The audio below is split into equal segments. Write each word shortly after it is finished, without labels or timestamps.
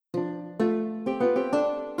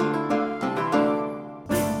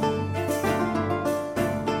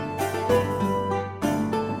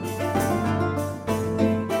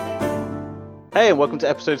Hey, and welcome to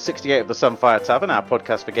episode 68 of the Sunfire Tavern, our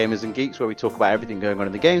podcast for gamers and geeks, where we talk about everything going on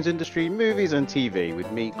in the games industry, movies, and TV,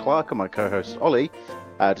 with me, Clark, and my co-host Ollie,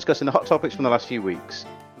 discussing the hot topics from the last few weeks.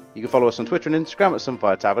 You can follow us on Twitter and Instagram at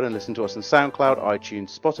Sunfire Tavern, and listen to us on SoundCloud,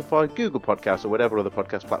 iTunes, Spotify, Google Podcasts, or whatever other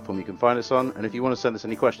podcast platform you can find us on. And if you want to send us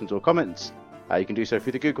any questions or comments, you can do so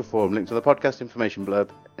through the Google form linked to the podcast information blurb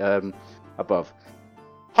above.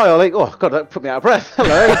 Hi, Ollie. Oh, God, that put me out of breath.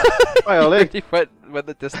 Hello. Hi, Ollie. You went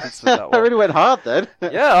the distance with that one. I really went hard then.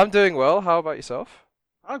 Yeah, I'm doing well. How about yourself?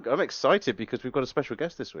 I'm excited because we've got a special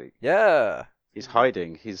guest this week. Yeah. He's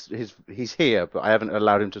hiding. He's here, but I haven't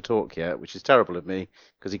allowed him to talk yet, which is terrible of me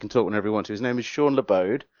because he can talk whenever he wants to. His name is Sean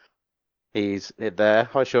LeBode. He's there.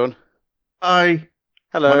 Hi, Sean. Hi.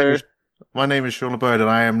 Hello. My name is Sean LeBode, and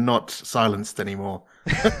I am not silenced anymore.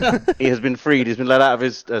 He has been freed. He's been let out of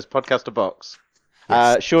his podcaster box.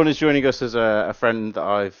 Yes. Sean is joining us as a friend that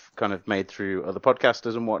I've kind of made through other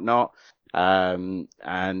podcasters and whatnot.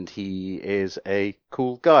 And he is a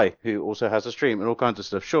cool guy who also has a stream and all kinds of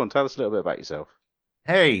stuff. Sean, tell us a little bit about yourself.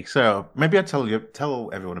 Hey, so maybe I tell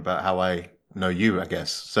everyone about how I know you, I guess.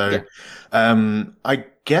 So, Yeah. I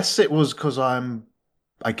guess it was because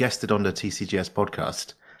I guested on the TCGS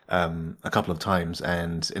podcast a couple of times,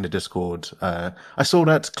 and in the Discord, I saw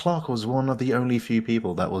that Clark was one of the only few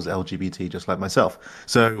people that was LGBT, just like myself.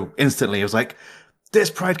 So instantly, it was like,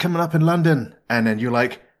 "There's Pride coming up in London," and then you're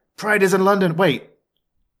like, "Pride is in London. Wait,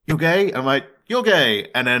 you're gay?" I'm like, "You're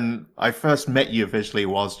gay." And then I first met you officially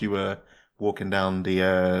whilst you were walking down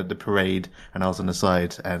the parade, and I was on the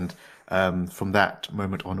side, and from that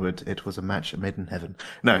moment onward, it was a match made in heaven.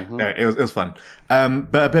 No, it was fun.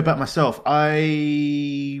 But a bit about myself.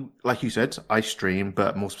 I, like you said, I stream,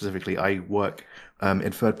 but more specifically, I work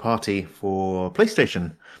in third party for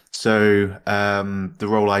PlayStation. So the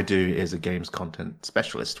role I do is a games content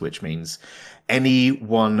specialist, which means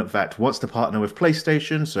anyone that wants to partner with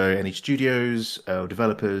PlayStation, so any studios,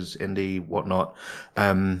 developers, indie, whatnot,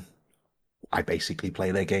 I basically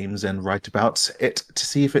play their games and write about it to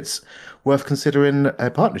see if it's worth considering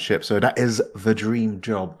a partnership. So that is the dream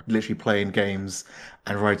job, literally playing games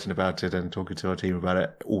and writing about it and talking to our team about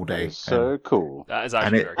it all day. So cool. That is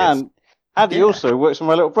actually very good. And Andy also works for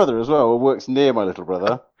my little brother as well, or works near my little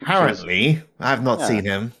brother. Apparently, I have not seen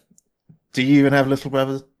him. Do you even have little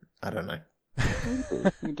brothers? I don't know.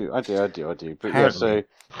 You do. I do. But yeah,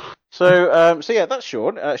 so yeah, that's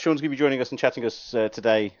Sean. Sean's going to be joining us and chatting us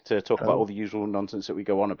today to talk about all the usual nonsense that we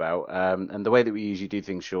go on about. And the way that we usually do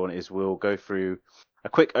things, Sean, is we'll go through a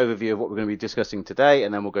quick overview of what we're going to be discussing today,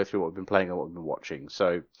 and then we'll go through what we've been playing and what we've been watching.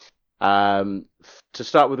 So to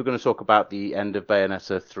start with, we're going to talk about the end of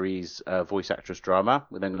Bayonetta 3's voice actress drama.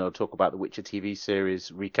 We're then going to talk about the Witcher TV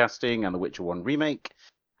series recasting and the Witcher 1 remake.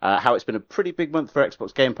 How it's been a pretty big month for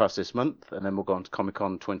Xbox Game Pass this month, and then we'll go on to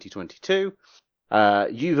Comic-Con 2022.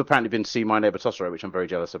 You've apparently been to see My Neighbor Totoro, which I'm very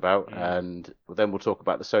jealous about, and then we'll talk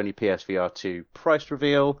about the Sony PSVR 2 price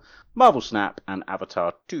reveal, Marvel Snap, and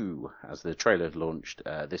Avatar 2 as the trailer launched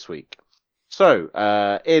this week. So,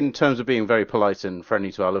 in terms of being very polite and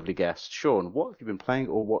friendly to our lovely guest, Sean, what have you been playing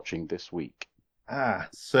or watching this week?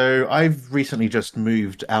 So I've recently just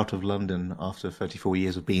moved out of London after 34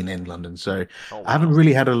 years of being in London. So I haven't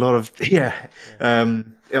really had a lot of, I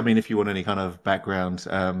mean, if you want any kind of background,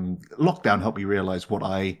 lockdown helped me realize what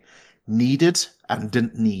I needed and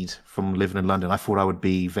didn't need from living in London. I thought I would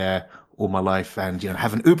be there all my life and,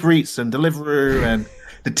 having Uber Eats and Deliveroo and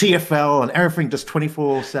the TFL and everything just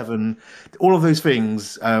 24/7, all of those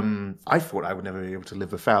things. I thought I would never be able to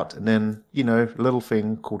live without. And then, a little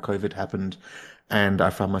thing called COVID happened. And I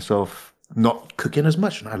found myself not cooking as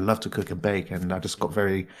much, and I love to cook and bake, and I just got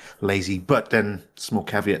very lazy. But then, small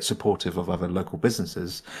caveat, supportive of other local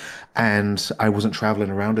businesses, and I wasn't traveling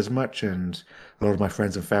around as much, and a lot of my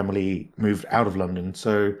friends and family moved out of London,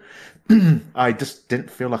 so I just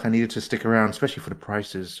didn't feel like I needed to stick around, especially for the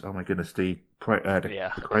prices. Oh my goodness, the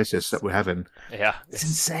crisis that we're having. Yeah, it's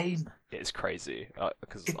insane. It's crazy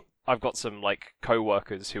because I've got some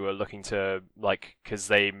co-workers who are looking to because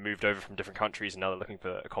they moved over from different countries and now they're looking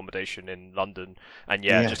for accommodation in London, and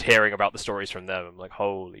just hearing about the stories from them, I'm like,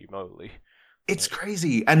 holy moly. It's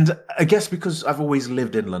crazy. And I guess because I've always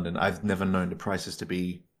lived in London, I've never known the prices to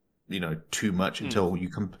be too much until you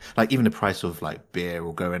come, even the price of beer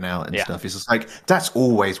or going out and stuff. It's just that's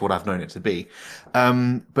always what I've known it to be.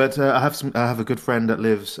 But I have a good friend that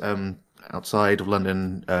lives outside of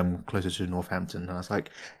London, closer to Northampton, and I was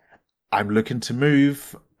like, I'm looking to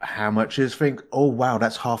move. How much is think? Oh wow,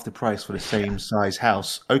 that's half the price for the same size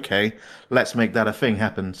house. Okay, let's make that a thing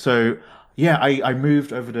happen. So yeah, I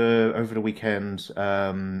moved over the weekend,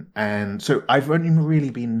 and so I've only really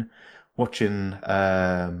been watching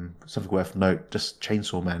something worth note, just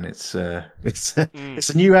Chainsaw Man. It's a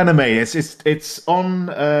new anime. It's on.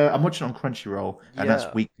 I'm watching it on Crunchyroll, and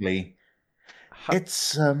that's weekly.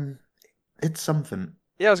 It's something.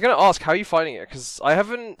 Yeah, I was going to ask, how are you finding it? Because I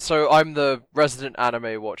haven't. So I'm the resident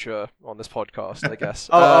anime watcher on this podcast, I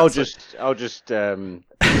guess. I'll just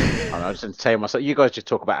entertain myself. You guys just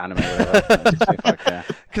talk about anime.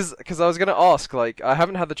 Because I was going to ask, like, I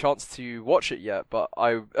haven't had the chance to watch it yet, but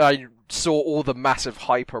I saw all the massive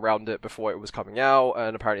hype around it before it was coming out,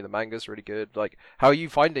 and apparently the manga's really good. Like, how are you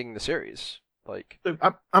finding the series? Like,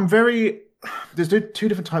 I'm very. There's two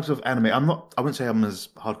different types of anime. I wouldn't say I'm as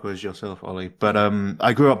hardcore as yourself, Ollie, but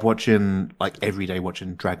I grew up watching every day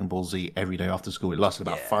watching Dragon Ball Z every day after school. It lasted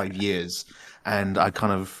about 5 years, and I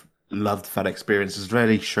kind of loved that experience. It's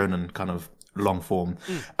very shonen kind of long form.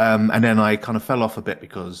 And then I kind of fell off a bit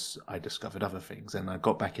because I discovered other things, and I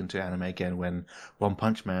got back into anime again when One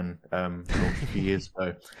Punch Man launched a few years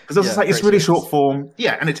ago. Because it's really short form,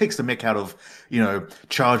 and it takes the mick out of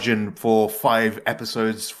charging for 5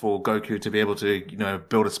 episodes for Goku to be able to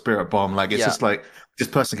build a spirit bomb. Like it's just like this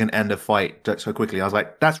person can end a fight so quickly. I was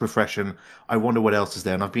like, that's refreshing. I wonder what else is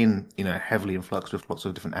there. And I've been heavily influxed with lots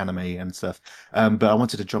of different anime and stuff. But I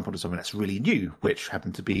wanted to jump onto something that's really new, which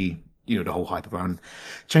happened to be the whole hype around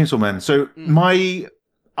Chainsaw Man. So I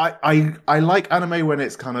like anime when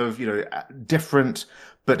it's kind of different,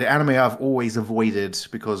 but the anime I've always avoided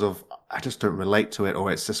because of I just don't relate to it,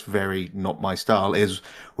 or it's just very not my style, is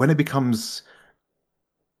when it becomes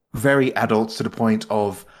very adult to the point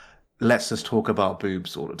of let's just talk about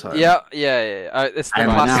boobs all the time. Yeah. It's the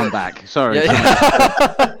now I'm back. Sorry.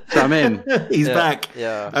 So I'm in. He's back.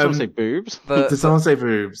 Yeah. Someone say boobs? Did someone say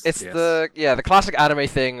boobs? It's the classic anime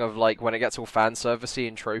thing of like when it gets all fan servicey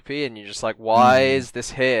and tropey, and you're just like, why is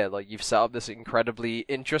this here? Like you've set up this incredibly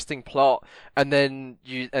interesting plot, and then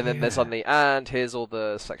there's suddenly here's all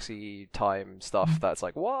the sexy time stuff that's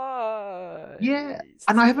like, why? Yeah.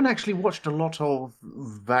 And I haven't actually watched a lot of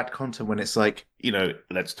that content when it's like,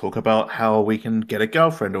 let's talk about how we can get a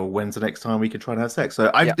girlfriend, or when's the next time we can try and have sex.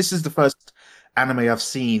 So this is the first anime I've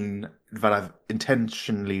seen that I've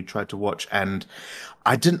intentionally tried to watch, and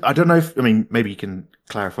I don't know if, maybe you can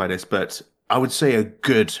clarify this, but I would say a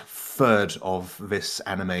good third of this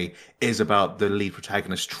anime is about the lead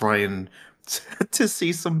protagonist trying to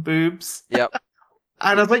see some boobs. Yep.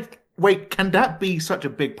 And I was like, wait, can that be such a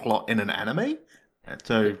big plot in an anime?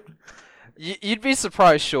 So you'd be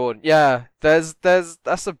surprised, Sean. Yeah, that's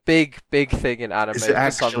a big thing in anime. Is it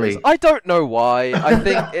actually? I don't know why. I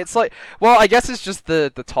think it's like, well, I guess it's just the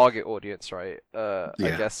target audience, right? I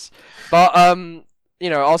guess, but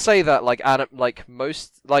I'll say that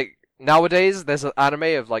nowadays there's an anime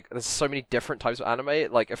of there's so many different types of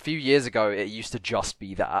anime. Like a few years ago, it used to just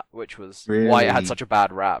be that, which was why it had such a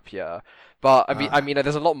bad rap. Yeah, but I mean,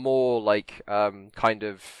 there's a lot more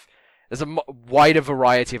there's a wider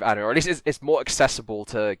variety of anime, or at least it's more accessible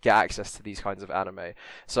to get access to these kinds of anime.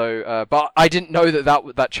 So, but I didn't know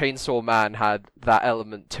that Chainsaw Man had that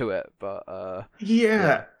element to it. But I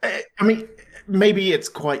mean, maybe it's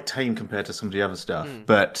quite tame compared to some of the other stuff.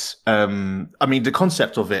 But the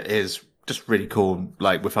concept of it is just really cool.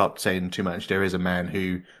 Like, without saying too much, there is a man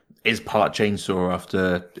who is part chainsaw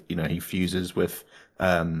after he fuses with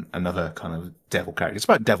another kind of devil character. It's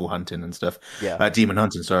about devil hunting and stuff. Demon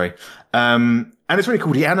hunting, sorry. And it's really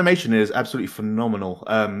cool. The animation is absolutely phenomenal.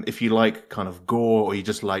 If you like kind of gore, or you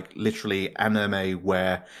just like literally anime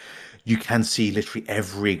where you can see literally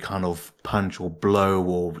every kind of punch or blow,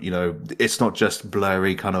 or it's not just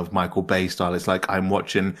blurry kind of Michael Bay style. It's like I'm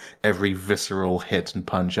watching every visceral hit and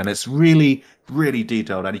punch, and it's really, really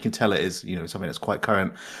detailed, and you can tell it is something that's quite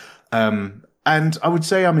current. And I would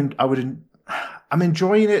say I'm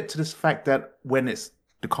enjoying it to this fact that when it's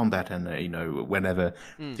the combat and whenever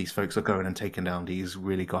these folks are going and taking down these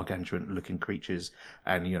really gargantuan looking creatures,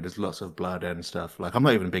 and there's lots of blood and stuff. Like, I'm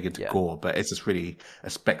not even big into gore, but it's just really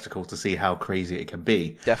a spectacle to see how crazy it can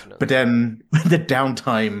be. Definitely. But then the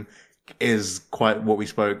downtime is quite what we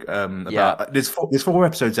spoke about. There's 4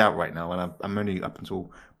 episodes out right now, and I'm only up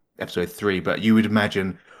until episode 3. But you would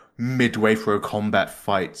imagine midway through a combat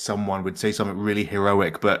fight, someone would say something really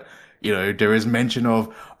heroic, but there is mention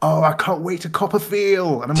of, I can't wait to cop a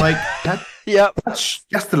feel. And I'm like, that's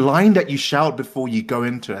the line that you shout before you go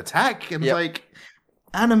into attack. And it's like,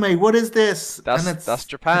 anime, what is this? That's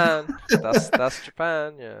Japan. that's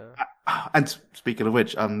Japan, yeah. And speaking of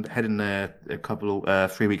which, I'm heading there a couple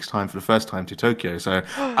 3 weeks time for the first time to Tokyo. So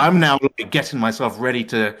I'm now getting myself ready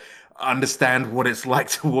to understand what it's like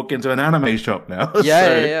to walk into an anime shop now.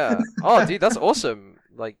 Yeah. Oh, dude, that's awesome.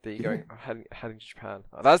 Like the going heading to Japan.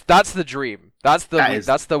 That's the dream. That's the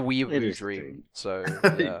weeaboo dream. So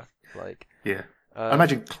yeah, like yeah. I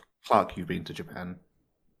imagine Clark, you've been to Japan.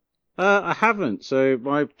 I haven't. So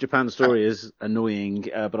my Japan story is annoying,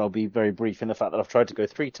 but I'll be very brief in the fact that I've tried to go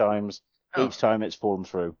 3 times. Each time it's fallen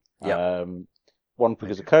through. Yeah. One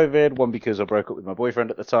because of COVID, one because I broke up with my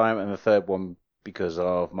boyfriend at the time, and the third one because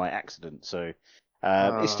of my accident. So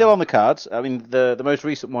it's still on the cards. I mean, the most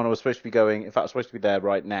recent one I was supposed to be going. In fact, I was supposed to be there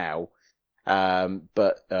right now,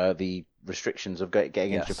 but the restrictions of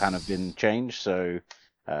getting into Japan have been changed, so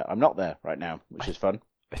I'm not there right now, which is fun.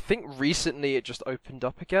 I think recently it just opened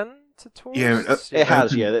up again to tourists. Yeah, it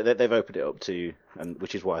has. Yeah, they've opened it up to, and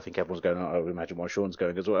which is why I think everyone's going. I would imagine why Sean's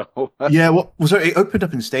going as well. Yeah, well, so it opened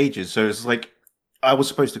up in stages. So it's like I was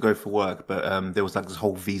supposed to go for work, but there was like this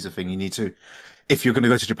whole visa thing. You need to, if you're going to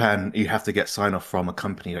go to Japan, you have to get sign off from a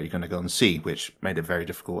company that you're going to go and see, which made it very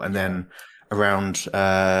difficult. And then around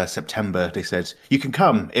September, they said you can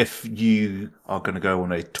come if you are going to go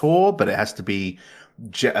on a tour, but it has to be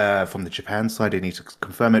from the Japan side. They need to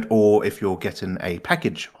confirm it, or if you're getting a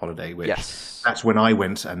package holiday, which that's when I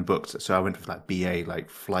went and booked. So I went with like BA, like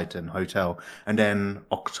flight and hotel, and then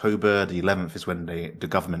October the 11th is when the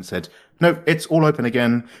government said, no, it's all open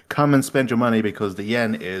again. Come and spend your money because the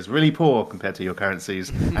yen is really poor compared to your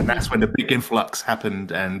currencies. And that's when the big influx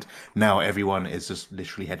happened. And now everyone is just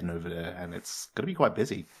literally heading over there. And it's going to be quite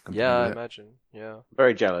busy. Yeah, I imagine. Yeah.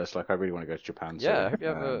 Very jealous. Like, I really want to go to Japan. So, yeah, I hope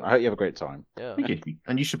you have a great time. Yeah. Thank you.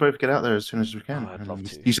 And you should both get out there as soon as we can. Oh, I'd love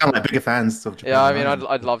to. You sound like bigger fans of Japan. Yeah, I mean,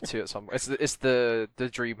 I'd love to at some point. It's the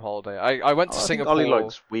dream holiday. I went to Singapore. Ollie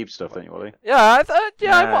likes weeb stuff, don't you, Ollie? Yeah,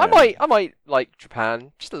 I might like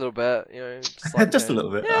Japan just a little bit. You know, just, like, just a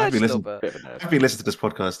little bit. Yeah, I've been listening to this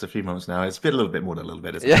podcast a few months now. It's been a little bit more than a little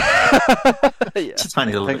bit, isn't it? Yeah. Just a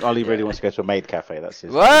tiny little I think Ollie really wants to go to a maid cafe. That's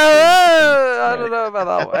his. Well, I don't know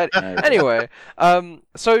about that one. Anyway,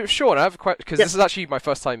 so Sean, I have a question because this is actually my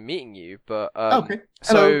first time meeting you. But okay.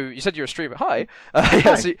 So you said you're a streamer. Hi.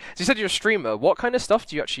 Hi. So you said you're a streamer. What kind of stuff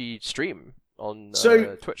do you actually stream on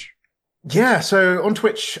Twitch? Yeah, so on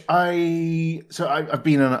Twitch, I've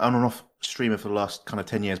been an on and off streamer for the last kind of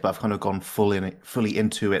 10 years, but I've kind of gone fully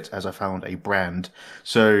into it as I found a brand.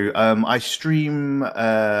 So I stream,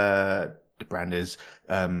 the brand is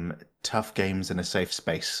Tough Games in a Safe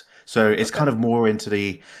Space. So it's kind of more into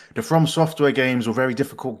the From Software games or very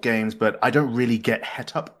difficult games, but I don't really get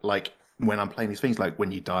het up like when I'm playing these things. Like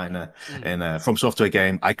when you die in a From Software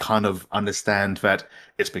game, I kind of understand that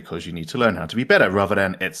it's because you need to learn how to be better rather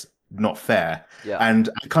than it's not fair. Yeah. And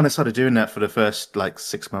I kind of started doing that for the first like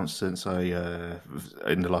 6 months since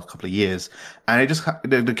in the last couple of years. And it just,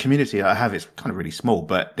 the community I have is kind of really small,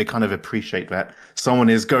 but they kind of appreciate that someone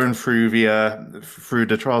is going through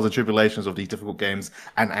the trials and tribulations of these difficult games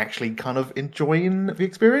and actually kind of enjoying the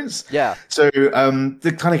experience. Yeah. So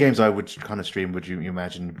the kind of games I would kind of stream, would you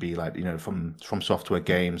imagine, would be like, you know, from Software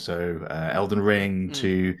games. So Elden Ring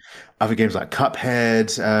to other games like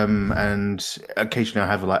Cuphead, and occasionally I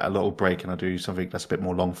have like a little break and I do something that's a bit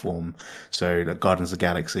more long form. So like Guardians of the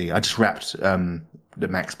Galaxy. I just wrapped the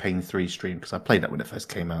Max Payne 3 stream because I played that when it first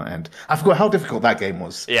came out and I forgot how difficult that game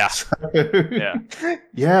was. Yeah.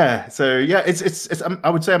 Yeah. So yeah, it's I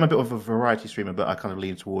would say I'm a bit of a variety streamer, but I kind of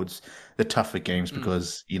lean towards the tougher games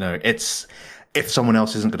because, you know, it's, if someone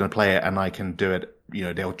else isn't going to play it and I can do it, you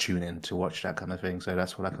know, they'll tune in to watch that kind of thing. So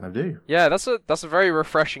that's what I kind of do. Yeah, that's a very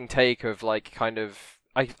refreshing take of like kind of,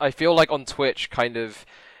 I feel like on Twitch kind of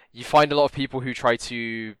you find a lot of people who try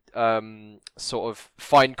to sort of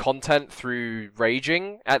find content through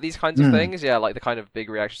raging at these kinds of things. Yeah, like the kind of big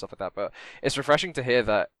reaction stuff like that. But it's refreshing to hear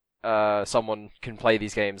that someone can play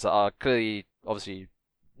these games that are clearly, obviously,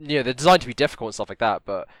 you know, they're designed to be difficult and stuff like that,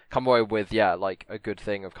 but come away with, like a good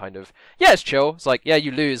thing of kind of, it's chill. It's like,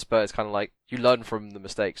 you lose, but it's kind of like you learn from the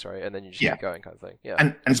mistakes, right? And then you just keep going kind of thing. Yeah.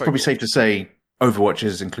 And it's probably safe to say Overwatch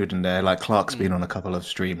is included in there. Like Clark's been on a couple of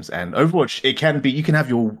streams, and Overwatch, it can be, you can have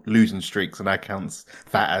your losing streaks, and that counts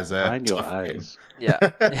that as a Shine your eyes. Yeah.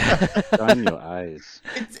 Shine your eyes.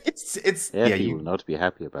 It's you will not be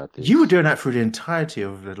happy about this. You were doing that through the entirety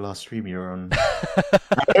of the last stream you were on.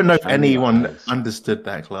 I don't know if anyone understood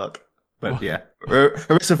that, Clark, but yeah,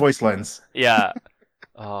 Orisa voice lines. Yeah.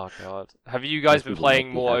 Oh god. Have you guys been playing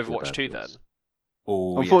more Overwatch 2 then?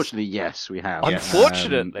 Oh, unfortunately, yes, we have.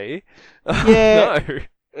 Unfortunately, yeah. No.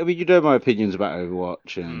 I mean, you know my opinions about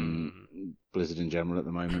Overwatch and Blizzard in general at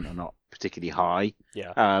the moment are not particularly high.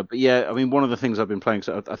 Yeah. But yeah, I mean, one of the things I've been playing.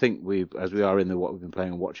 So I think as we are in the what we've been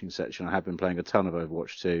playing and watching section, I have been playing a ton of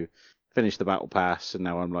Overwatch 2. Finished the battle pass, and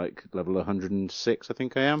now I'm like level 106. I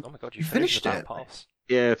think I am. Oh my god, you finished the battle pass.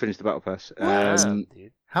 Yeah, I finished the battle pass.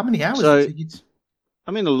 How many hours did you get?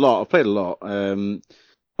 I mean, a lot. I've played a lot.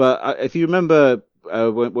 But if you remember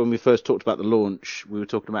when we first talked about the launch, we were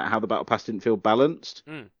talking about how the Battle Pass didn't feel balanced.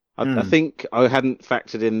 I think I hadn't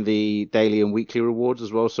factored in the daily and weekly rewards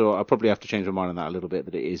as well, so I probably have to change my mind on that a little bit.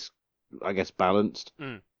 That it is, I guess, balanced.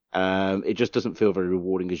 It just doesn't feel very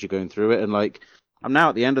rewarding as you're going through it, and like I'm now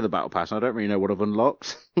at the end of the Battle Pass, and I don't really know what I've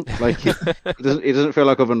unlocked. Like it doesn't feel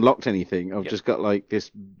like I've unlocked anything. I've just got like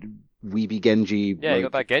this Weeby Genji. Yeah, you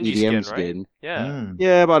got that Genji EDM skin, right? Yeah.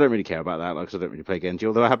 Yeah, but I don't really care about that, like, 'cause I don't really play Genji.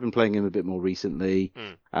 Although I have been playing him a bit more recently.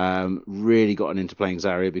 Really gotten into playing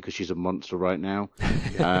Zarya because she's a monster right now.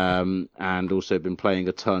 And also been playing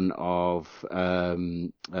a ton of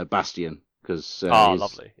Bastion because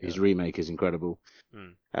his remake is incredible.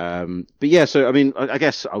 But yeah, so I mean, I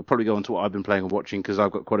guess I'll probably go on to what I've been playing and watching because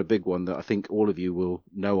I've got quite a big one that I think all of you will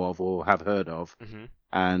know of or have heard of.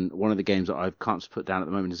 And one of the games that I can't put down at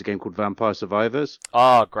the moment is a game called Vampire Survivors.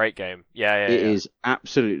 Oh, great game! Yeah. It is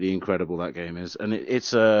absolutely incredible. That game is, and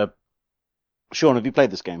it's a. Sean, have you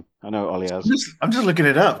played this game? I know Ollie has. I'm just looking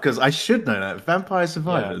it up because I should know that. Vampire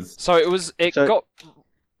Survivors. Yeah. So it got.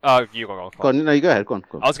 You go on. Go on. No, you go ahead. Go on.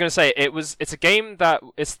 I was going to say it's a game that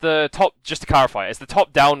it's the top. Just to clarify, it's the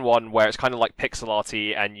top-down one where it's kind of like pixel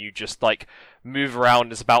arty, and you just like move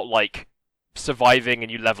around. It's about like surviving,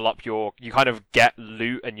 and you level up you kind of get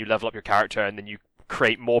loot, and you level up your character, and then you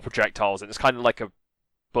create more projectiles, and it's kind of like a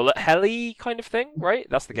bullet hell-y kind of thing, right?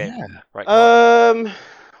 That's the game, right?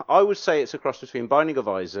 I would say it's a cross between Binding of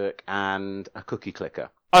Isaac and a cookie clicker.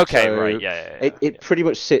 Okay, so right, yeah. It pretty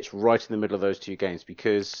much sits right in the middle of those two games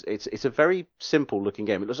because it's a very simple looking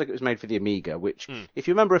game. It looks like it was made for the Amiga, which, if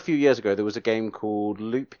you remember a few years ago, there was a game called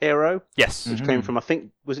Loop Hero. Yes. Which came from, I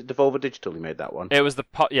think, was it Devolver Digital who made that one? It was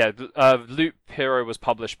Loop Hero was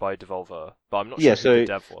published by Devolver, but I'm not sure who the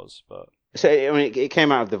dev was, but... So, I mean, it came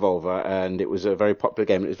out of Devolver, and it was a very popular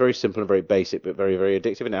game. It was very simple and very basic, but very, very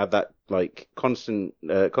addictive. And it had that like constant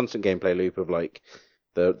gameplay loop of like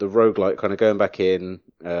the roguelike kind of going back in,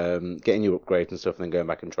 getting your upgrades and stuff, and then going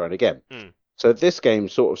back and trying again. So this game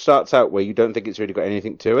sort of starts out where you don't think it's really got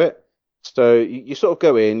anything to it. So you sort of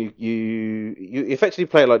go in, you effectively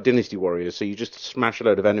play it like Dynasty Warriors. So you just smash a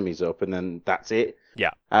load of enemies up, and then that's it.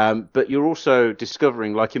 Yeah. But you're also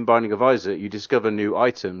discovering, like in Binding of Isaac, you discover new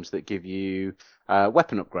items that give you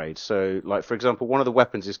weapon upgrades. So, like for example, one of the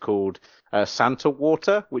weapons is called Santa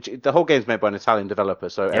Water, which the whole game's made by an Italian developer,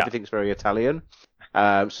 so everything's very Italian.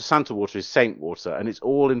 So Santa Water is Saint Water, and it's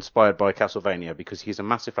all inspired by Castlevania because he's a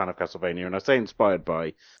massive fan of Castlevania. And I say inspired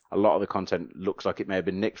by, a lot of the content looks like it may have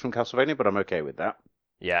been nicked from Castlevania, but I'm okay with that.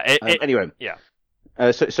 Yeah. Anyway. Yeah.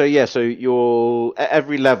 So you'll at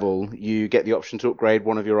every level you get the option to upgrade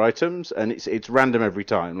one of your items, and it's random every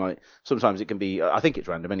time. Like sometimes it can be, I think it's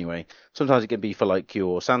random anyway. Sometimes it can be for like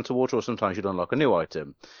your Santa Water, or sometimes you'd unlock a new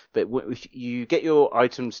item. But if you get your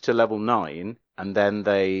items to level 9, and then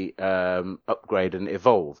they upgrade and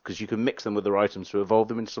evolve because you can mix them with other items to evolve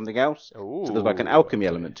them into something else. Ooh, so there's like an alchemy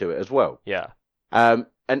element to it as well. Yeah.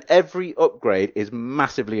 And every upgrade is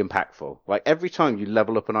massively impactful. Like every time you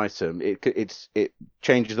level up an item, it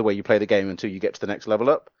changes the way you play the game until you get to the next level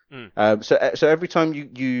up. So every time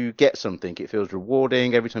you get something, it feels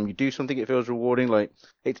rewarding. Every time you do something, it feels rewarding. Like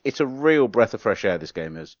it's a real breath of fresh air. This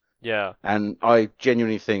game is. Yeah. And I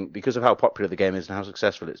genuinely think, because of how popular the game is and how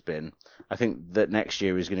successful it's been, I think that next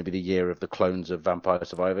year is going to be the year of the clones of Vampire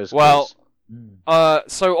Survivors. Well.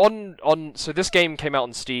 So this game came out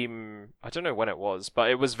on Steam, I don't know when it was,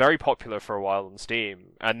 but it was very popular for a while on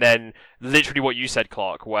Steam. And then literally what you said,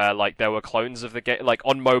 Clark, where like there were clones of the game, like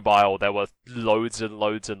on mobile there were loads and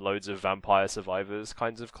loads and loads of Vampire Survivors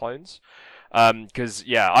kinds of clones. Because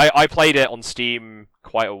I played it on Steam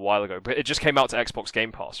quite a while ago, but it just came out to Xbox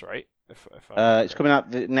Game Pass, right? It's coming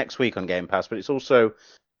out next week on Game Pass, but it's also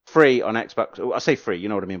free on Xbox. I say free, you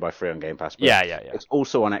know what I mean by free on Game Pass. But yeah. It's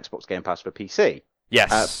also on Xbox Game Pass for PC.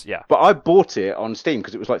 Yes, yeah. But I bought it on Steam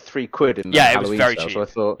because it was like £3 in the Halloween it was very sale. cheap. So I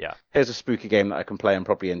thought, here's a spooky game that I can play and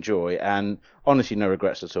probably enjoy. And honestly, no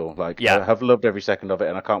regrets at all. Like, I have loved every second of it,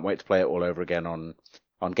 and I can't wait to play it all over again on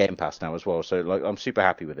Game Pass now as well. So like, I'm super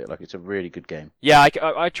happy with it. Like, it's a really good game. Yeah,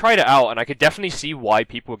 I tried it out, and I could definitely see why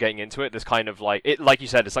people were getting into it. This kind of like it, like you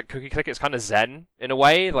said, it's like cookie click. It's kind of zen in a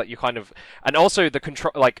way. Like you kind of, and also the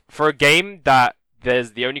control. Like for a game that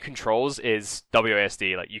there's the only controls is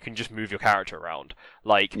WASD. Like you can just move your character around.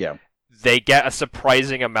 Like they get a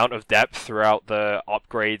surprising amount of depth throughout the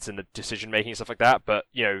upgrades and the decision making and stuff like that. But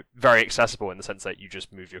very accessible in the sense that you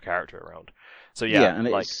just move your character around. So and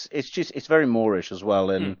like, it's very Moorish as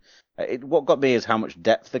well. And what got me is how much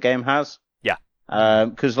depth the game has. Yeah.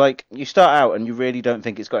 Because like you start out and you really don't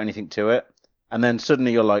think it's got anything to it, and then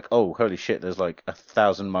suddenly you're like, oh, holy shit, there's like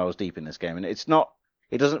 1,000 miles deep in this game, and it's not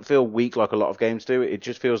it doesn't feel weak like a lot of games do. It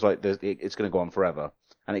just feels like it's going to go on forever,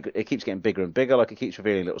 and it keeps getting bigger and bigger. Like it keeps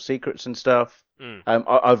revealing little secrets and stuff.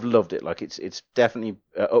 I've loved it. Like it's definitely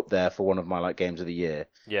up there for one of my like games of the year.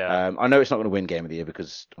 Yeah. I know it's not going to win game of the year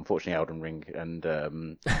because unfortunately Elden Ring and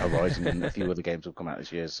Horizon and a few other games will come out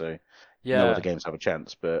this year, so no other games have a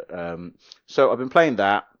chance. But so I've been playing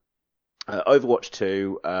that. Overwatch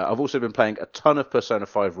 2. I've also been playing a ton of Persona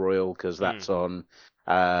 5 Royal because that's on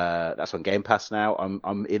Game Pass now.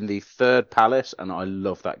 I'm in the third palace and I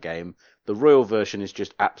love that game. The Royal version is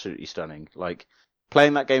just absolutely stunning. Like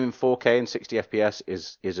playing that game in 4K and 60 FPS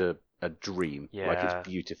is a dream. Yeah. Like it's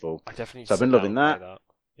beautiful. I definitely. So I've been loving that.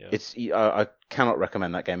 Yeah. It's I cannot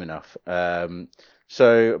recommend that game enough.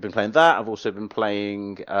 So I've been playing that. I've also been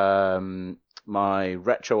playing my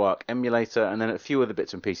RetroArch emulator, and then a few other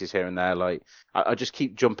bits and pieces here and there. Like I just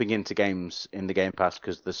keep jumping into games in the Game Pass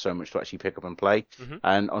because there's so much to actually pick up and play.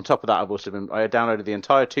 And on top of that, I downloaded the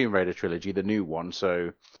entire Tomb Raider trilogy, the new one.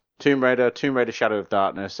 So Tomb Raider, Shadow of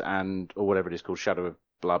Darkness, or whatever it is called, Shadow of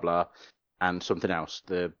blah blah, and something else.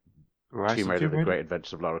 The Tomb Raider, The Great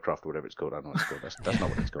Adventures of Lara Croft, or whatever it's called. I don't know what it's called. That's not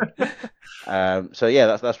what it's called. So yeah,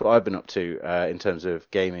 that's what I've been up to in terms of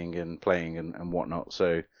gaming and playing and whatnot.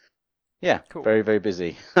 So yeah, cool. Very, very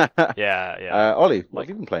busy. Yeah. Ollie, what have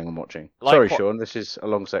you been playing and watching? Sorry, Sean, this is a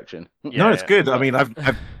long section. No, it's good. I mean, I've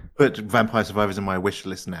put Vampire Survivors in my wish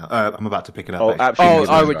list now. I'm about to pick it up. Oh, absolutely.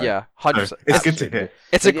 I would, yeah. 100%. It's good to hear.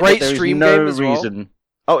 It's a great stream game as well.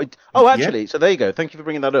 Actually, so there you go. Thank you for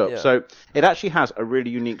bringing that up. Yeah. So it actually has a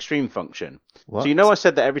really unique stream function. What? So I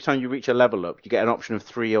said that every time you reach a level up, you get an option of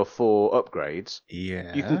 3 or 4 upgrades.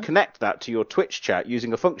 Yeah. You can connect that to your Twitch chat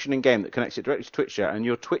using a function in game that connects it directly to Twitch chat, and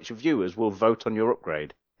your Twitch viewers will vote on your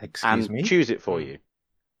upgrade and choose it for you.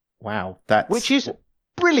 Wow, which is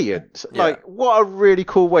brilliant. Yeah. Like, what a really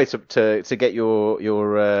cool way to get your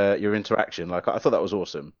interaction. Like, I thought that was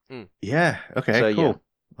awesome. Yeah. Okay. So, cool. Yeah.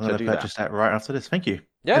 I'm going to purchase that right after this. Thank you.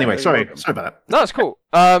 Yeah. Anyway, sorry about that. No, it's cool.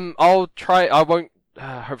 I'll try. I won't.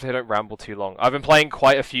 Hopefully, I don't ramble too long. I've been playing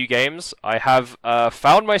quite a few games. I have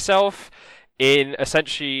found myself in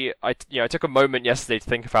essentially. I took a moment yesterday to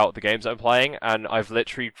think about the games I'm playing, and I've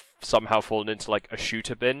literally somehow fallen into like a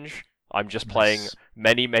shooter binge. I'm just playing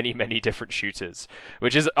many, many, many different shooters,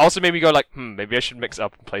 which is also made me go like, maybe I should mix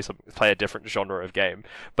up and play a different genre of game.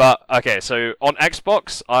 But okay, so on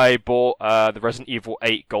Xbox, I bought the Resident Evil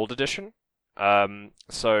 8 Gold Edition.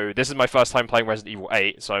 So this is my first time playing Resident Evil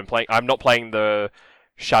 8. So I'm not playing the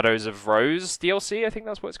Shadows of Rose DLC. I think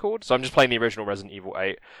that's what it's called. So I'm just playing the original Resident Evil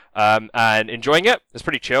 8, and enjoying it. It's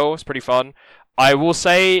pretty chill. It's pretty fun. I will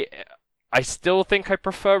say, I still think I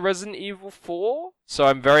prefer Resident Evil 4, so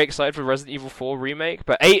I'm very excited for Resident Evil 4 remake,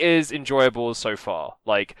 but 8 is enjoyable so far.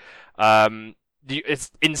 Like,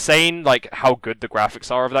 it's insane, like, how good the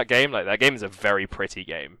graphics are of that game. Like, that game is a very pretty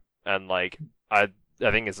game, and, like, I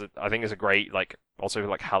think it's a great, like, also,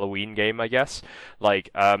 like, Halloween game, I guess. Like,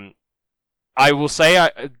 I will say,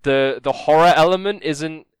 the horror element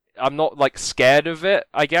isn't, I'm not, like, scared of it,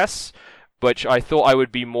 I guess, which I thought I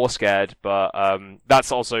would be more scared, but,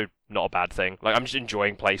 that's also not a bad thing. Like, I'm just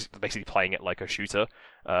enjoying basically playing it like a shooter,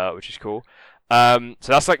 which is cool. So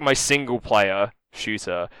that's like my single player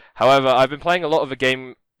shooter. However, I've been playing a lot of a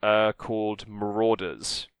game called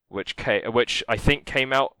Marauders, which I think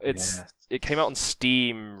came out. It came out on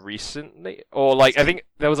Steam recently, or like I think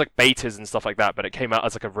there was like betas and stuff like that, but it came out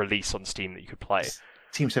as like a release on Steam that you could play.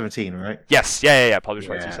 Team 17, right? Yes, yeah. Published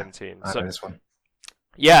by Team 17. I know this one.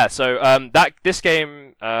 Yeah, so this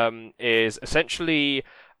game is essentially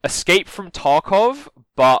Escape from Tarkov,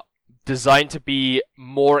 but designed to be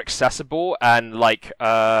more accessible and like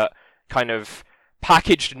kind of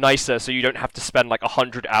packaged nicer, so you don't have to spend like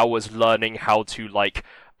 100 hours learning how to like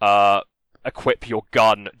equip your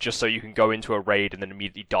gun just so you can go into a raid and then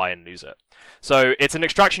immediately die and lose it. So it's an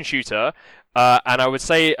extraction shooter, and I would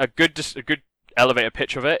say a good elevator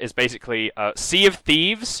pitch of it is basically Sea of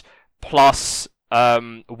Thieves plus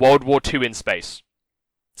World War II in space.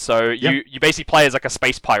 So you basically play as like a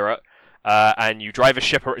space pirate, and you drive a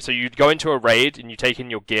ship. So you go into a raid and you take in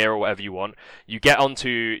your gear or whatever you want. You get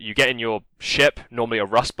in your ship, normally a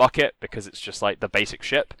rust bucket because it's just like the basic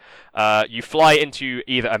ship. You fly into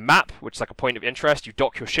either a map, which is like a point of interest. You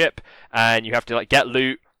dock your ship and you have to like get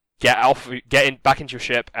loot, back into your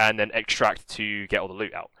ship, and then extract to get all the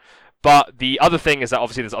loot out. But the other thing is that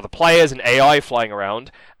obviously there's other players and AI flying around,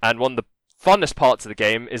 and one of the funnest parts of the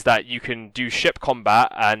game is that you can do ship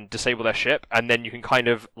combat and disable their ship, and then you can kind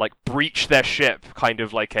of like breach their ship, kind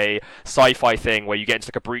of like a sci-fi thing where you get into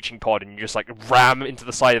like a breaching pod and you just like ram into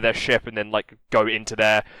the side of their ship and then like go into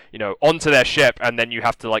their, onto their ship, and then you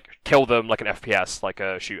have to like kill them like an FPS, like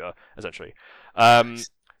a shooter, essentially.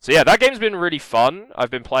 So yeah, that game's been really fun. I've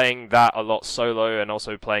been playing that a lot solo, and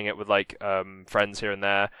also playing it with like friends here and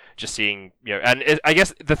there. Just seeing, and I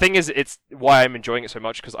guess the thing is, it's why I'm enjoying it so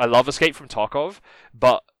much because I love Escape from Tarkov,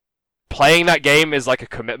 but playing that game is like a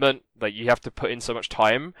commitment. Like you have to put in so much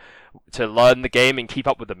time to learn the game and keep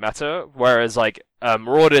up with the meta. Whereas like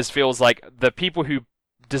Marauders feels like the people who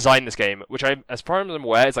designed this game, which as far as I'm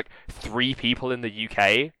aware, is like 3 people in the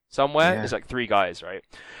UK somewhere. Yeah. It's like 3 guys, right?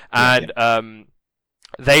 And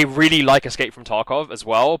they really like Escape from Tarkov as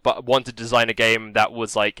well, but want to design a game that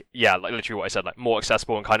was like literally what I said, like more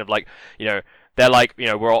accessible and kind of like, they're like,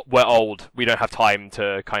 we're old, we don't have time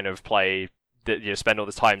to kind of play, spend all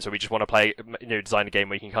this time, so we just want to play, design a game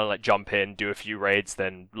where you can kind of like jump in, do a few raids,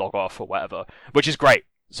 then log off or whatever, which is great.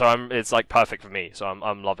 So it's like perfect for me. So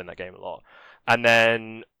I'm loving that game a lot. And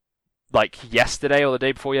then like yesterday or the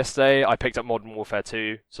day before yesterday, I picked up Modern Warfare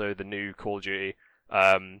 2, so the new Call of Duty,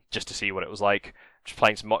 just to see what it was like. Just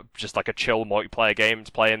playing just like a chill multiplayer game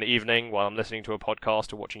to play in the evening while I'm listening to a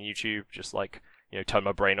podcast or watching YouTube. Just like, turn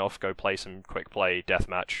my brain off, go play some quick play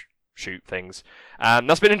deathmatch, shoot things. And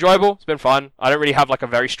that's been enjoyable. It's been fun. I don't really have like a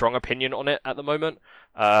very strong opinion on it at the moment.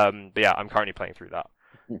 But yeah, I'm currently playing through that.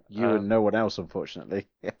 You and no one else, unfortunately.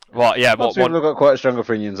 Well, yeah, lots of people have got quite strong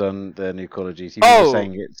opinions on the new Call of Duty. People are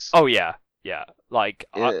saying it's. Oh yeah. Like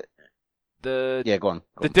go on.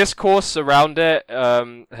 The discourse around it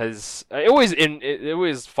has I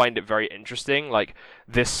always find it very interesting. Like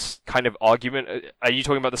this kind of argument. Are you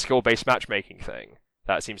talking about the skill-based matchmaking thing?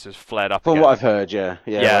 That seems to have flared up. From again. what I've heard, yeah.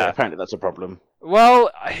 Like, apparently that's a problem.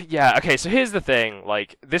 Well, yeah. Okay, so here's the thing.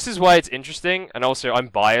 Like this is why it's interesting, and also I'm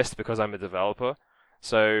biased because I'm a developer.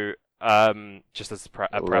 So just as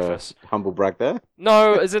a preface. Humble brag there?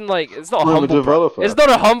 No, as in like it's not a I'm humble developer. It's not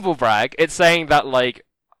a humble brag. It's saying that like,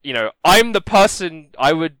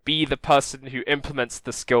 I would be the person who implements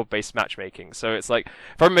the skill-based matchmaking. So it's like,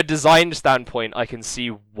 from a design standpoint, I can see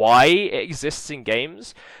why it exists in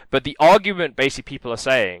games, but the argument basically people are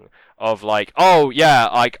saying of like, oh yeah,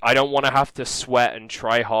 like I don't want to have to sweat and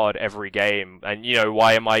try hard every game, and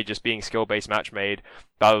why am I just being skill-based matchmade,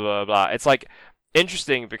 blah blah blah blah. It's like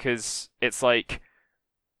interesting because it's like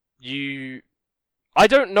I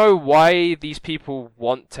don't know why these people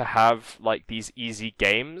want to have like these easy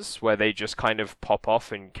games where they just kind of pop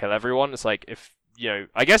off and kill everyone. It's like, if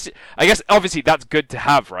I guess obviously that's good to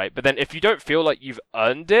have, right? But then if you don't feel like you've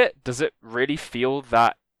earned it, does it really feel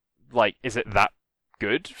that, like, is it that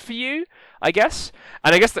good for you, I guess?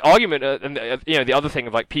 And I guess the argument, and the other thing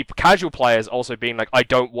of like casual players also being like, I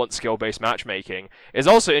don't want skill-based matchmaking, is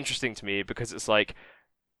also interesting to me, because it's like,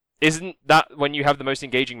 isn't that when you have the most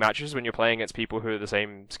engaging matches, when you're playing against people who are the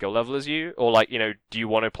same skill level as you? Or like, do you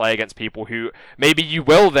want to play against people who maybe you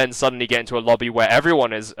will then suddenly get into a lobby where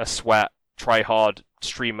everyone is a sweat, try hard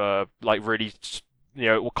streamer, like really,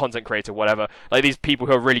 or content creator, whatever, like these people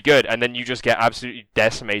who are really good, and then you just get absolutely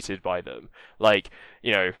decimated by them. Like,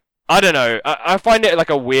 I don't know. I find it like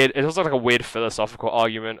it's also like a weird philosophical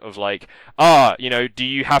argument of like, do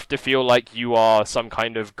you have to feel like you are some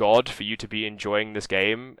kind of god for you to be enjoying this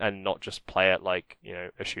game and not just play it like,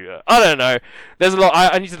 a shooter? I don't know. There's a lot.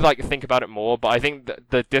 I need to like think about it more, but I think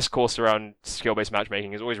the discourse around skill-based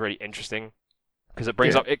matchmaking is always really interesting because it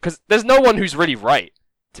brings up, because there's no one who's really right,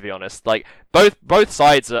 to be honest. Like both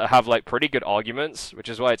sides have like pretty good arguments, which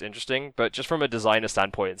is why it's interesting. But just from a designer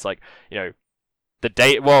standpoint, it's like, the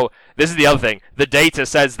data. Well, this is the other thing. The data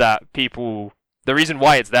says that the reason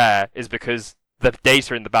why it's there is because the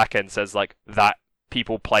data in the back end says like that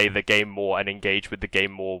people play the game more and engage with the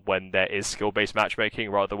game more when there is skill-based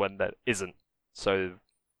matchmaking rather when there isn't. So,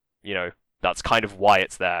 that's kind of why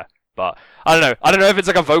it's there. But I don't know. I don't know if it's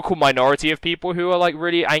like a vocal minority of people who are like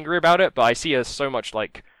really angry about it, but I see so much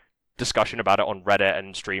like discussion about it on Reddit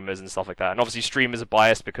and streamers and stuff like that. And obviously streamers are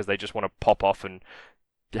biased because they just want to pop off and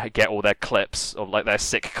get all their clips, or like their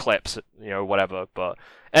sick clips, whatever. But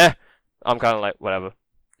I'm kind of like, whatever.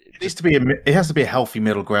 It has to be a healthy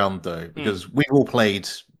middle ground though, because we've all played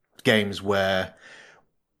games where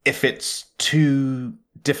if it's too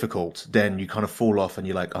difficult, then you kind of fall off and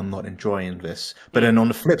you're like, I'm not enjoying this. But then on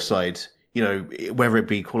the flip side, whether it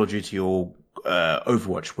be Call of Duty or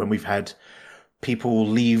Overwatch, when we've had people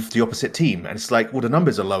leave the opposite team and it's like, well, the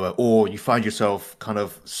numbers are lower, or you find yourself kind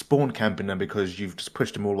of spawn camping them because you've just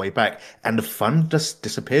pushed them all the way back, and the fun just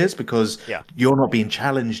disappears because you're not being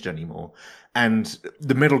challenged anymore. And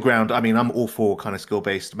the middle ground, I mean, I'm all for kind of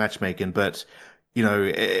skill-based matchmaking, but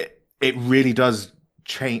it really does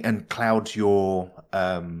change and cloud your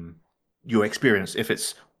experience if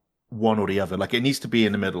it's one or the other. Like, it needs to be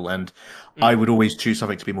in the middle, and I would always choose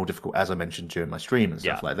something to be more difficult, as I mentioned during my stream and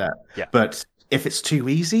stuff like that. But if it's too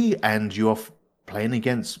easy and you're playing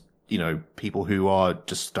against people who are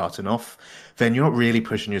just starting off, then you're not really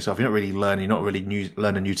pushing yourself. You're not really learning. You're not really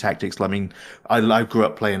learning new tactics. I mean, I grew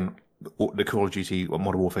up playing the Call of Duty or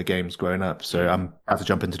Modern Warfare games growing up, so I'm about to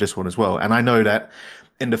jump into this one as well. And I know that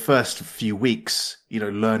in the first few weeks,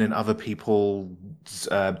 learning other people's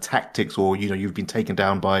tactics, or you've been taken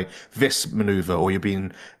down by this maneuver, or you've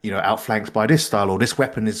been outflanked by this style, or this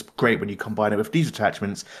weapon is great when you combine it with these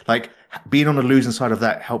attachments. Like, being on the losing side of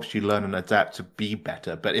that helps you learn and adapt to be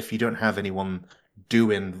better. But if you don't have anyone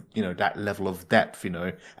doing that level of depth,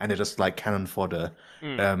 and they're just like cannon fodder,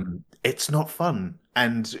 it's not fun.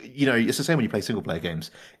 And it's the same when you play single player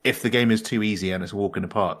games. If the game is too easy and it's a walk in the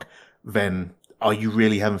park, then are you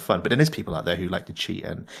really having fun? But then there's people out there who like to cheat,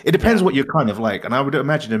 and it depends what you're kind of like. And I would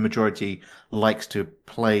imagine the majority likes to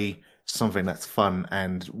play something that's fun,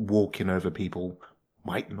 and walking over people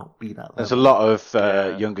might not be that level. There's a lot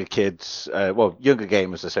of younger kids, younger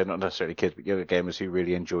gamers, I say, not necessarily kids, but younger gamers who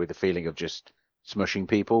really enjoy the feeling of just smushing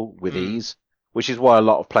people with ease, which is why a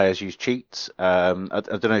lot of players use cheats. I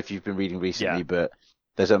don't know if you've been reading recently, but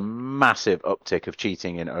there's a massive uptick of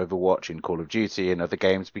cheating in Overwatch, in Call of Duty, and other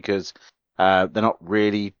games, because they're not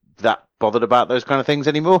really that bothered about those kind of things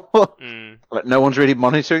anymore. Like, no one's really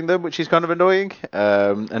monitoring them, which is kind of annoying.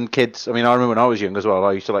 And kids, I mean, I remember when I was young as well,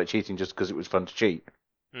 I used to like cheating just because it was fun to cheat.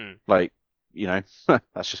 Like,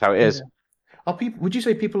 that's just how it is. Would you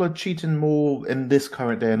say people are cheating more in this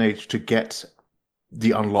current day and age to get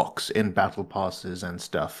the unlocks in battle passes and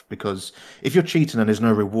stuff? Because if you're cheating and there's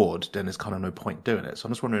no reward, then there's kind of no point doing it. So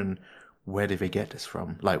I'm just wondering, where did they get this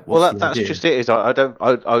from? Like, that's just it. Is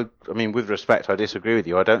I mean, with respect, I disagree with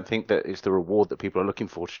you. I don't think that it's the reward that people are looking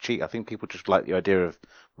for to cheat. I think people just like the idea of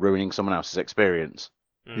ruining someone else's experience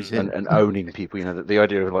and owning people. The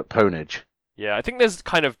idea of like pwnage. Yeah, I think there's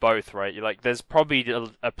kind of both, right? There's probably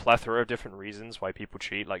a plethora of different reasons why people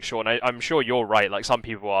cheat. Like, Sean, I'm sure you're right. Like, some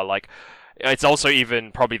people are like, it's also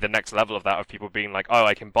even probably the next level of that, of people being like, oh,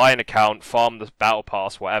 I can buy an account, farm the battle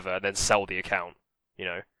pass, whatever, and then sell the account.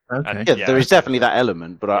 Okay. There is definitely that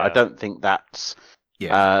element, but I don't think that's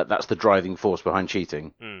the driving force behind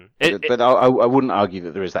cheating. But I wouldn't argue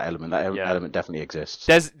that there is that element. That element definitely exists.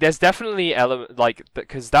 There's definitely element, like,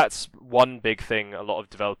 because that's one big thing a lot of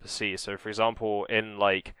developers see. So, for example, in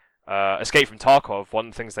Escape from Tarkov, one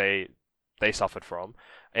of the things they suffered from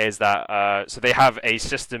is that so they have a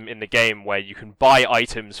system in the game where you can buy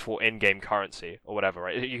items for in-game currency or whatever,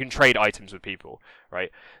 right? You can trade items with people,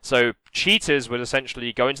 right? So cheaters would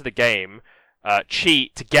essentially go into the game,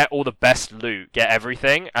 cheat to get all the best loot, get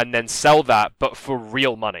everything, and then sell that, but for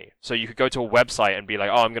real money. So you could go to a website and be like,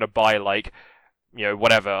 oh, I'm going to buy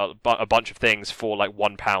whatever, a bunch of things for like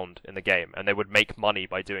 £1 in the game, and they would make money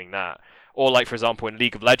by doing that. Or, like, for example, in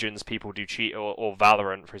League of Legends, people do cheat, or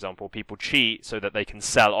Valorant, for example, people cheat so that they can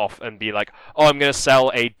sell off and be like, oh, I'm going to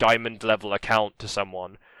sell a diamond level account to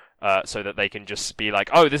someone, so that they can just be like,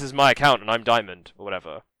 oh, this is my account and I'm diamond, or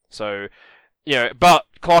whatever. So, but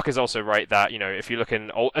Clark is also right that, if you look in,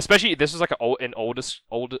 especially, this is like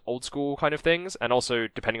old school kind of things, and also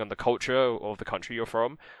depending on the culture of the country you're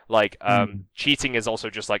from, like, cheating is also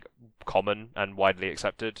just, like, common and widely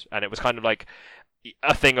accepted, and it was kind of like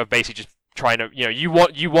a thing of basically just trying to, you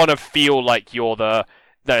want to feel like you're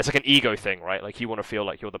it's like an ego thing, right? Like, you want to feel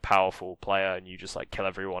like you're the powerful player and you just like kill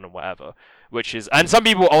everyone and whatever, and some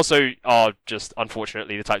people also are just,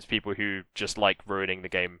 unfortunately, the types of people who just like ruining the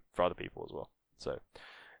game for other people as well. So,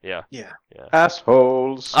 yeah.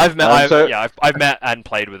 Assholes. I've met and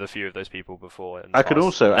played with a few of those people before. I could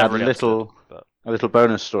also add a little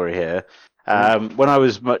bonus story here. When I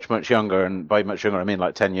was much, much younger, and by much younger I mean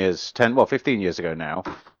like 15 years ago now,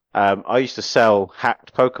 I used to sell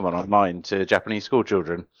hacked Pokemon online to Japanese school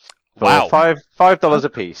children for $5 a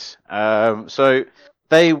piece. So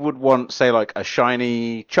they would want, say, like a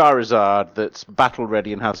shiny Charizard that's battle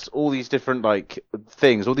ready and has all these different like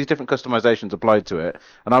things, all these different customizations applied to it,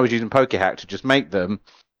 and I was using PokeHack to just make them,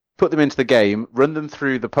 put them into the game, run them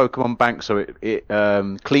through the Pokemon bank so it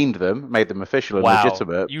cleaned them, made them official and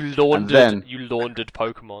legitimate. You laundered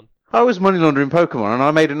Pokemon. I was money laundering Pokemon, and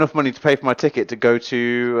I made enough money to pay for my ticket to go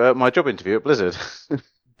to my job interview at Blizzard.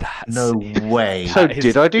 No way. So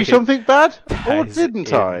did I do something bad, or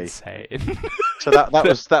didn't insane. I? So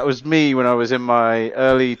that was me when I was in my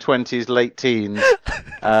early 20s, late teens.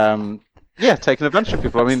 Taking advantage of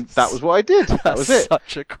people. I mean, that was what I did. That was it.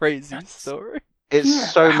 Such a crazy story.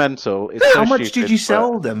 It's so mental. It's so How much did you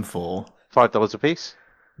sell them for? $5 a piece.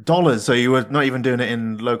 Dollars? So you were not even doing it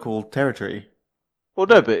in local territory? Well,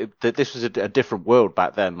 no, but this was a different world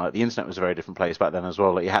back then. Like, the internet was a very different place back then as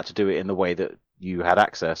well. Like, you had to do it in the way that you had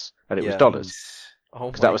access, and it was dollars.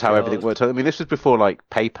 Because that was how everything worked. I mean, this was before like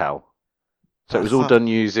PayPal. So it was all done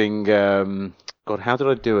using. God, how did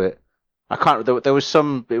I do it? I can't. There was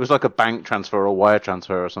some. It was like a bank transfer or a wire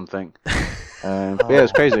transfer or something. Yeah, it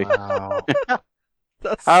was crazy. Wow.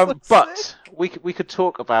 That's so But sick. we could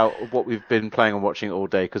talk about what we've been playing and watching all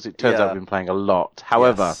day because it turns out we've been playing a lot.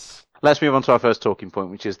 However, Yes. let's move on to our first talking point,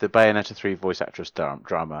 which is the Bayonetta 3 voice actress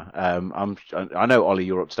drama. I know Ollie,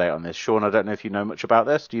 you're up to date on this. Sean, I don't know if you know much about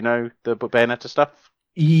this. Do you know the Bayonetta stuff?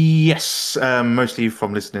 Yes, mostly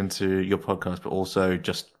from listening to your podcast, but also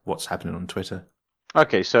just what's happening on Twitter.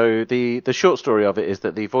 Okay, so the short story of it is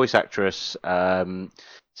that the voice actress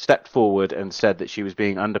stepped forward and said that she was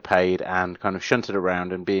being underpaid and kind of shunted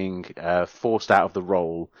around and being forced out of the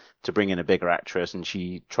role to bring in a bigger actress, and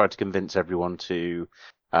she tried to convince everyone to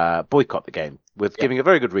boycott the game with giving a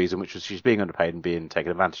very good reason, which was she's being underpaid and being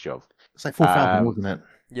taken advantage of. It's like 4,000, wasn't it?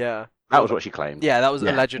 Yeah. That was what she claimed. Yeah, that was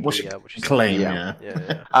Yeah. allegedly. What she Yeah, what she claim, said.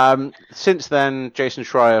 yeah. Yeah. Since then, Jason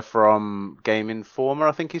Schreier from Game Informer,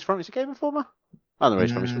 I think he's from. Is he Game Informer? I don't know where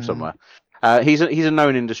he's from. He's from somewhere. He's a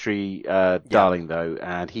known industry darling though,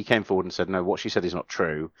 and he came forward and said, no, what she said is not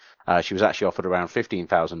true. She was actually offered around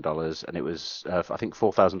 $15,000, and it was I think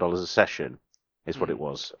 $4,000 a session is what it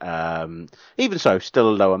was. Even so, still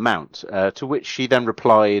a low amount. To which she then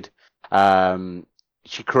replied.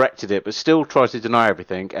 She corrected it, but still tries to deny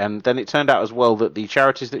everything. And then it turned out as well that the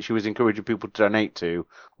charities that she was encouraging people to donate to,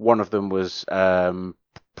 one of them was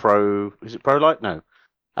pro-life? No,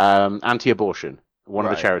 anti-abortion. One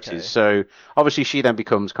of the charities. Okay. So obviously she then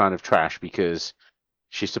becomes kind of trash because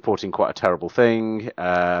she's supporting quite a terrible thing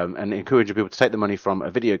and encouraging people to take the money from a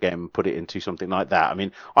video game and put it into something like that. I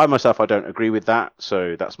mean, I myself, I don't agree with that,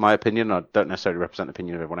 so that's my opinion. I don't necessarily represent the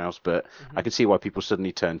opinion of everyone else, but I can see why people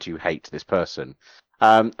suddenly turn to hate this person.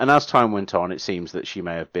 And as time went on, it seems that she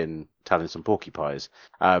may have been telling some porcupines.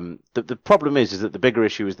 The problem is that the bigger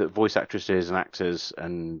issue is that voice actresses and actors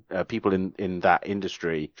and people in that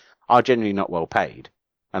industry are generally not well paid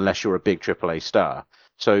unless you're a big AAA star.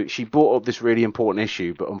 So she brought up this really important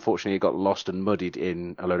issue, but unfortunately it got lost and muddied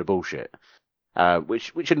in a load of bullshit,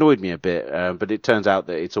 which annoyed me a bit. But it turns out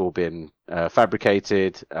that it's all been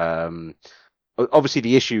fabricated. Obviously,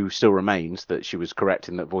 the issue still remains that she was correct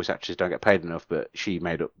in that voice actors don't get paid enough, but she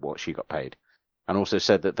made up what she got paid, and also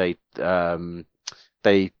said that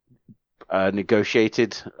they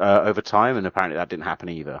negotiated over time, and apparently that didn't happen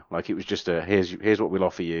either. Like it was just here's what we'll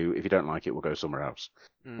offer you. If you don't like it, we'll go somewhere else,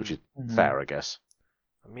 which is fair, I guess.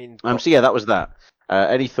 I mean, So yeah, that was that.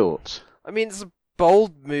 Any thoughts? I mean, it's a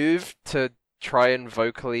bold move to try and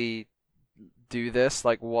vocally do this.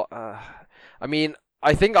 Like what? I mean,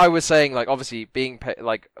 I think I was saying like obviously being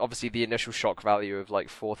obviously the initial shock value of like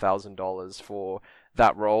 $4,000 for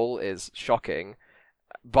that role is shocking,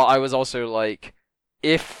 but I was also like,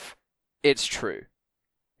 if it's true,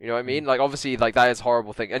 you know what I mean? Like obviously like that is a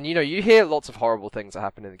horrible thing, and you hear lots of horrible things that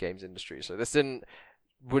happen in the games industry, so this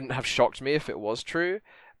wouldn't have shocked me if it was true.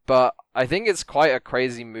 But I think it's quite a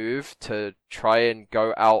crazy move to try and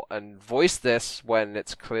go out and voice this when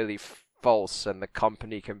it's clearly false, and the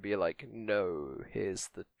company can be like, no, here's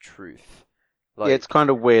the truth. Like, yeah, it's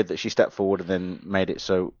kind of weird that she stepped forward and then made it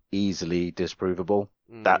so easily disprovable.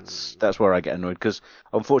 That's where I get annoyed, because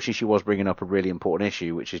unfortunately she was bringing up a really important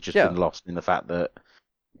issue, which has just been lost in the fact that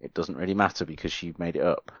it doesn't really matter because she made it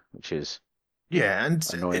up, which is and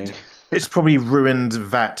annoying. It's probably ruined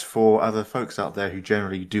that for other folks out there who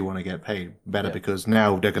generally do want to get paid better, because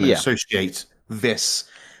now they're going to associate this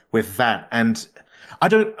with that. And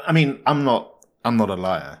I'm not a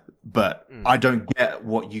liar, but I don't get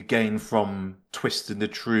what you gain from twisting the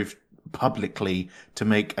truth publicly to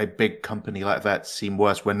make a big company like that seem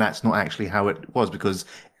worse when that's not actually how it was, because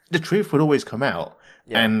the truth would always come out.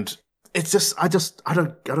 And it's just I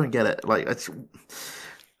don't get it. Like it's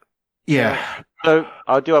So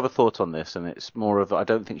I do have a thought on this, and it's more of I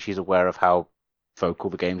don't think she's aware of how vocal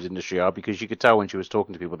the games industry are, because you could tell when she was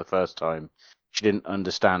talking to people the first time, she didn't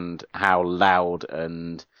understand how loud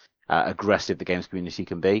and aggressive the games community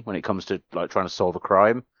can be when it comes to like trying to solve a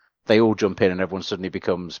crime. They all jump in, and everyone suddenly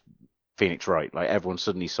becomes Phoenix Wright. Like everyone's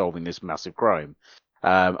suddenly solving this massive crime.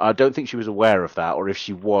 I don't think she was aware of that, or if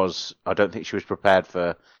she was, I don't think she was prepared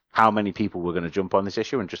for how many people were going to jump on this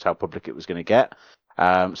issue and just how public it was going to get.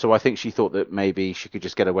 So I think she thought that maybe she could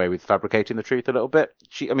just get away with fabricating the truth a little bit.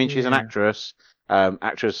 She's an actress.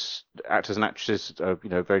 Actors and actresses are,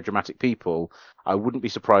 very dramatic people. I wouldn't be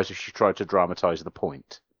surprised if she tried to dramatize the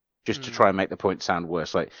point, just to try and make the point sound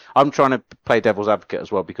worse. Like I'm trying to play devil's advocate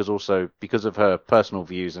as well, because of her personal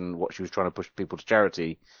views and what she was trying to push people to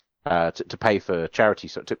charity, to pay for charity,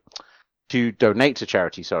 so to donate to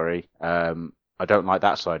charity. Sorry, I don't like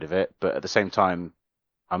that side of it, but at the same time,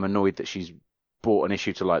 I'm annoyed that she's brought an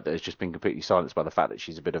issue to light that has just been completely silenced by the fact that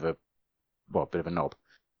she's a bit of a knob.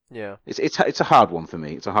 Yeah. It's a hard one for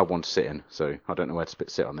me. It's a hard one to sit in. So I don't know where to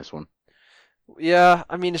sit on this one. Yeah,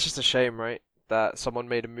 I mean, it's just a shame, right? That someone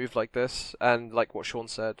made a move like this, and like what Sean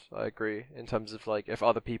said, I agree, in terms of like if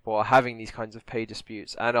other people are having these kinds of pay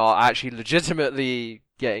disputes and are actually legitimately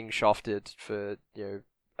getting shafted for,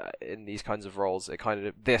 in these kinds of roles, it kind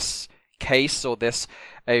of, this case or this,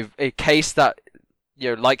 a case that,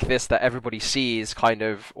 like this that everybody sees kind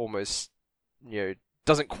of almost,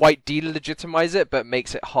 doesn't quite delegitimize it, but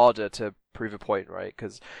makes it harder to prove a point, right?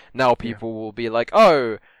 Because now people will be like,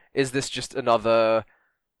 oh, is this just another,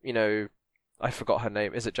 I forgot her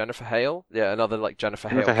name. Is it Jennifer Hale? Yeah, another like Jennifer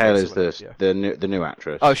Hale. Jennifer Hale is the new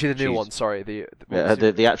actress. Oh, she's the new one. Sorry,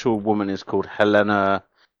 the actual woman is called Helena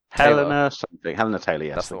something. Helena Taylor.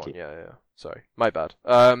 Yes, that's the one. Yeah. Sorry, my bad.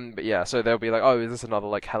 But yeah, so they'll be like, oh, is this another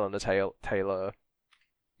like Helena Taylor?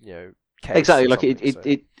 Case exactly. Like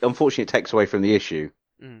it unfortunately it takes away from the issue.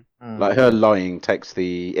 Like her lying takes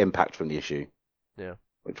the impact from the issue. Yeah.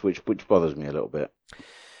 Which bothers me a little bit.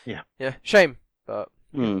 Yeah. Yeah. Shame, but.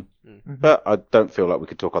 But I don't feel like we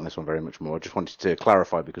could talk on this one very much more. I just wanted to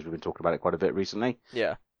clarify because we've been talking about it quite a bit recently.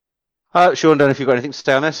 Yeah. Sean, don't know if you've got anything to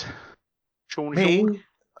say on this. Sean?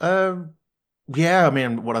 Yeah, I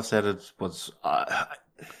mean, what I've said was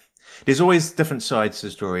there's always different sides to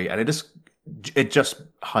the story, and it just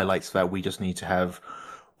highlights that we just need to have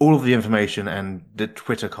all of the information, and that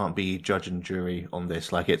Twitter can't be judge and jury on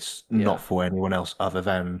this. Like, it's not for anyone else other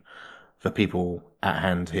than the people at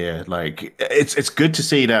hand here. Like, it's good to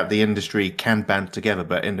see that the industry can band together,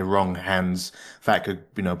 but in the wrong hands, that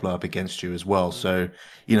could, blow up against you as well. So,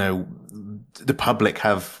 the public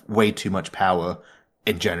have way too much power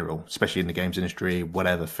in general, especially in the games industry,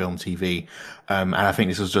 whatever, film, TV. And I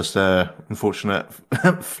think this was just a unfortunate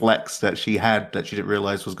flex that she had that she didn't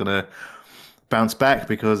realize was going to bounce back,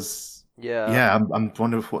 because I'm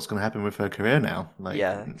wondering what's going to happen with her career now. Like,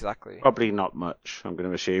 yeah, exactly. Probably not much, I'm going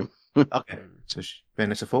to assume. Okay, so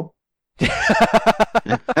Bayonetta 4?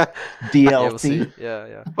 DLC?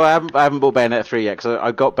 Yeah. Well, I haven't bought Bayonetta 3 yet, because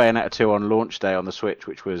I got Bayonetta 2 on launch day on the Switch,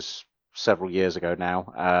 which was several years ago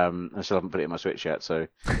now. I still haven't put it in my Switch yet, so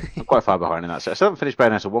I'm quite far behind in that. So I still haven't finished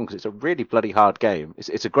Bayonetta 1 because it's a really bloody hard game.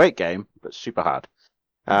 It's a great game, but super hard.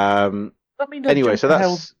 Anyway, so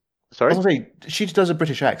that's... Sorry? I was going to say, she does a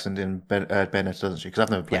British accent in Bayonetta, doesn't she? Because I've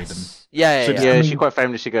never played them. Yeah. She quite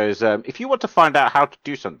famously goes, if you want to find out how to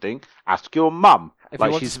do something, ask your mum. If you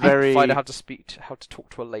want to find out how to talk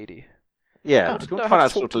to a lady. Yeah, if you want to find out how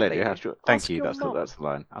to talk to a lady, thank you, that's the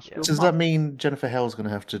line. Does that mean Jennifer Hale's going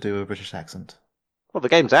to have to do a British accent? Well, the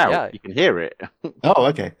game's out. You can hear it. Oh,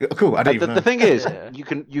 okay. Cool. I don't even know. The thing is, you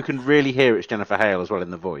can really hear it's Jennifer Hale as well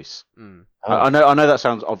in the voice. I know that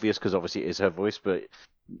sounds obvious because obviously it is her voice, but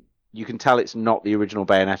you can tell it's not the original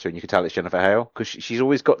Bayonetta, and you can tell it's Jennifer Hale because she's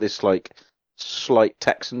always got this like slight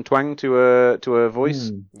Texan twang to her voice.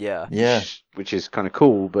 Yeah. Which is kind of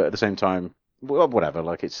cool, but at the same time, well, whatever.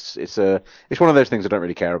 Like it's one of those things I don't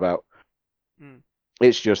really care about.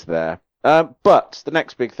 It's just there. But the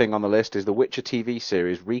next big thing on the list is the Witcher TV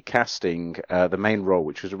series recasting the main role,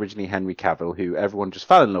 which was originally Henry Cavill, who everyone just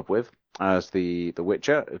fell in love with as the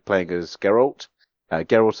Witcher, playing as Geralt.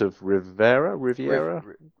 Geralt of Rivia?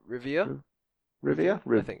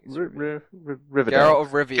 I think it's Riverdale. Geralt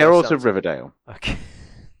of Rivia. Geralt of Riverdale. Okay.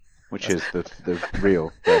 Which is the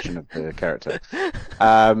real version of the character.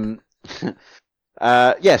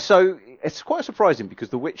 So it's quite surprising because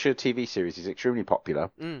the Witcher TV series is extremely popular.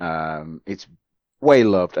 It's way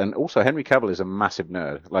loved, and also Henry Cavill is a massive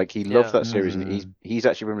nerd. Like, he loves that series, and he's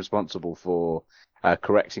actually been responsible for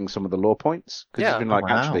correcting some of the lore points, because he's been like,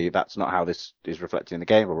 actually, that's not how this is reflected in the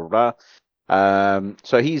game, blah blah blah.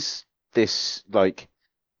 So he's this like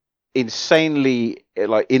insanely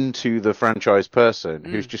like into the franchise person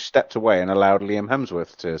who's just stepped away and allowed Liam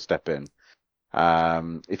Hemsworth to step in.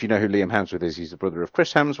 If you know who Liam Hemsworth is, he's the brother of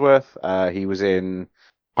Chris Hemsworth. He was in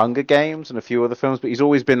Hunger Games and a few other films, but he's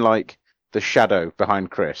always been like the shadow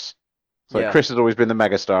behind Chris. So Chris has always been the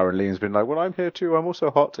megastar, and Liam's been like, well, I'm here too, I'm also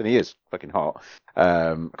hot, and he is fucking hot.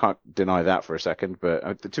 I can't deny that for a second,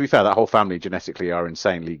 but to be fair, that whole family genetically are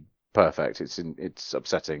insanely perfect. It's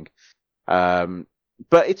upsetting. But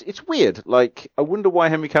it's weird. Like, I wonder why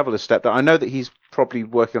Henry Cavill has stepped out. I know that he's probably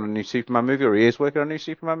working on a new Superman movie, or he is working on a new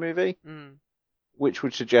Superman movie, which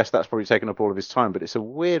would suggest that's probably taken up all of his time. But it's a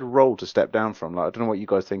weird role to step down from. Like, I don't know what you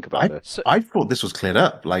guys think about this. I thought this was cleared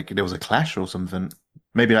up. Like, there was a clash or something.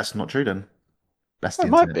 Maybe that's not true then. It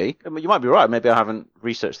might be. I mean, you might be right. Maybe I haven't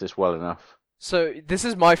researched this well enough. So this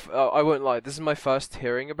is my. I won't lie. This is my first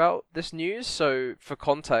hearing about this news. So for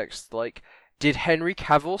context, like, did Henry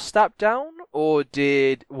Cavill step down, or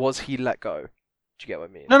was he let go? Do you get what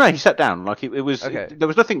I mean? No, he sat down. Like it was. Okay. There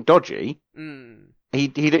was nothing dodgy. Mm. He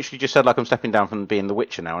literally just said like I'm stepping down from being the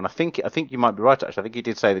Witcher now, and I think you might be right actually. I think he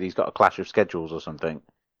did say that he's got a clash of schedules or something.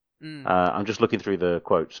 Mm. I'm just looking through the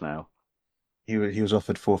quotes now. He was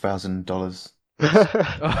offered $4,000.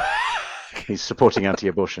 He's supporting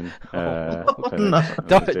anti-abortion. No.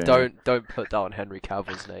 Don't put down Henry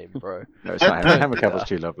Cavill's name, bro. No, it's not. Henry Cavill's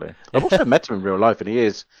too lovely. I've also met him in real life, and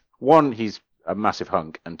he's a massive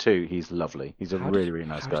hunk, and two, he's lovely. He's a really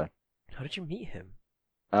nice guy. How did you meet him?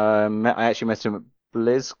 I actually met him at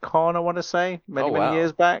BlizzCon, I want to say, many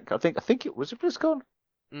years back. I think it was BlizzCon.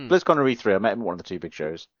 BlizzCon or E3. I met him at one of the two big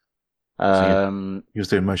shows. He was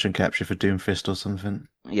doing motion capture for Doomfist or something.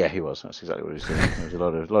 Yeah, he was. That's exactly what he was doing. There was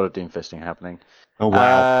a lot of Doomfisting happening. Oh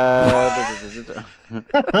wow!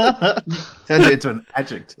 Turned it into an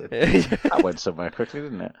adjective. That went somewhere quickly,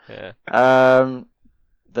 didn't it? Yeah. I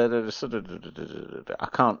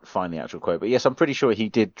can't find the actual quote, but yes, I'm pretty sure he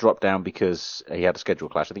did drop down because he had a schedule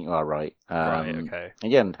clash. I think you are right. Right. Okay.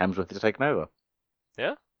 And yeah, and Hemsworth is taking over.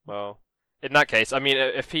 Yeah. Well, in that case, I mean,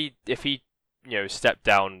 if he stepped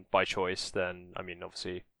down by choice, then I mean,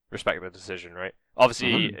 obviously respect the decision, right?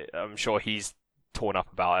 Obviously, I'm sure he's torn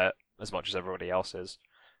up about it as much as everybody else is,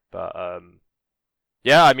 but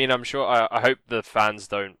yeah, I mean, I'm sure. I hope the fans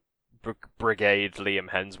don't brigade Liam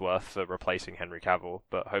Hemsworth for replacing Henry Cavill,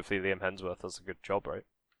 but hopefully Liam Hemsworth does a good job, right?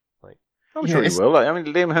 I'm sure he will. I mean,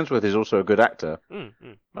 Liam Hemsworth is also a good actor.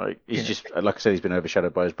 He's just, like I said, he's been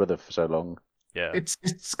overshadowed by his brother for so long. Yeah,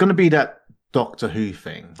 it's going to be that Doctor Who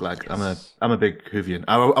thing. Like, yes. I'm a big Whovian.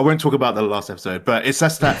 I won't talk about the last episode, but it's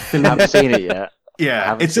just that. I haven't seen it yet.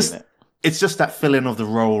 Yeah, it's just that fill-in of the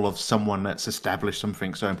role of someone that's established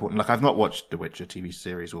something so important. Like, I've not watched The Witcher TV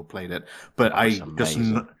series or played it, but I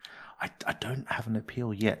don't have an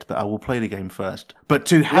appeal yet. But I will play the game first. But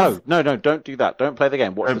to have no, don't do that. Don't play the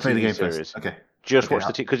game. Watch the TV series. First. Okay. Just watch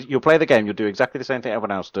the TV because you'll play the game. You'll do exactly the same thing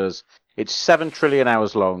everyone else does. It's 7 trillion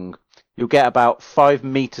hours long. You'll get about 5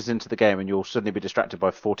 meters into the game, and you'll suddenly be distracted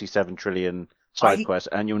by 47 trillion side quests,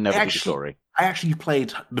 and you'll never do the story. I actually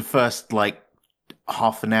played the first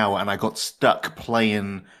half an hour, and I got stuck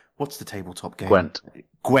playing. What's the tabletop game?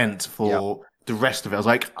 Gwent for the rest of it. I was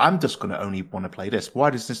like, I'm just going to only want to play this. Why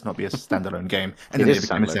does this not be a standalone game? And then it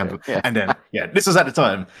became a standalone. Yeah. And then, this was at the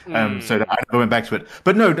time. So I never went back to it.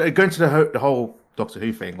 But no, going to the whole Doctor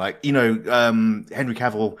Who thing, Henry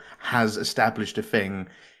Cavill has established a thing.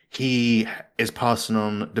 He is passing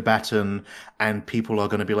on the baton, and people are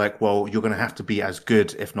going to be like, well, you're going to have to be as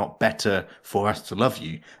good, if not better, for us to love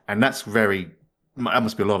you. And that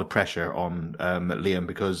must be a lot of pressure on Liam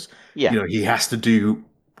because, he has to do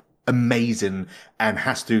amazing and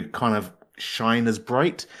has to kind of shine as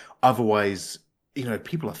bright. Otherwise,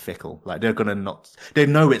 people are fickle. Like, they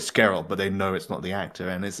know it's Geralt, but they know it's not the actor.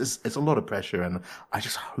 And it's a lot of pressure. And I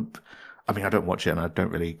just hope, I mean, I don't watch it and I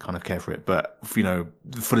don't really kind of care for it, but for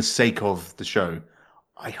the sake of the show,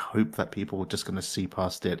 I hope that people are just going to see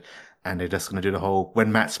past it and they're just going to do the whole,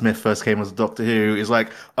 when Matt Smith first came as Doctor Who, is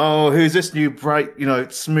like, oh, who's this new bright,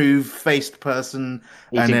 smooth-faced person?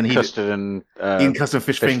 Eating custard eating custard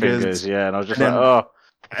fish fingers. Yeah, and I was just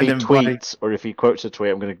if he tweets or if he quotes a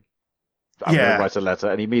tweet, I'm going to write a letter.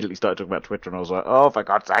 And he immediately started talking about Twitter, and I was like, oh, for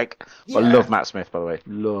God's sake. Yeah. I love Matt Smith, by the way.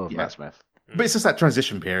 Matt Smith. But it's just that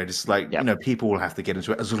transition period. It's like, people will have to get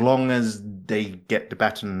into it as long as they get the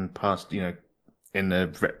baton passed,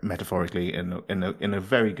 metaphorically in a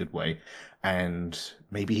very good way. And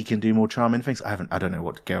maybe he can do more charming things. I don't know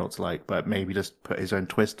what Geralt's like, but maybe just put his own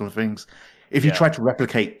twist on things. If you try to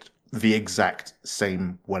replicate the exact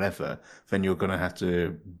same whatever, then you're going to have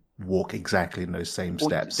to walk exactly in those same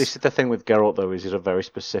steps. This is the thing with Geralt, though, is he's a very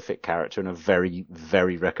specific character and a very,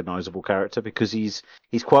 very recognizable character because he's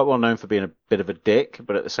quite well known for being a bit of a dick,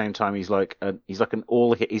 but at the same time he's he's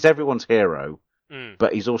everyone's hero,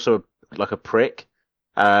 but he's also like a prick.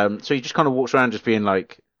 So he just kind of walks around just being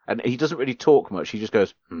like, and he doesn't really talk much. He just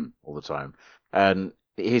goes all the time, and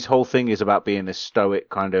his whole thing is about being this stoic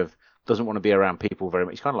kind of. Doesn't want to be around people very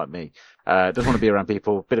much. He's kind of like me. Doesn't want to be around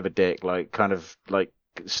people. Bit of a dick,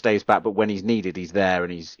 stays back, but when he's needed, he's there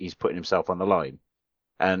and he's putting himself on the line.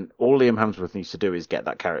 And all Liam Hemsworth needs to do is get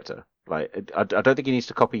that character. Like, I don't think he needs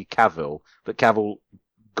to copy Cavill, but Cavill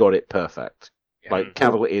got it perfect. Yeah. Like,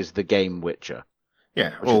 Cavill is the game Witcher.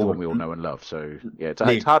 Yeah, which is the one we all know and love. So yeah,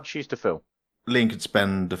 it's hard shoes to fill. Liam could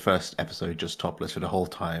spend the first episode just topless for the whole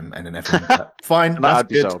time, and then everyone's like, fine, that's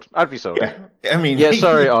good. I'd be sold. Yeah. I mean,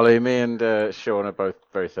 sorry, Ollie. Me and Sean are both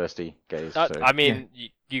very thirsty gays. I mean,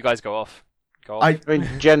 you guys go off. off. I mean,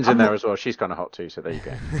 Jen's in there as well. She's kind of hot too, so there you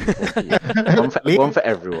go. One for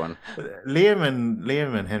everyone. Liam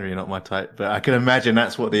and Henry are not my type, but I can imagine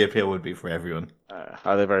that's what the appeal would be for everyone.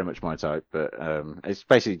 They're very much my type, but it's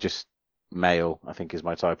basically just male, I think, is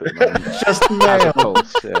my type at the moment. Just male.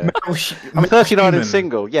 Pulse, yeah. I'm 39 and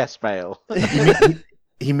single. Yes, male.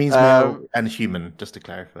 He means male and human, just to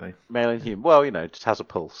clarify. Male and human. Well, just has a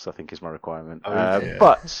pulse, I think, is my requirement. Yeah.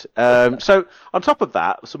 But so on top of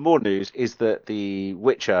that, some more news is that The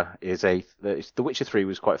Witcher The Witcher 3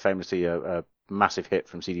 was quite famously a massive hit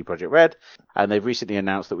from CD Projekt Red, and they've recently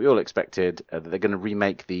announced that we all expected that they're going to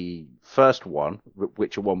remake the first one,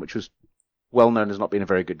 Witcher 1, which was well known as not being a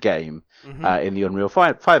very good game, in the Unreal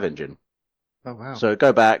 5 engine. Oh wow! So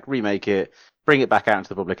go back, remake it, bring it back out into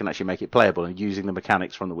the public, and actually make it playable, and using the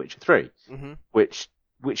mechanics from The Witcher 3, which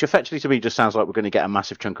effectively to me just sounds like we're going to get a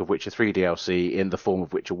massive chunk of Witcher 3 DLC in the form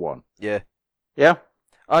of Witcher 1. Yeah. Yeah.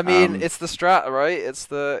 I mean, it's the strat, right? It's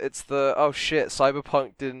the oh shit,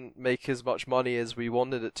 Cyberpunk didn't make as much money as we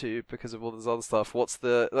wanted it to because of all this other stuff. Let's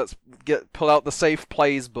pull out the safe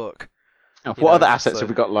plays book. What other assets have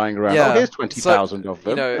we got lying around? Yeah, here's 20,000 of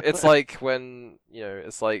them. It's like when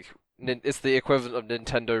it's the equivalent of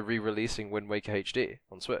Nintendo re-releasing Wind Waker HD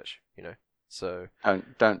on Switch. So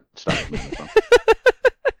don't start.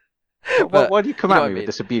 Why do you come at me with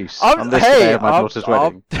this abuse on this day of my daughter's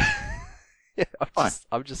wedding? Yeah,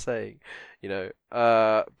 I'm just saying,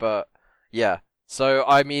 but yeah. So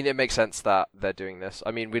I mean, it makes sense that they're doing this.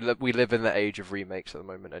 I mean, we live in the age of remakes at the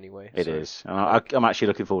moment, anyway. It is, and I'm actually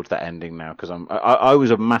looking forward to that ending now because I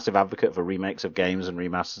was a massive advocate for remakes of games and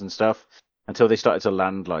remasters and stuff until they started to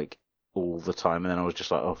land like all the time, and then I was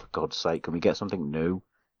just like, oh, for God's sake, can we get something new?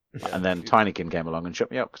 Yeah. And then Tinykin came along and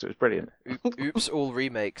shut me up because it was brilliant. Oops, all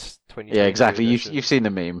remakes. 2020. Yeah, exactly. You've seen the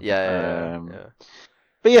meme. Yeah.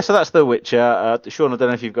 But yeah, so that's The Witcher. Sean, I don't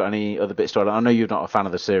know if you've got any other bits to add. I know you're not a fan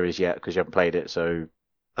of the series yet because you haven't played it, so...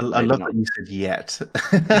 I love that you said yet.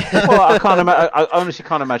 Well, I honestly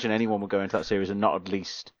can't imagine anyone would go into that series and not at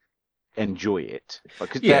least enjoy it.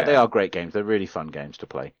 Because they are great games. They're really fun games to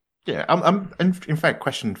play. Yeah, I'm in fact,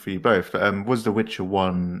 question for you both. Was The Witcher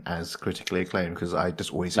 1 as critically acclaimed? Because I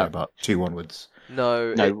just always hear about 2 onwards.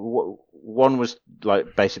 No. 1 was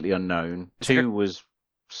like basically unknown. 2 was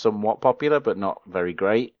somewhat popular, but not very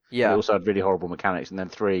great. Yeah. It also had really horrible mechanics, and then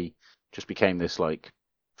 3 just became this like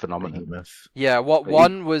phenomenon. Yeah.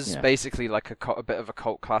 One was basically like a bit of a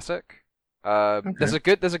cult classic. Okay.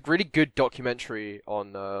 There's a really good documentary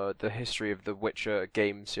on the history of the Witcher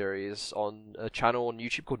game series on a channel on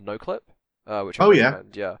YouTube called NoClip, which I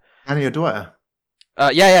recommend. Yeah. Danny O'Dwyer.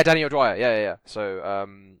 Danny O'Dwyer. Yeah. So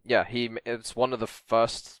it's one of the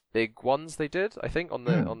first big ones they did, I think,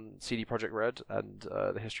 on CD Projekt Red and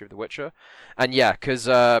the history of The Witcher. And yeah, because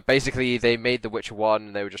basically they made The Witcher 1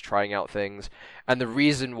 and they were just trying out things. And the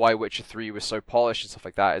reason why Witcher 3 was so polished and stuff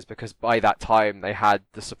like that is because by that time they had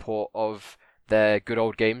the support of their Good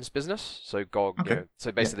Old Games business, so GOG. Okay.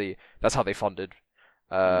 So basically that's how they funded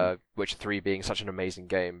Witcher 3 being such an amazing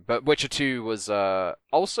game. But Witcher 2 was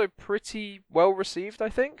also pretty well received, I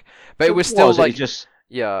think. But it was still like...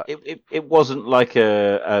 Yeah, it wasn't like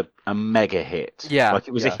a mega hit. Yeah, like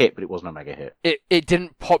it was a hit, but it wasn't a mega hit. It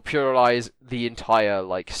didn't popularize the entire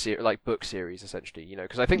book series essentially,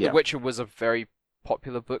 because I think The Witcher was a very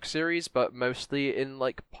popular book series, but mostly in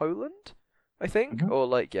like Poland, I think, or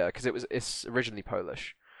because it's originally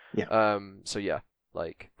Polish. Yeah. So yeah,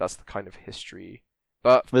 like that's the kind of history.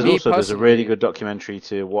 But there's a really good documentary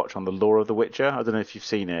to watch on the lore of The Witcher. I don't know if you've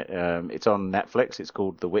seen it. It's on Netflix. It's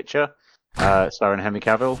called The Witcher. Starring Henry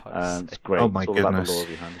Cavill. It's great. Oh my goodness. About the lore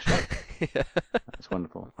behind the show. Yeah. It's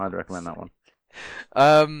wonderful. I'd recommend that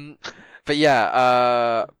one. But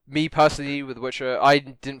yeah, me personally with Witcher, I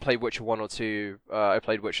didn't play Witcher 1 or 2. I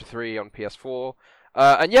played Witcher 3 on PS4.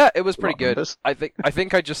 And yeah, it was pretty good. I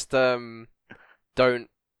think I just don't.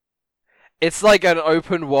 It's like an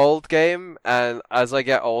open world game, and as I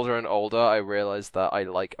get older and older, I realize that I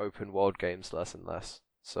like open world games less and less.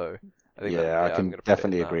 So I can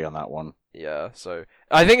definitely agree on that one. Yeah, so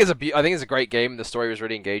I think it's a great game. The story was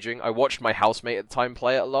really engaging. I watched my housemate at the time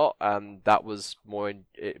play it a lot, and that was more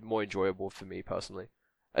enjoyable for me personally.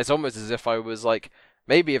 It's almost as if I was like,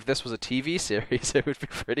 maybe if this was a TV series, it would be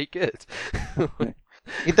pretty good.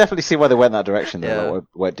 You definitely see why they went that direction, though,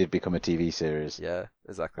 where it did become a TV series. Yeah,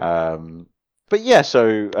 exactly. But yeah,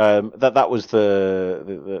 so that was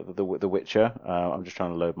the Witcher. I'm just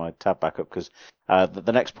trying to load my tab back up because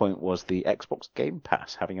the next point was the Xbox Game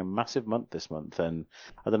Pass having a massive month this month, and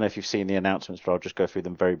I don't know if you've seen the announcements, but I'll just go through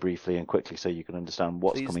them very briefly and quickly so you can understand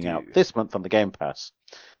what's coming out this month on the Game Pass.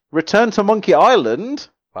 Return to Monkey Island.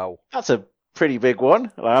 Wow, that's a pretty big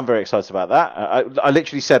one. I'm very excited about that. I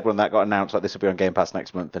literally said when that got announced, like this will be on Game Pass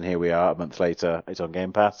next month, and here we are a month later. It's on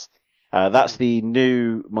Game Pass. That's the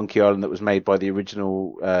new Monkey Island that was made by the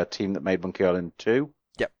original team that made Monkey Island 2.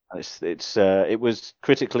 Yep. It was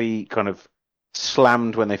critically kind of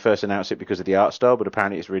slammed when they first announced it because of the art style, but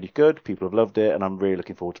apparently it's really good. People have loved it, and I'm really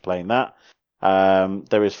looking forward to playing that.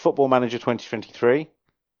 There is Football Manager 2023.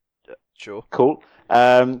 Sure. Cool.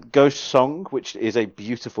 Ghost Song, which is a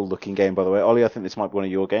beautiful looking game, by the way. Ollie, I think this might be one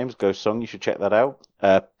of your games. Ghost Song, you should check that out.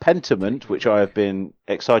 Pentiment, which I have been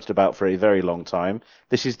excited about for a very long time.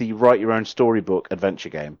 This is the write your own storybook adventure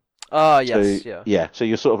game. Yes, so, yeah. So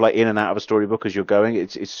you're sort of like in and out of a storybook as you're going.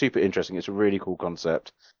 It's super interesting. It's a really cool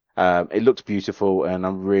concept. It looks beautiful, and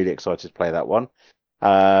I'm really excited to play that one.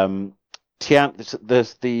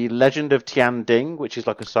 There's the Legend of Tian Ding, which is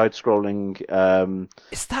like a side-scrolling.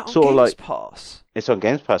 Is that on sort Games of like, Pass? It's on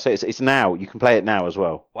Games Pass. It's now. You can play it now as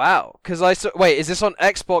well. Wow. Because I saw. Wait, is this on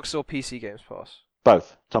Xbox or PC Games Pass?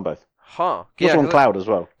 Both. It's on both. Huh. It's on cloud as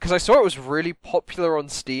well. Because I saw it was really popular on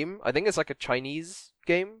Steam. I think it's like a Chinese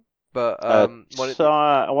game, but I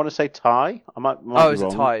want to say Thai. I might be is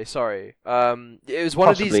wrong. it Thai? Sorry. It was one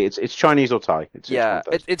Possibly. of these. It's Chinese or Thai.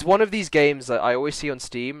 It's one of these games that I always see on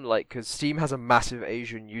Steam, like because Steam has a massive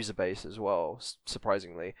Asian user base as well,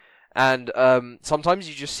 surprisingly. And sometimes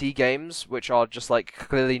you just see games which are just like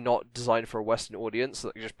clearly not designed for a Western audience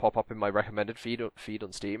that just pop up in my recommended feed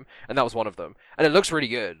on Steam, and that was one of them. And it looks really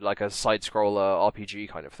good, like a side-scroller RPG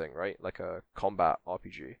kind of thing, right? Like a combat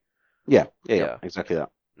RPG. Yeah, exactly that.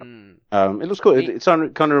 Mm. It looks cool. It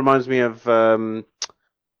kind of reminds me of God,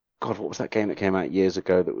 what was that game that came out years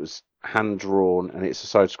ago that was hand drawn, and it's a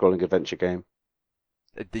side-scrolling adventure game.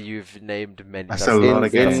 You've named many. That's a lot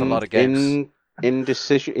of games. That's a lot of games.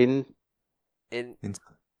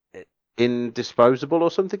 Indisposable or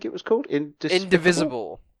something it was called?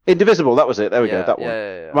 Indivisible. Indivisible, that was it. There we go, that one.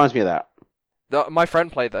 Yeah. Reminds me of that. My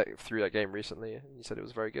friend played through that game recently, and he said it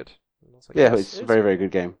was very good. Like, it's a very, very good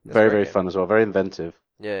game. Very fun as well. Very inventive.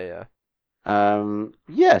 Yeah.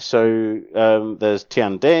 So there's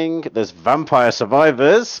Tian Ding, there's Vampire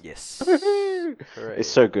Survivors. Yes. It's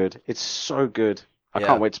so good. It's so good. I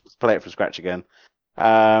can't wait to play it from scratch again.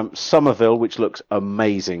 Somerville, which looks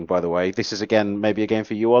amazing, by the way. This is, again, maybe a game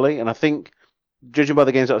for you, Ollie. And I think, judging by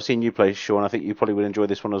the games that I've seen you play, Sean, I think you probably would enjoy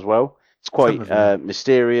this one as well. It's quite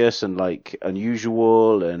mysterious and, like,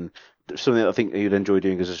 unusual and something that I think you'd enjoy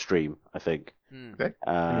doing as a stream, I think. Okay.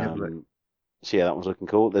 So, that one's looking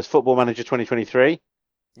cool. There's Football Manager 2023.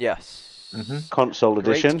 Yes. Mm-hmm. Console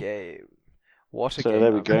edition. Great game. What a so game.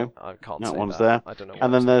 There we go. I can't that say one's that. there. I don't know.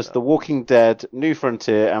 And then there's The Walking Dead, New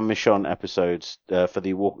Frontier, and Michonne episodes for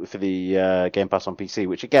the Game Pass on PC,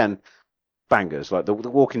 which again, bangers. Like the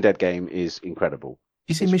Walking Dead game is incredible.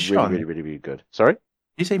 You say it's Michonne? Really, really, really good. Sorry?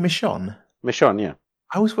 You say Michonne? Michonne, yeah.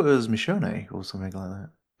 I always thought it was Michonne or something like that.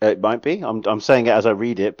 It might be. I'm saying it as I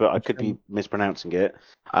read it, but I could be mispronouncing it.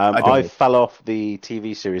 I fell off the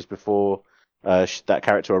TV series before that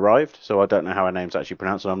character arrived, so I don't know how her name's actually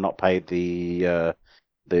pronounced, and I'm not paid the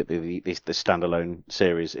standalone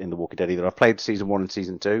series in The Walking Dead either. I've played season 1 and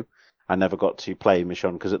season 2. I never got to play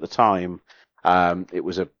Michonne because at the time it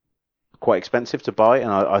was quite expensive to buy,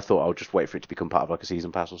 and I thought I'll just wait for it to become part of like a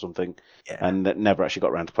season pass or something, and that never actually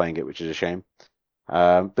got around to playing it, which is a shame.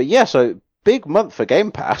 But yeah, so big month for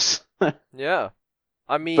Game Pass. Yeah,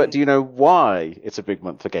 I mean, but do you know why it's a big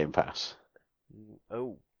month for Game Pass?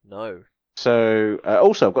 Oh no. So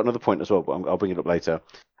also I've got another point as well, but I'll bring it up later.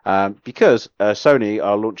 Because Sony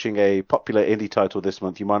are launching a popular indie title this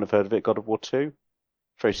month. You might have heard of it, God of War 2.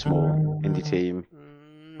 Very small indie team.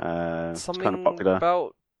 Something kind of popular.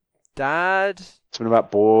 About Dad. Something about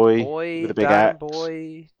boy with a big axe.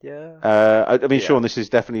 Boy, yeah. I mean, Sean, this is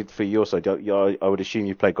definitely for your side. I would assume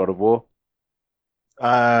you played God of War.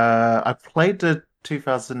 I played the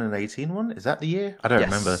 2018 one. Is that the year? I don't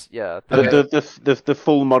remember. Yeah. The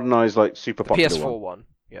full modernized, like super popular PS4 one.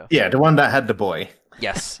 Yeah. Yeah, the one that had the boy.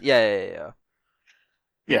 Yes. Yeah.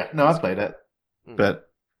 Yeah. No, I played it. But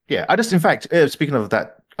yeah, in fact, speaking of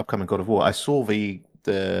that upcoming God of War, I saw the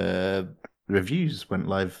reviews went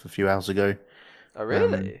live a few hours ago. Oh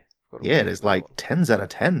really? Yeah, there's like 10s out of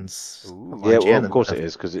 10s. Ooh. Yeah, well, of course it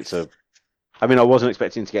is because it's a. I mean, I wasn't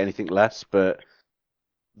expecting to get anything less, but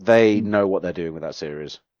they know what they're doing with that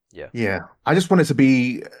series. Yeah. I just want it to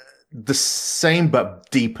be the same but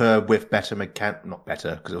deeper with better not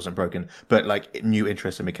better because it wasn't broken, but like new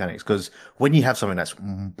interesting mechanics. Because when you have something that's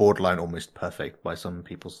borderline almost perfect by some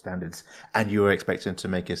people's standards, and you're expecting to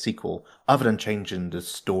make a sequel, other than changing the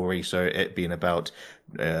story, so it being about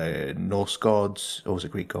Norse gods, or was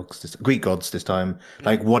it Greek gods? Greek gods this time.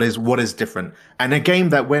 Like what is different? And a game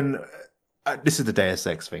that when this is the Deus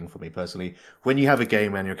Ex thing for me personally. When you have a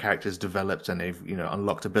game and your character's developed and they've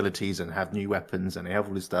unlocked abilities and have new weapons and they have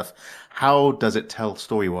all this stuff, how does it tell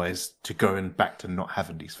story wise to going back to not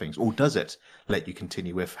having these things, or does it let you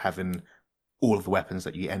continue with having all of the weapons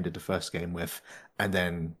that you ended the first game with, and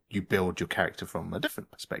then you build your character from a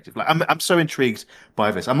different perspective? Like, I'm so intrigued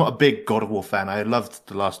by this. I'm not a big God of War fan. I loved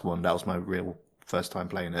the last one. That was my real first time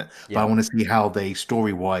playing it. Yeah. But I want to see how they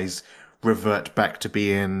story wise revert back to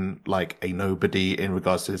being like a nobody in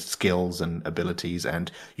regards to skills and abilities,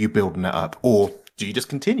 and you building that up, or do you just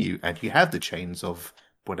continue and you have the chains of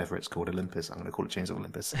whatever it's called, Olympus? I'm going to call it Chains of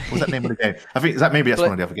Olympus. What's that name of the game? I think that's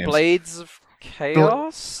one of the other games. Blades of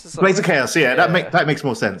Chaos. Blades of Chaos. Yeah, that makes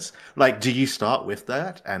more sense. Like, do you start with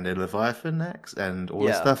that and the Leviathan next and all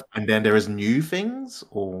that stuff, and then there is new things,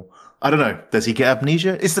 or I don't know. Does he get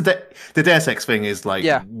amnesia? It's the Deus Ex thing is like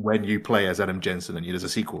when you play as Adam Jensen and there's a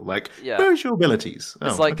sequel. Like, where's your abilities?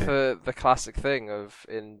 It's like the classic thing of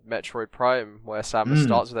in Metroid Prime where Samus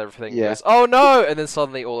starts with everything and goes, oh no, and then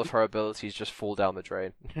suddenly all of her abilities just fall down the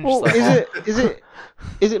drain. Well, like, is it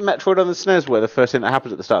Metroid on the SNES where the first thing that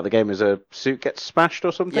happens at the start of the game is a suit gets smashed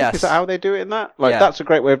or something? Yes. Is that how they do it in that? Like, that's a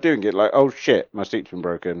great way of doing it. Like, oh shit, my suit's been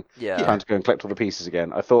broken. Yeah. Time to go and collect all the pieces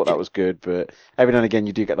again. I thought that was good, but every now and again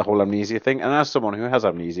you do get the whole amnesia thing. And as someone who has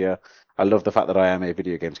amnesia, I love the fact that I am a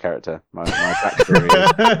video games character. My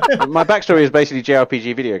backstory is basically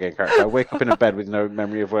JRPG video game character. I wake up in a bed with no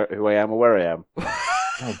memory of who I am or where I am.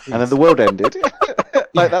 And then the world ended.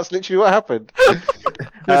 That's literally what happened.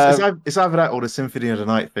 It's either that or the Symphony of the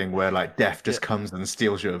Night thing where like death just comes and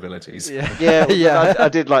steals your abilities. I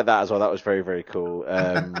did like that as well. That was very, very cool.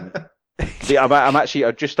 I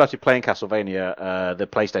just started playing Castlevania, the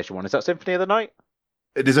PlayStation one. Is that Symphony of the Night?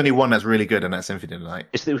 There's only one that's really good, and that's Symphony of the Night.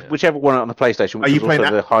 It's whichever one on the PlayStation, which is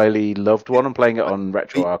also the highly loved one. I'm playing it on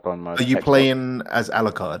RetroArch on my. Are you playing as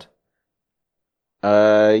Alucard?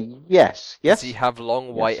 Yes. Does he have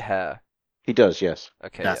long white hair? He does, yes.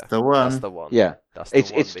 Okay, that's the one. That's the one. Yeah,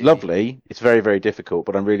 it's lovely. It's very, very difficult,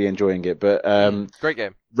 but I'm really enjoying it. But great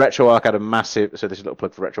game. RetroArch had a massive. So this is a little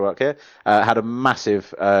plug for RetroArch here. Had a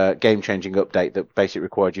massive game-changing update that basically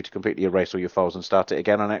required you to completely erase all your files and start it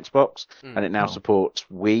again on Xbox, and it now supports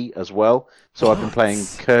Wii as well. So I've been playing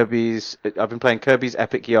Kirby's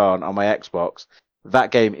Epic Yarn on my Xbox.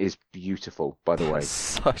 That game is beautiful, by the way.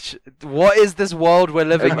 What is this world we're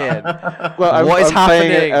living in? Well, I'm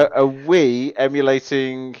happening? Playing a Wii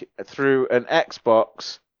emulating through an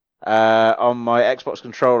Xbox on my Xbox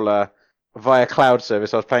controller via cloud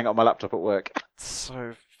service. I was playing it on my laptop at work.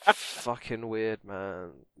 So fucking weird,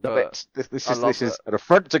 man. This is an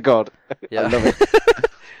affront to God. Yeah. I love it.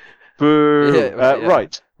 Boo.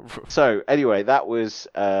 Right. So anyway, that was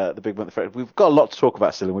the big month. We've got a lot to talk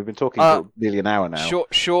about still, and we've been talking for nearly an hour now.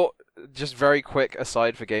 Short. Just very quick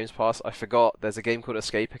aside for Games Pass. I forgot there's a game called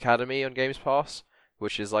Escape Academy on Games Pass,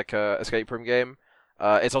 which is like a escape room game.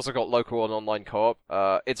 It's also got local and online co-op.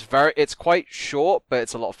 It's quite short, but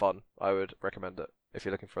it's a lot of fun. I would recommend it if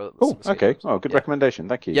you're looking for. Okay. Oh, good recommendation.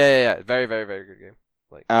 Thank you. Yeah. Very, very, very good game.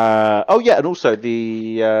 And also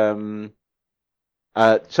the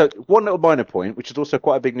so one little minor point, which is also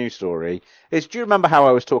quite a big news story, is do you remember how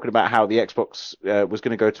I was talking about how the Xbox was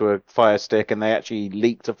going to go to a Fire Stick and they actually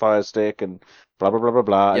leaked a Fire Stick and blah, blah, blah, blah,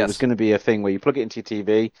 blah. Yes. It was going to be a thing where you plug it into your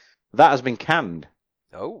TV. That has been canned.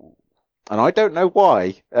 Oh. And I don't know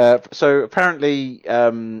why. So apparently,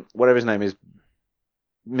 whatever his name is,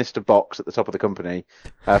 Mr. Box at the top of the company,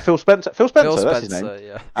 Phil Spencer, that's his name,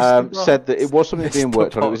 said that it was something being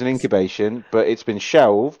worked on. It was an incubation, but it's been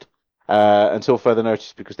shelved. Until further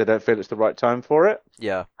notice because they don't feel it's the right time for it.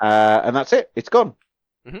 Yeah. And that's it. It's gone.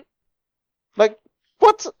 Mm-hmm. Like,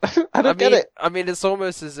 what? I don't get it. I mean, it's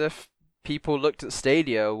almost as if people looked at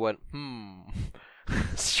Stadia and went,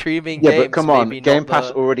 streaming games. Yeah, but come on. Game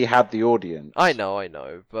Pass already had the audience. I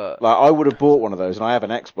know, but... Like, I would have bought one of those and I have an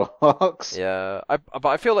Xbox. Yeah, but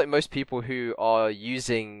I feel like most people who are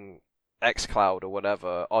using xCloud or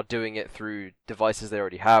whatever are doing it through devices they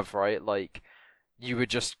already have, right? Like... You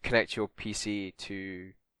would just connect your PC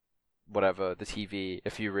to whatever, the TV,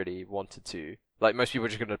 if you really wanted to. Like, most people are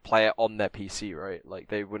just going to play it on their PC, right? Like,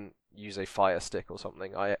 they wouldn't use a Fire Stick or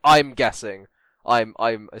something. I'm guessing. I'm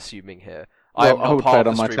assuming here. I would play it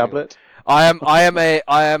on my tablet. I am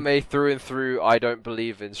a through and through, I don't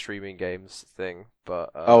believe in streaming games thing,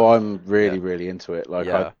 but... I'm really into it. Like,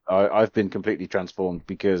 I've been completely transformed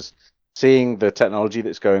because seeing the technology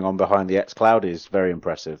that's going on behind the xCloud is very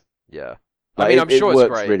impressive. Yeah. I mean, I'm sure it it's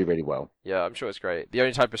works great. really, really well. Yeah, I'm sure it's great. The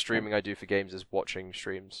only type of streaming I do for games is watching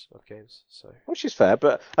streams of games. So, which is fair,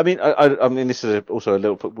 but I mean, I mean, this is also a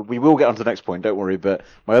little. We will get onto the next point. Don't worry. But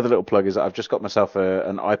my other little plug is that I've just got myself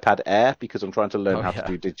an iPad Air because I'm trying to learn how to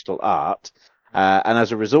do digital art, and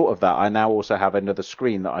as a result of that, I now also have another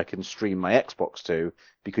screen that I can stream my Xbox to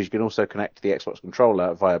because you can also connect the Xbox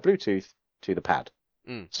controller via Bluetooth to the pad.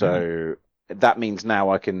 So that means now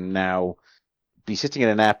I can be sitting in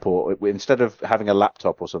an airport instead of having a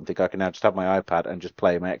laptop or something. I can now just have my iPad and just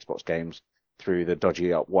play my Xbox games through the dodgy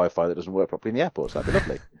Wi-Fi that doesn't work properly in the airport. So that'd be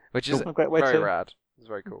lovely. Which is a great way very rad. It's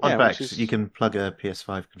very cool. In fact, you can plug a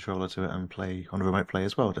PS5 controller to it and play on a remote play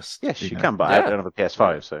as well. Yes, you can, but I don't have a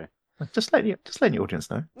PS5, so just letting the audience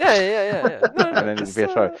know. Yeah. No, and then just,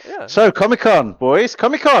 PS5. yeah. So Comic-Con, boys,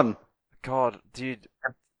 Comic-Con. God, dude.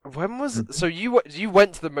 When was so you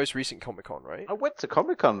went to the most recent Comic-Con, right? I went to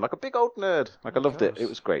Comic-Con like a big old nerd. Like I loved it. It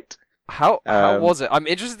was great. How was it? I'm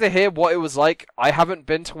interested to hear what it was like. I haven't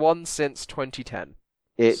been to one since 2010.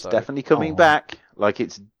 It's definitely coming back. Like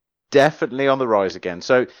it's definitely on the rise again.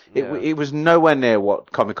 So it was nowhere near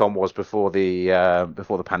what Comic-Con was before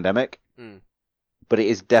the pandemic. But it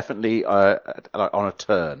is definitely on a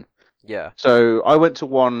turn. Yeah. So I went to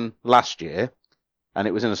one last year, and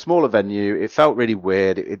it was in a smaller venue. It felt really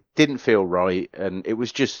weird. It didn't feel right, and it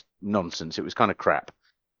was just nonsense. It was kind of crap.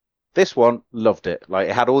 This one, loved it. Like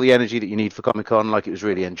it had all the energy that you need for Comic-Con. Like it was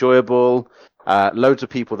really enjoyable. Loads of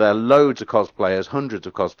people there, loads of cosplayers, hundreds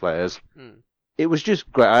of cosplayers. It was just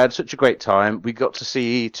great. I had such a great time. We got to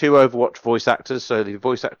see 2 Overwatch voice actors. So the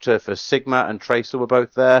voice actor for Sigma and Tracer were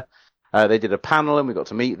both there. They did a panel and we got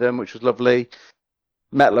to meet them, which was lovely.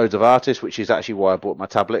 Met loads of artists, which is actually why I bought my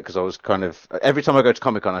tablet, because I was kind of every time I go to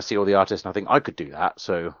Comic-Con, I see all the artists and I think I could do that.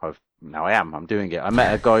 So I'm doing it. I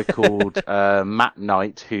met a guy called Matt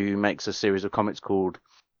Knight who makes a series of comics called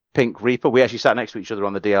Pink Reaper. We actually sat next to each other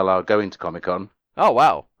on the DLR going to Comic-Con. Oh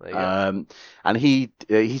wow! There you go. And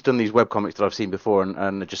he's done these webcomics that I've seen before,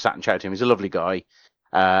 and just sat and chatted to him. He's a lovely guy.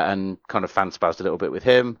 And kind of fan spazzed a little bit with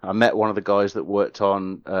him. I met one of the guys that worked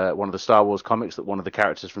on one of the Star Wars comics that one of the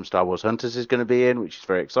characters from Star Wars Hunters is going to be in, which is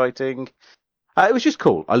very exciting. It was just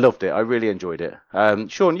cool. I loved it. I really enjoyed it.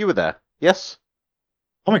 Sean, you were there, yes?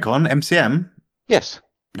 Comic-Con, MCM? Yes.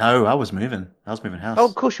 No, I was moving. I was moving house. Oh,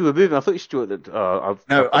 of course you were moving. I thought you stood at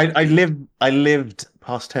I lived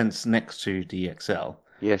past tense next to DXL.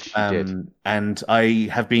 Yes, you did. And I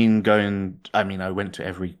have been going. I mean, I went to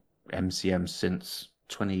every MCM since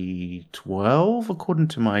 2012, according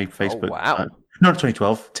to my Facebook. Oh, wow. Not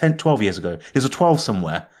 2012, 12 years ago. There's a 12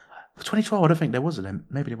 somewhere. 2012, I don't think there was a.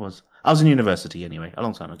 Maybe there was. I was in university anyway, a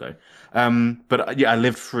long time ago. But yeah, I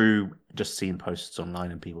lived through just seeing posts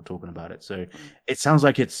online and people talking about it. So it sounds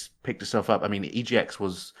like it's picked itself up. I mean, EGX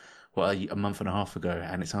was a month and a half ago,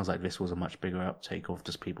 and it sounds like this was a much bigger uptake of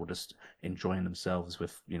just people just enjoying themselves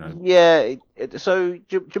with, Yeah. So do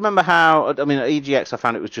you remember how? I mean, at EGX, I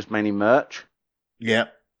found it was just mainly merch. Yeah.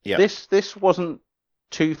 This wasn't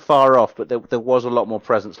too far off, but there was a lot more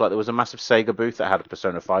presence. Like there was a massive Sega booth that had a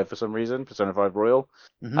Persona 5 for some reason, Persona 5 Royal.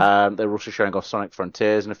 Mm-hmm. They were also showing off Sonic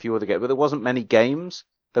Frontiers and a few other games, but there wasn't many games.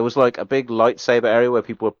 There was like a big lightsaber area where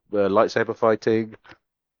people were lightsaber fighting.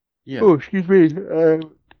 Yeah. Oh, excuse me.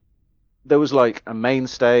 There was like a main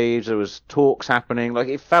stage. There was talks happening. Like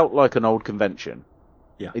it felt like an old convention.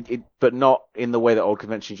 Yeah. But not in the way that old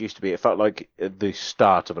conventions used to be. It felt like the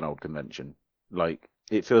start of an old convention. Like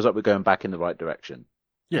it feels like we're going back in the right direction.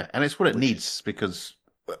 Yeah, and it's what it needs, because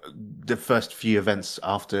the first few events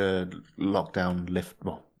after lockdown lifted.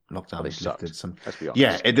 Some. Let's be honest.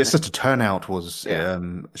 Yeah, it's just a turnout was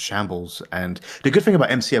shambles. And the good thing about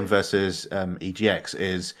MCM versus EGX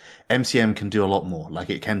is MCM can do a lot more. Like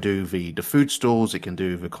it can do the food stalls, it can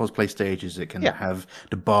do the cosplay stages, it can have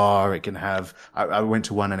the bar, it can have. I went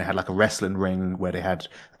to one and it had like a wrestling ring where they had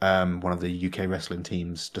one of the UK wrestling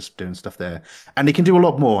teams just doing stuff there, and it can do a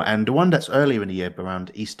lot more. And the one that's earlier in the year,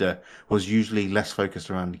 around Easter, was usually less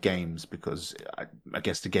focused around games, because I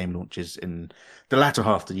guess the game launches in the latter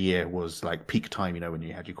half of the year was like peak time, when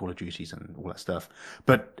you had your Call of Duties and all that stuff.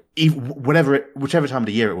 But whichever time of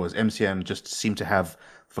the year it was, MCM just seemed to have,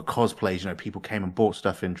 for cosplays, people came and bought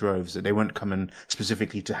stuff in droves. They weren't coming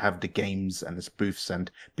specifically to have the games and the booths and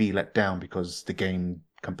be let down because the game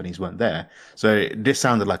companies weren't there. So this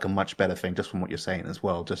sounded like a much better thing, just from what you're saying as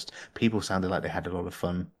well. Just people sounded like they had a lot of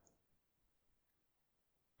fun.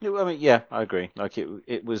 I mean, yeah, I agree. Like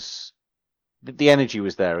it was. The energy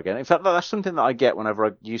was there again. In fact, that's something that I get whenever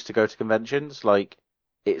I used to go to conventions. Like,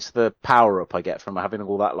 it's the power up I get from having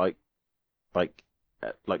all that like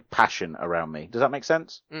passion around me. Does that make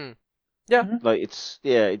sense? Yeah. Like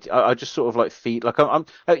I just sort of like feed like I'm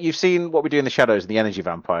you've seen What We Do in the Shadows and the Energy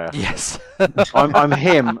Vampire. Yes. I'm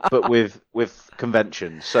him, but with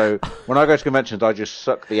conventions. So when I go to conventions, I just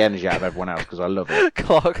suck the energy out of everyone else because I love it.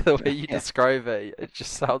 Clark, the way you describe it, it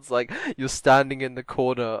just sounds like you're standing in the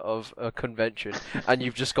corner of a convention and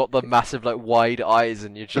you've just got the massive like wide eyes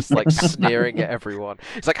and you're just like sneering at everyone.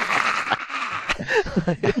 It's like.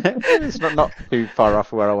 It's not too far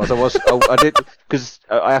off where I was. I did because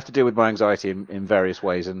I have to deal with my anxiety in various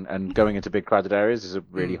ways, and going into big crowded areas is a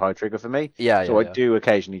really high trigger for me. So I do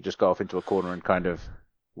occasionally just go off into a corner and kind of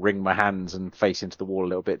wring my hands and face into the wall a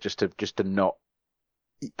little bit just to not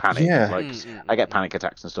panic. Yeah. Like I get panic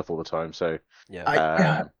attacks and stuff all the time. So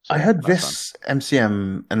I heard this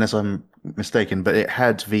MCM, unless I'm mistaken, but it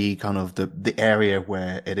had the kind of the area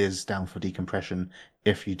where it is down for decompression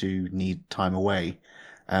if you do need time away.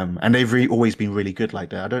 And they've always been really good like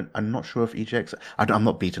that. I'm not sure if EGX. I'm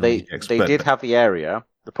not beaten on EGX. They did have the area.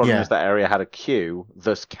 The problem is that area had a queue,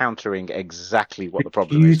 thus countering exactly what the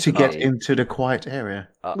problem is. To get into the quiet area.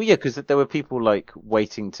 Well, yeah, because there were people like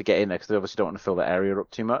waiting to get in there because they obviously don't want to fill the area up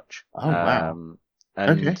too much. Oh wow!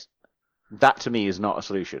 And that to me is not a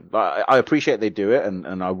solution. I appreciate they do it,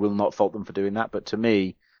 and I will not fault them for doing that. But to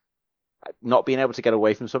me, not being able to get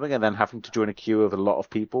away from something and then having to join a queue of a lot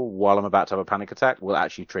of people while I'm about to have a panic attack will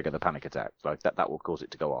actually trigger the panic attack. Like that will cause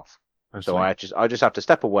it to go off. So I just have to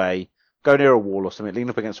step away, go near a wall or something,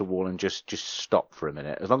 lean up against a wall, and just stop for a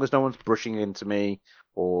minute. As long as no one's brushing into me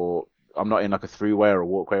or I'm not in like a throughway or a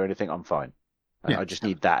walkway or anything, I'm fine. Yeah. I just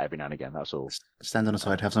need that every now and again. That's all. Stand on the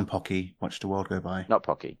side, have some Pocky, watch the world go by. Not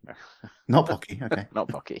Pocky. Not Pocky. Okay. Not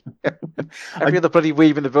Pocky. Every other bloody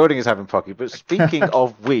weeb in the building is having Pocky. But speaking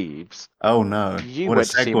of weebs, oh no, you went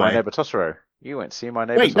to see my neighbor Totoro. You went to see my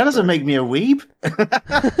neighbor. Wait, that doesn't make me a weeb.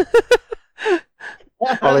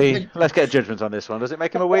 Ollie, let's get a judgment on this one. Does it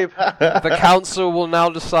make him a weeb? The council will now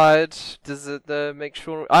decide. Does it make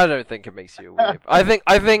sure? I don't think it makes you a weeb. I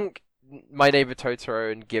think My Neighbor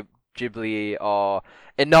Totoro and Ghibli are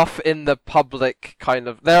enough in the public kind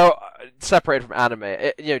of. They're separated from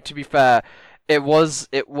anime. To be fair, it was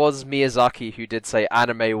Miyazaki who did say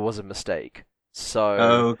anime was a mistake. So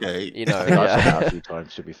okay, I've said that a few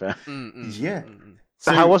times. To be fair, yeah.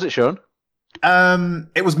 So how was it, Sean?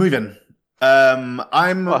 It was moving. Well,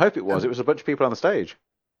 I hope it was. It was a bunch of people on the stage.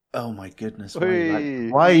 Oh my goodness!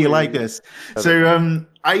 Why are you like this? So,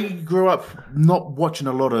 I grew up not watching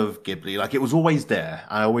a lot of Ghibli. Like, it was always there.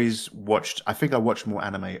 I think I watched more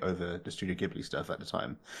anime over the Studio Ghibli stuff at the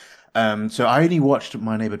time. So I only watched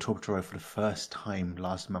My Neighbor Totoro for the first time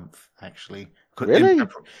last month, actually. Really?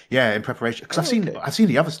 In preparation, because I've seen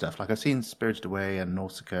the other stuff. Like, I've seen Spirited Away and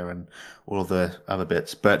Nausicaa and all of the other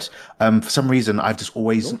bits. But for some reason, I've just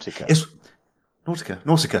always Nausicaa.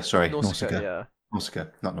 Sorry, Nausicaa. Yeah. Nausicaa,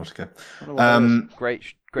 not Nausicaa. Great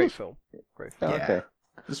film. Great film. Oh, yeah. Okay.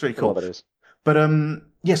 It's very cool. That is. But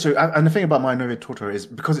so and the thing about My Neighbor Totoro is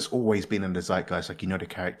because it's always been in the zeitgeist, like the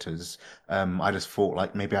characters. I just thought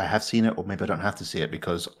like maybe I have seen it, or maybe I don't have to see it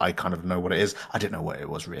because I kind of know what it is. I didn't know what it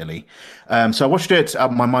was really. So I watched it.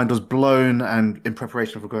 My mind was blown, and in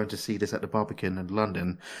preparation for going to see this at the Barbican in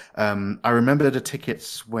London, I remember the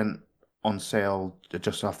tickets went on sale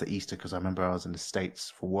just after Easter because I remember I was in the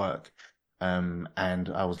States for work. And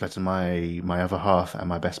I was letting my other half and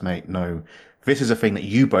my best mate know this is a thing that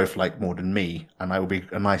you both like more than me, and it will be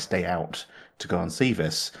a nice day out to go and see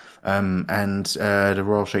this. And the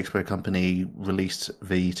Royal Shakespeare Company released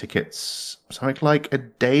the tickets something like a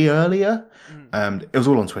day earlier. It was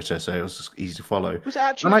all on Twitter, so it was just easy to follow. Was it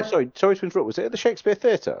actually? Sorry to interrupt. Was it at the Shakespeare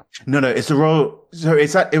Theatre? No, it's the Royal. So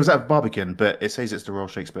it was at Barbican, but it says it's the Royal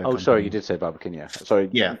Shakespeare. Oh, sorry, you did say Barbican. Yeah, sorry.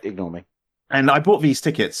 Yeah, ignore me. And I bought these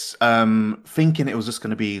tickets thinking it was just going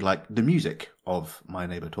to be like the music of My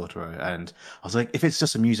Neighbor Totoro. And I was like, if it's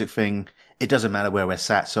just a music thing, it doesn't matter where we're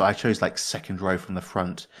sat. So I chose like second row from the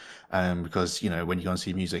front because, when you go and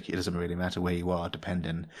see music, it doesn't really matter where you are,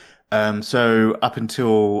 depending. So up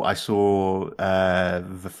until I saw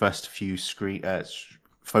the first few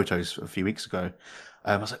photos a few weeks ago,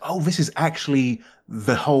 I was like, oh, this is actually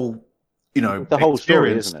the whole... the whole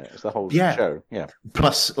story, isn't it? It's the whole show. Yeah.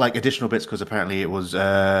 Plus, like additional bits because apparently it was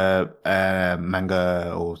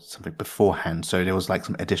manga or something beforehand, so there was like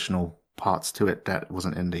some additional parts to it that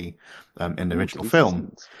wasn't in the original film.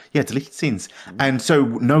 Scenes. Yeah, deleted scenes. And so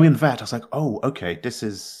knowing that, I was like, oh, okay,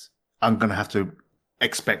 I'm gonna have to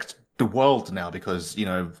expect the world now because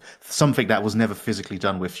something that was never physically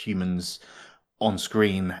done with humans on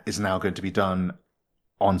screen is now going to be done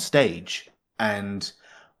on stage. And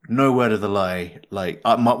no word of the lie. Like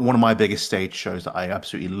one of my biggest stage shows that I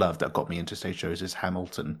absolutely loved, that got me into stage shows, is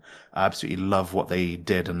Hamilton. I absolutely love what they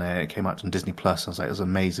did, and it came out on Disney Plus. I was like, it was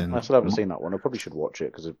amazing. I still haven't seen that one. I probably should watch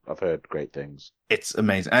it because I've heard great things. It's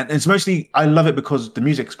amazing, and it's mostly I love it because the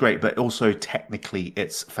music's great, but also technically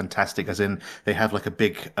it's fantastic. As in, they have like a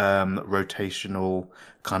big rotational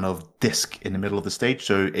kind of disc in the middle of the stage,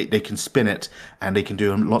 so they can spin it, and they can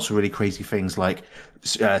do lots of really crazy things like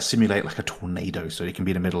simulate like a tornado. So you can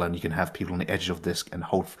be in the middle, and you can have people on the edge of this and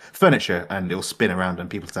hold furniture, and it'll spin around, and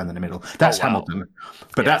people stand in the middle. That's Hamilton,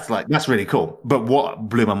 but that's really cool. But what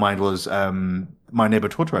blew my mind was My Neighbor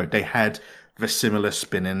Totoro. They had the similar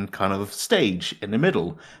spinning kind of stage in the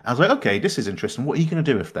middle. I was like, okay, this is interesting. What are you going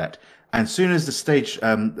to do with that? And as soon as the stage,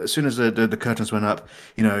 as soon as the curtains went up,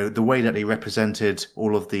 the way that they represented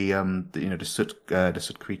all of the the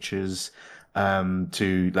soot creatures,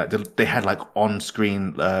 to like they had like on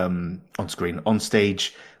stage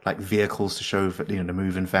like vehicles to show the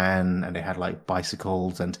moving van, and they had like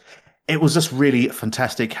bicycles, and it was just really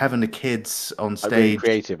fantastic having the kids on stage. Really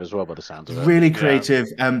creative as well, by the sounds of it. Really creative.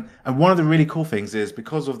 And one of the really cool things is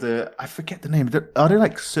because of I forget the name. Are they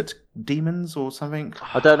like soot demons or something?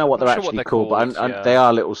 I don't know what they're actually called, but they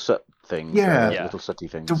are little soot things. Yeah, little sooty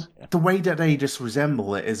things. The way that they just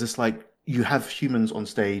resemble it is just like you have humans on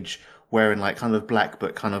stage wearing like kind of black,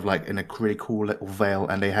 but kind of like in a really cool little veil,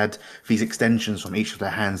 and they had these extensions on each of their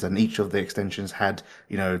hands, and each of the extensions had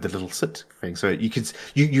the little soot thing. So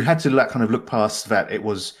you had to like kind of look past that it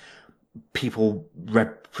was people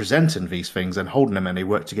representing these things and holding them, and they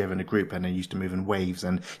worked together in a group, and they used to move in waves,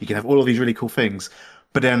 and you can have all of these really cool things.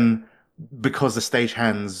 But then because the stage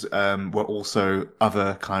hands were also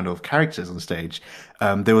other kind of characters on stage,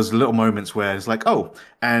 there was little moments where it's like, oh,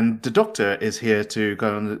 and the doctor is here to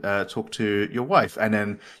go and talk to your wife, and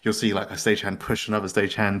then you'll see like a stagehand push another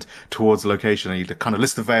stagehand towards the location, and you kind of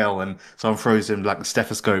lift the veil, and someone throws him like a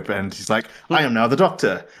stethoscope, and he's like, I am now the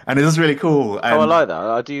doctor, and it was really cool. And, I like that.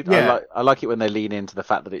 I do. Yeah. I like it when they lean into the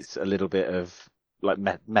fact that it's a little bit of like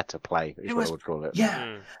meta play, is what I would call it.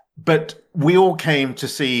 Yeah. But we all came to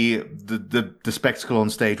see the spectacle on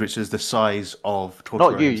stage, which is the size of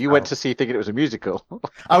Totoro. Not you. You went to see thinking it was a musical.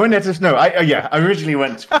 I went there to no. I originally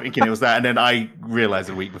went thinking it was that, and then I realized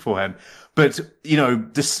a week beforehand. But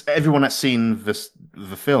everyone that's seen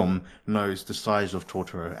the film knows the size of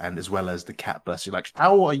Totoro, and as well as the cat bus. You're like,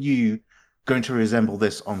 how are you going to resemble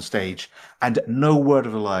this on stage? And no word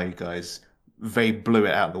of a lie, guys, they blew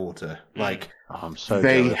it out of the water. Like. I'm so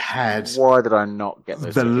they jealous. had. Why did I not get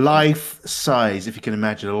those? The life size, if you can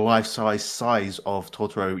imagine, the life size of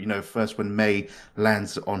Totoro. First when May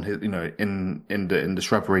lands on his, in the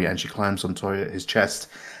shrubbery, and she climbs onto his chest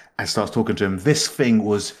and starts talking to him. This thing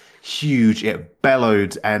was huge. It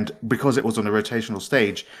bellowed, and because it was on a rotational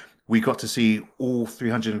stage, we got to see all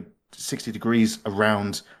 360 degrees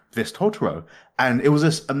around this Totoro, and it was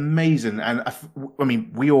just amazing. And I mean,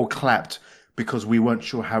 we all clapped, because we weren't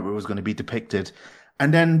sure how it was going to be depicted.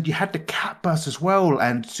 And then you had the cat bus as well.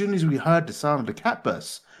 And as soon as we heard the sound of the cat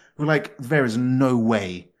bus, we're like, there is no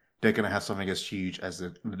way they're going to have something as huge as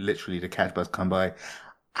literally the cat bus come by.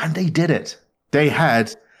 And they did it. They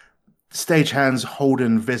had stagehands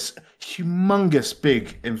holding this humongous,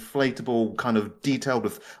 big, inflatable kind of detailed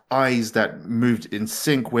with eyes that moved in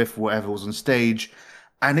sync with whatever was on stage.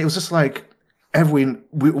 And it was just like,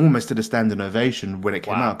 we almost did a standing ovation when it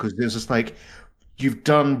came out, because it was just like, you've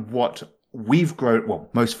done what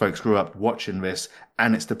most folks grew up watching this,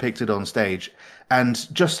 and it's depicted on stage. And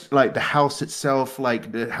just like the house itself,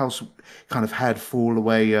 like the house kind of had fall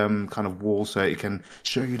away kind of walls, so it can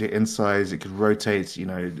show you the insides, it could rotate,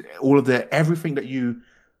 all of everything that you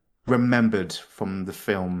remembered from the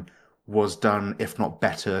film was done, if not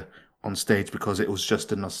better, on stage, because it was just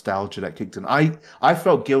the nostalgia that kicked in. I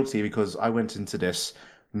felt guilty because I went into this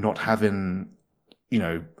not having,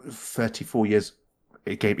 34 years.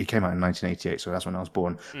 It came out in 1988, so that's when I was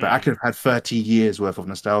born. But I could have had 30 years worth of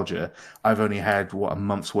nostalgia. I've only had a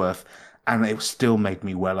month's worth, and it still made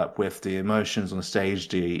me well up with the emotions on the stage,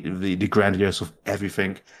 the grandiose of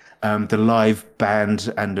everything, the live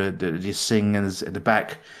band and the singers at the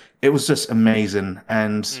back. It was just amazing,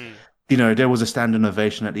 and. There was a standing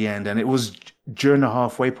ovation at the end, and it was during the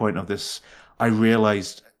halfway point of this, I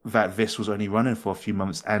realized that this was only running for a few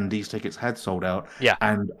months, and these tickets had sold out. Yeah.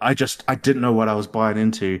 And I didn't know what I was buying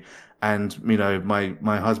into. And,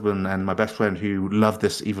 my husband and my best friend, who loved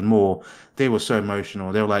this even more, they were so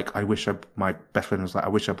emotional. They were like, my best friend was like, I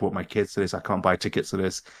wish I brought my kids to this. I can't buy tickets to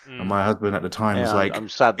this. And my husband at the time was like... I'm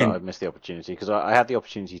sad that I missed the opportunity, because I had the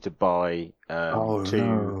opportunity to buy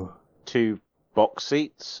two box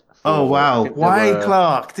seats. Oh wow! Why,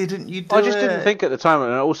 Clark? Didn't you do it? I just didn't think at the time,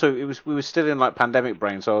 and also we were still in like pandemic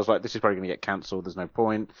brain, so I was like, this is probably going to get cancelled. There's no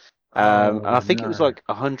point. And I think it was like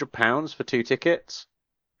 £100 for 2 tickets.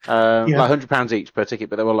 Like £100 each per ticket,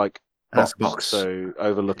 but they were like box. So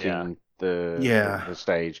overlooking the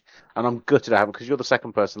stage. And I'm gutted I haven't, because you're the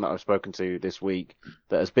second person that I've spoken to this week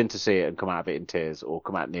that has been to see it and come out of it in tears, or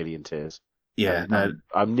come out nearly in tears. Yeah, no.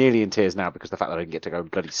 I'm nearly in tears now because of the fact that I didn't get to go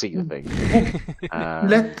and bloody see the thing.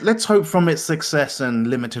 Let's hope from its success and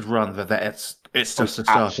limited run that it's just the start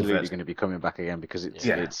absolutely of it. going to be coming back again, because it's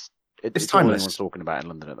timeless. All anyone's talking about in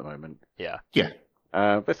London at the moment. Yeah.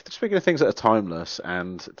 But speaking of things that are timeless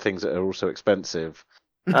and things that are also expensive,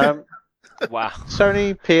 wow.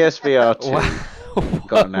 Sony PSVR 2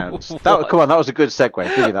 got announced. Come on, that was a good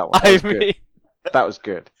segue. Give you that one. That was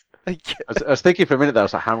good. I was thinking for a minute there, I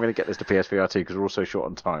was like, how am I going to get this to PSVR 2 because we're all so short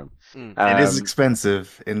on time. It is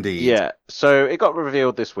expensive, indeed. Yeah, so it got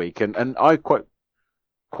revealed this week, and I quite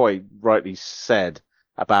rightly said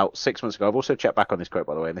about 6 months ago, I've also checked back on this quote,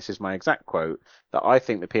 by the way, and this is my exact quote, that I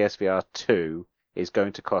think the PSVR 2 is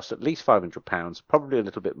going to cost at least £500, probably a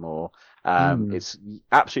little bit more. It's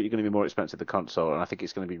absolutely going to be more expensive than the console, and I think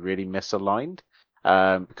it's going to be really misaligned,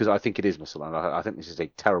 because I think it is misaligned. I think this is a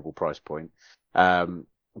terrible price point.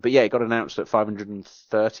 But yeah, it got announced at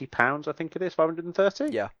 £530, I think it is,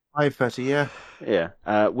 530? Yeah. 530, yeah. Yeah,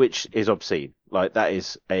 which is obscene. Like, that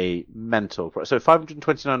is a mental price. So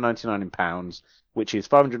 £529.99 in pounds, which is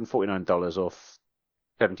 $549 or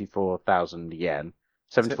 74,000 yen,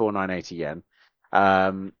 74,980 yen,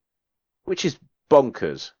 which is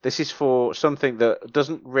bonkers. This is for something that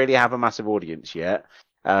doesn't really have a massive audience yet,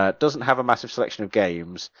 doesn't have a massive selection of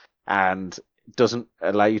games, and doesn't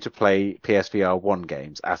allow you to play PSVR 1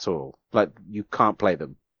 games at all. Like, you can't play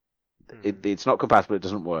them. It's not compatible. It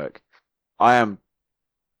doesn't work. I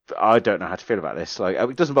don't know how to feel about this. Like,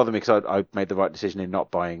 it doesn't bother me because I made the right decision in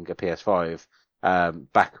not buying a PS5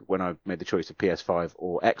 back when I made the choice of PS5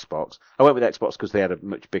 or Xbox. I went with Xbox because they had a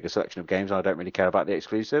much bigger selection of games, and I don't really care about the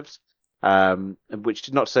exclusives. Which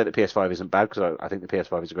is not to say that PS5 isn't bad, because I think the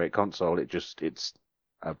PS5 is a great console. It's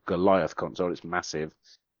a Goliath console. It's massive.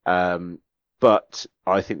 But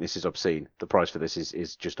I think this is obscene. The price for this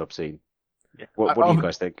is just obscene. Yeah. What do you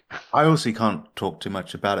guys think? I also can't talk too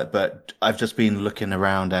much about it, but I've just been looking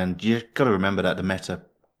around, and you've got to remember that the Meta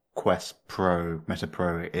Pro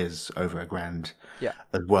is over £1,000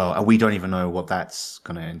 as well. And we don't even know what that's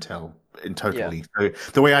going to entail in totally. So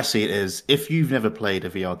the way I see it is, if you've never played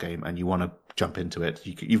a VR game and you want to jump into it,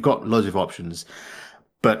 you've got loads of options.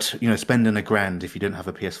 But, spending £1,000 if you don't have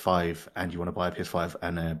a PS5 and you want to buy a PS5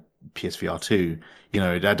 and a PSVR 2,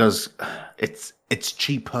 it's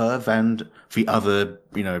cheaper than the other,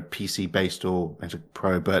 PC based or Meta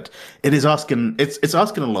Pro, but it is asking, it's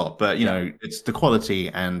asking a lot, but it's the quality.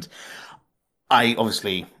 And I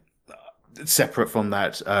obviously, separate from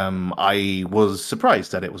that, I was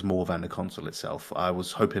surprised that it was more than the console itself. I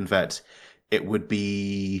was hoping that it would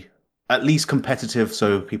be at least competitive,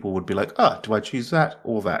 so people would be like, do I choose that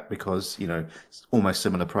or that? Because, it's almost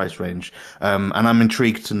similar price range. And I'm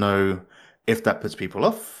intrigued to know if that puts people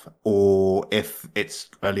off, or if its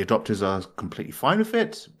early adopters are completely fine with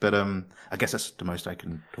it. But I guess that's the most I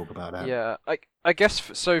can talk about that. Yeah, I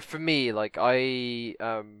guess so. For me, like, I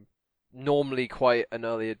normally quite an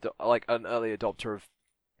early adopter of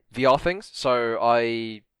VR things. So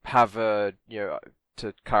I have to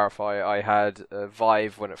clarify, I had a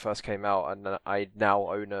Vive when it first came out, and I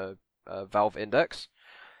now own a Valve Index.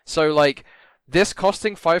 So, like, this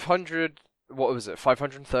costing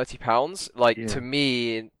 £530, like, to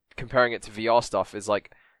me, comparing it to VR stuff is,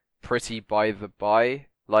 like, pretty by the by.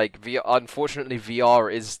 Like, unfortunately,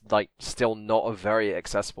 VR is, like, still not a very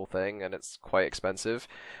accessible thing, and it's quite expensive,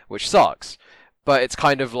 which sucks. But it's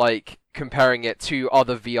kind of like, comparing it to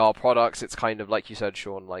other VR products, it's kind of, like you said,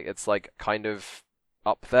 Sean, like, it's, like, kind of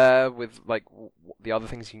up there with, like, the other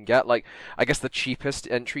things you can get. Like, I guess the cheapest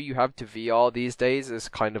entry you have to VR these days is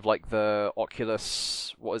kind of like the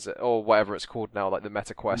Oculus, what is it, or whatever it's called now, like the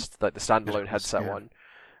Meta Quest, like the standalone headset one,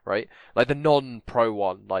 right? Like the non-pro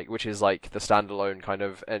one, like, which is like the standalone kind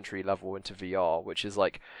of entry level into VR, which is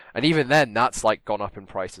like, and even then that's like gone up in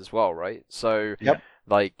price as well, right? So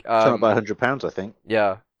like it's up by £100, I think.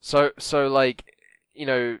 Yeah. So like,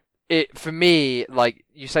 it, for me, like,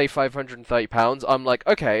 you say £530, I'm like,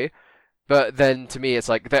 okay, but then to me it's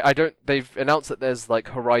like, they've announced that there's like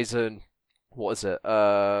Horizon, what is it,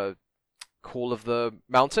 Call of the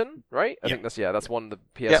Mountain, right? I think that's one of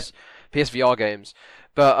the PSVR games.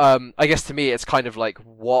 But I guess to me it's kind of like,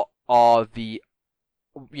 what are the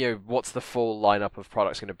what's the full lineup of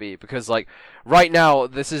products going to be? Because like right now,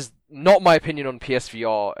 this is not my opinion on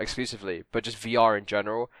PSVR exclusively, but just VR in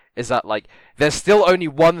general. Is that like there's still only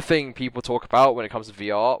one thing people talk about when it comes to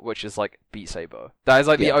VR, which is like Beat Saber. That is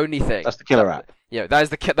like the only thing. That's the killer app. That is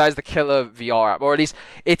the killer VR app, or at least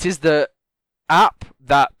it is the app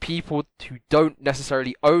that people who don't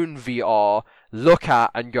necessarily own VR look at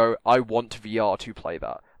and go, I want VR to play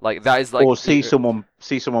that. Like that is like, or see someone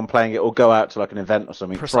playing it, or go out to like an event or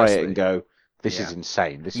something, Precisely. try it and go, this is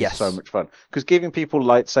insane. This is so much fun. Because giving people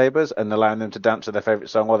lightsabers and allowing them to dance to their favorite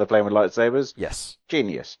song while they're playing with lightsabers,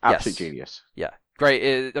 genius, absolute genius. Yeah,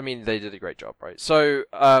 great. I mean, they did a great job, right? So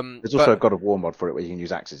there's also a God of War mod for it where you can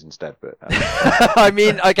use axes instead. But I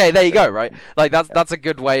mean, okay, there you go, right? Like that's a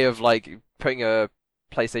good way of like putting a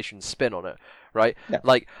PlayStation spin on it, right? Yeah.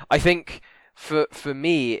 Like I think for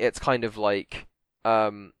me, it's kind of like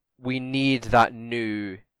we need that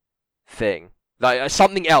new thing, like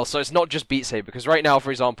something else. So it's not just Beat Saber, because right now,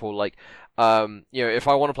 for example, like if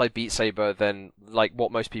I want to play Beat Saber, then like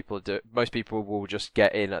what most people will just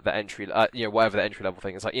get in at the entry, whatever the entry level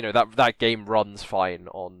thing is. Like that game runs fine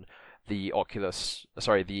on the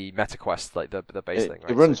the MetaQuest, like the base thing.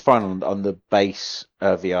 Right? It runs fine on the base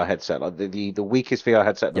VR headset. Like the weakest VR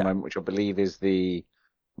headset at the moment, which I believe is the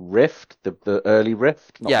Rift, the early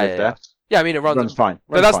Rift, not Rift S. Yeah, I mean it runs fine.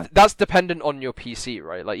 But that's dependent on your PC,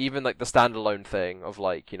 right? Like even like the standalone thing of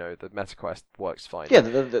like the MetaQuest works fine. Yeah,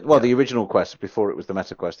 the original Quest before it was the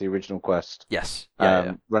MetaQuest, the original Quest. Yes.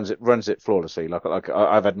 Runs it flawlessly. Like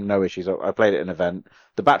I've had no issues. I played it in an event.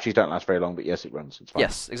 The batteries don't last very long, but yes, it runs. It's fine.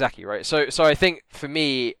 Yes, exactly right. So I think for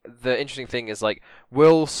me the interesting thing is like,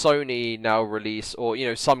 will Sony now release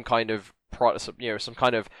or some kind of product, some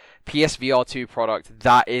kind of PSVR 2 product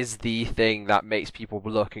that is the thing that makes people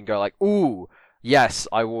look and go like, ooh, yes,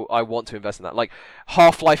 I want to invest in that. Like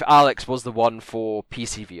Half-Life Alyx was the one for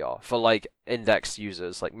PC VR, for like Index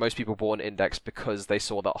users. Like most people bought an Index because they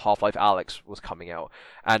saw that Half-Life Alyx was coming out,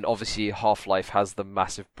 and obviously Half-Life has the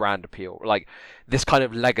massive brand appeal, like this kind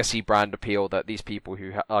of legacy brand appeal that these people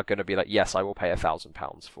who are going to be like, yes, I will pay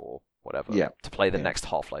 £1,000 for whatever to play the next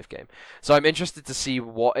Half-Life game. So I'm interested to see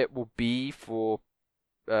what it will be for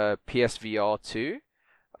PSVR 2.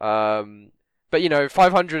 But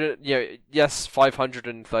 500. Yes,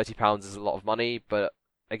 £530 is a lot of money, but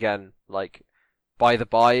again, like by the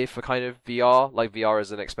by for kind of VR. Like VR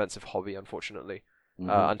is an expensive hobby, unfortunately,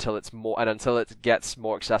 until it gets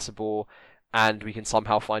more accessible, and we can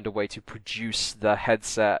somehow find a way to produce the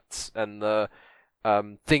headsets and the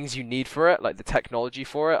things you need for it, like the technology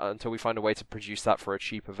for it, until we find a way to produce that for a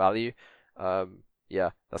cheaper value.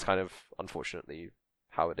 That's kind of unfortunately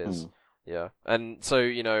how it is. Yeah, and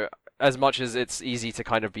so as much as it's easy to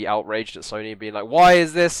kind of be outraged at Sony and being like, why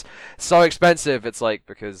is this so expensive? It's like,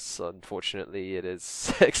 because unfortunately it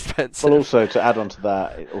is expensive. Well, also to add on to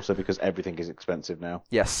that, also because everything is expensive now.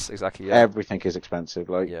 Yes, exactly. Yeah. Everything is expensive.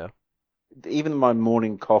 Like, even my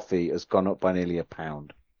morning coffee has gone up by nearly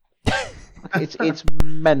 £1. It's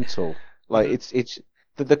mental. Like it's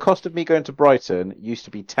the cost of me going to Brighton used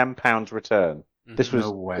to be £10 return. This was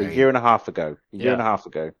a year and a half ago.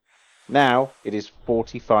 Now it is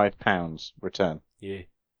 £45 return. Yeah.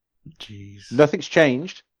 Jeez. Nothing's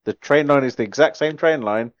changed. The train line is the exact same train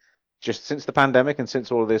line. Just since the pandemic and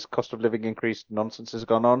since all of this cost of living increase nonsense has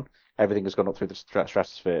gone on, everything has gone up through the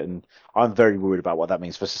stratosphere, and I'm very worried about what that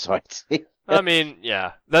means for society. I mean,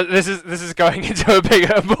 yeah, this is going into a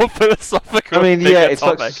bigger, more philosophical. I mean, it's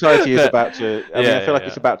topic. like society is about to. I feel like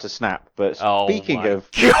it's about to snap. But speaking of,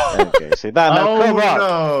 okay, see that now. Come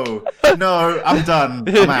on. No, I'm done.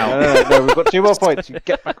 I'm out. No, we've got 2 more points. You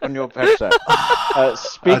get back on your headset.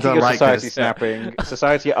 Speaking of society snapping,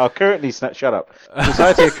 society are currently shut up.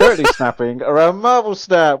 Society are currently snapping around Marvel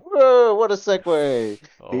Snap. Whoa, what a segue!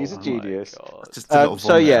 He's a genius.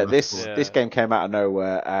 This game came out of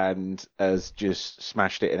nowhere and has just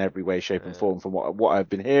smashed it in every way, shape, and form. From what I've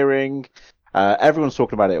been hearing, everyone's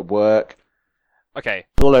talking about it at work. Okay.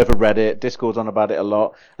 All over Reddit, Discord's on about it a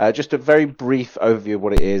lot. Just a very brief overview of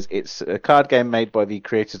what it is. It's a card game made by the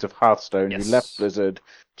creators of Hearthstone, who left Blizzard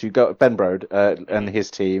to go. Ben Brode and his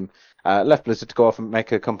team left Blizzard to go off and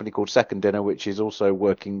make a company called Second Dinner, which is also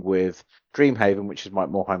working with Dreamhaven, which is Mike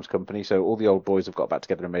Morhaim's company. So all the old boys have got back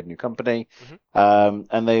together and made a new company.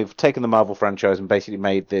 And they've taken the Marvel franchise and basically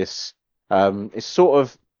made this. It's sort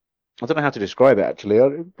of, I don't know how to describe it actually. I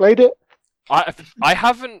played it. I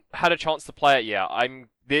haven't had a chance to play it yet.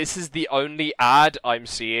 This is the only ad I'm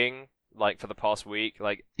seeing like for the past week.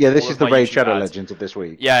 Like this is the Raid Shadow Legends of this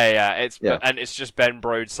week. And it's just Ben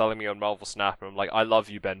Brode selling me on Marvel Snap, and I'm like, I love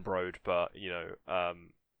you, Ben Brode, but I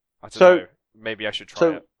don't know. maybe I should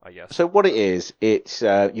try it. I guess. So what it is, it's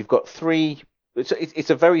you've got three. It's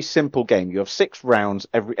a very simple game. You have 6 rounds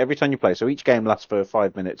every time you play. So each game lasts for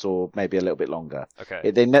 5 minutes or maybe a little bit longer. Okay.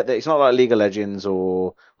 It's not like League of Legends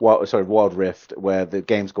or Wild Rift where the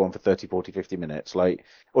games go on for 30, 40, 50 minutes,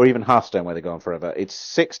 or even Hearthstone where they go on forever. It's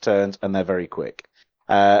 6 turns and they're very quick.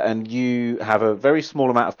 And you have a very small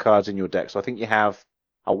amount of cards in your deck. So I think you have,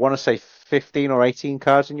 I want to say 15 or 18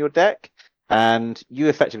 cards in your deck. And you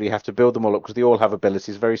effectively have to build them all up because they all have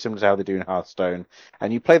abilities very similar to how they do in Hearthstone.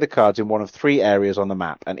 And you play the cards in one of 3 areas on the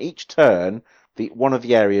map. And each turn, one of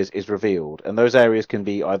the areas is revealed. And those areas can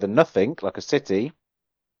be either nothing, like a city,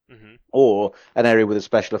 or an area with a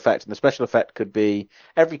special effect. And the special effect could be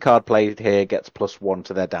every card played here gets +1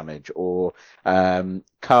 to their damage. Or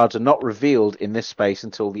cards are not revealed in this space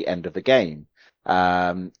until the end of the game.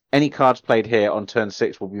 Any cards played here on turn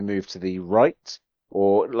 6 will be moved to the right.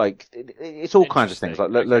 Or it's all kinds of things,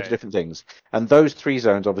 loads of different things, and those 3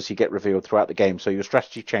 zones obviously get revealed throughout the game. So your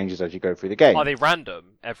strategy changes as you go through the game. Are they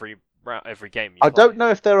random every game? I don't know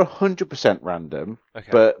if they're 100% random,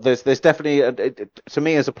 but there's definitely to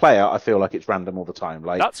me as a player, I feel like it's random all the time.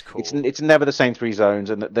 That's cool. It's never the same 3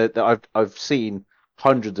 zones, and I've seen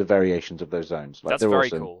hundreds of variations of those zones. That's very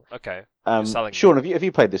awesome. Cool. Okay. Sean, have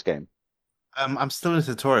you played this game? I'm still in the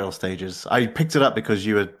tutorial stages. I picked it up because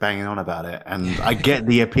you were banging on about it, and I get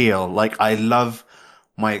the appeal. I love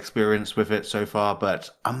my experience with it so far, but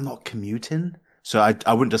I'm not commuting, so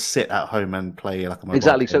I wouldn't just sit at home and play like a mobile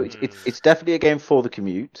Exactly. game. So it's definitely a game for the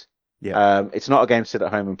commute. Yeah. It's not a game to sit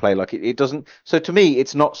at home and play. It doesn't. So to me,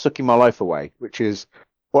 it's not sucking my life away, which is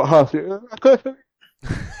what half.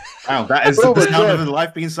 Wow, that is the sound of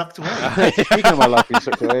life being sucked away. Speaking of my life being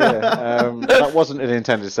sucked away, yeah. That wasn't an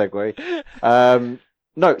intended segue.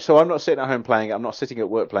 No, so I'm not sitting at home playing it. I'm not sitting at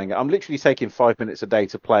work playing it. I'm literally taking 5 minutes a day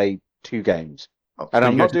to play 2 games. And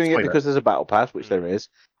I'm not doing it because there's a battle pass, which there is.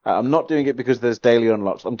 I'm not doing it because there's daily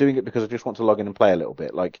unlocks. I'm doing it because I just want to log in and play a little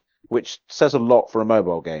bit, which says a lot for a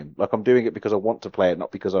mobile game. I'm doing it because I want to play it,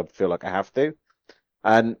 not because I feel like I have to.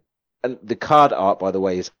 And the card art, by the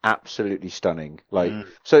way, is absolutely stunning.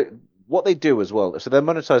 So what they do as well, so their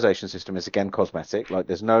monetization system is again cosmetic.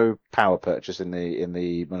 There's no power purchase in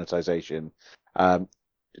the monetization.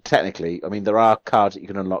 Technically, I mean, there are cards that you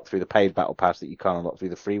can unlock through the paid battle pass that you can't unlock through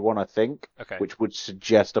the free one, I think, which would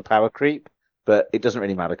suggest a power creep, but it doesn't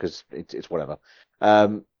really matter because it's whatever.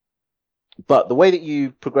 But the way that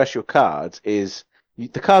you progress your cards is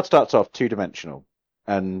the card starts off 2-dimensional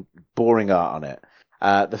and boring art on it.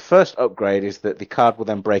 The first upgrade is that the card will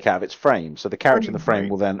then break out of its frame. So the character in the frame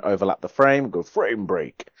will then overlap the frame and go frame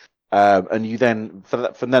break. And you then,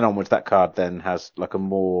 from then onwards, that card then has a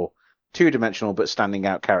more 2-dimensional but standing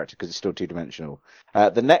out character because it's still 2-dimensional.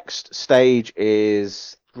 The next stage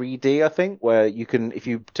is 3D, I think, where you can, if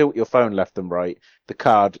you tilt your phone left and right, the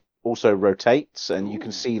card also rotates and you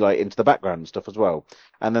can see into the background and stuff as well.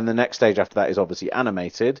 And then the next stage after that is obviously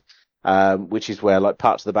animated. Which is where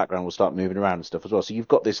parts of the background will start moving around and stuff as well. So you've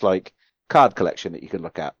got this card collection that you can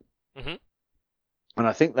look at. Mm-hmm. And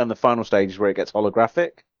I think then the final stage is where it gets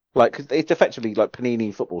holographic. Cause it's effectively like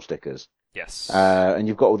Panini football stickers. Yes. And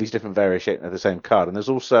you've got all these different variations of the same card. And there's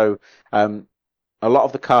also a lot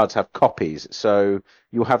of the cards have copies. So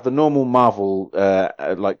you'll have the normal Marvel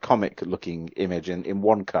comic looking image in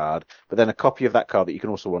one card, but then a copy of that card that you can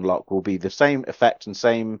also unlock will be the same effect and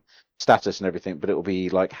same status and everything, but it will be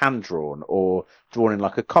hand drawn or drawn in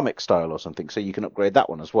a comic style or something, so you can upgrade that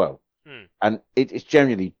one as well. And it's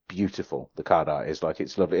genuinely beautiful. The card art is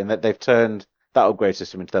it's lovely, and they've turned that upgrade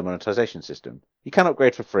system into their monetization system. You can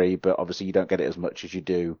upgrade for free, but obviously you don't get it as much as you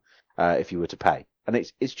do if you were to pay. And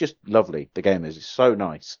it's just lovely. The game is so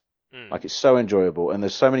nice. It's so enjoyable, and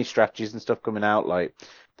there's so many strategies and stuff coming out.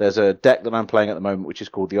 There's a deck that I'm playing at the moment, which is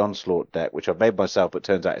called the Onslaught deck, which I've made myself, but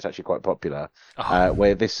turns out it's actually quite popular.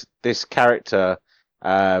 Where this character,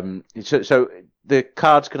 so the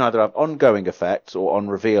cards can either have ongoing effects or on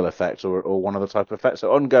reveal effects, or one other type of effect.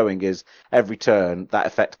 So ongoing is every turn that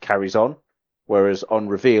effect carries on, whereas on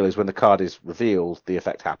reveal is when the card is revealed, the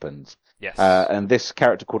effect happens. Yes. And this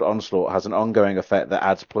character called Onslaught has an ongoing effect that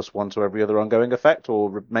adds +1 to every other ongoing effect,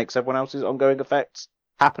 or makes everyone else's ongoing effects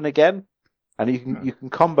happen again. And you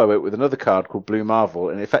can combo it with another card called Blue Marvel,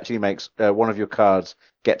 and it effectively makes one of your cards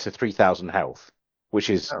get to 3,000 health,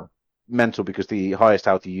 which is mental because the highest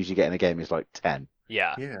health you usually get in a game is 10.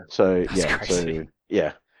 Yeah. So That's crazy.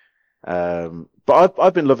 But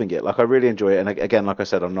I've been loving it. I really enjoy it, and again, like I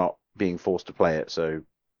said, I'm not being forced to play it, so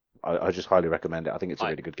I just highly recommend it. I think it's a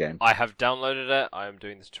really good game. I have downloaded it. I am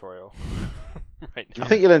doing the tutorial right now. I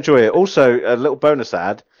think you'll enjoy it. Also, a little bonus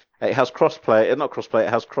ad. It has cross-play. Not cross-play.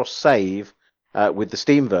 It has cross-save with the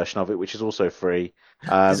Steam version of it, which is also free.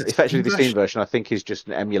 Effectively, the Steam version, I think, is just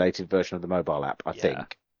an emulated version of the mobile app, I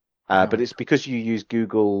think. But it's because you use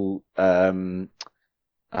Google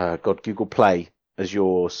Google Play as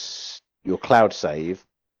your cloud save.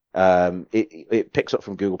 It picks up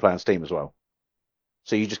from Google Play and Steam as well.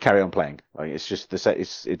 So you just carry on playing. Like, it's just the set.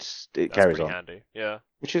 It carries on. Handy. Yeah.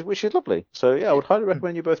 Which is lovely. So yeah, I would highly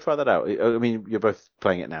recommend you both try that out. I mean, you're both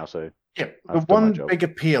playing it now, so yeah. The one big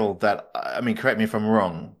appeal that, I mean, correct me if I'm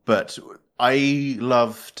wrong, but I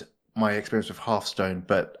loved my experience with Hearthstone,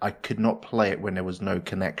 but I could not play it when there was no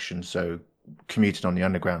connection. So commuting on the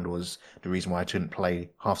underground was the reason why I couldn't play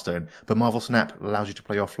Hearthstone. But Marvel Snap allows you to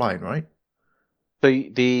play offline, right? So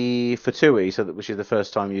the Fatui, which is the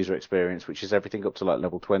first time user experience, which is everything up to like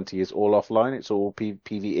level 20, is all offline. It's all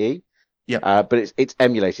PvE. Yeah. But it's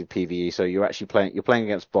emulated PvE, so you're playing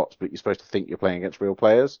against bots, but you're supposed to think you're playing against real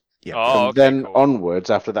players. Yeah. Oh, and then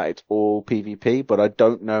onwards, after that, it's all PvP. But I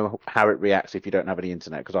don't know how it reacts if you don't have any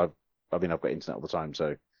internet, because I've got internet all the time,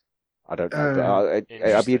 so I don't know. But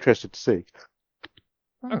I'd be interested to see.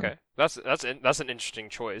 Okay, that's an interesting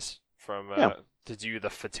choice from to do the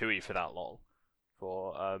Fatui for that long.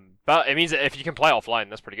 But it means that if you can play offline,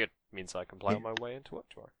 that's pretty good. It means I can play on my way into work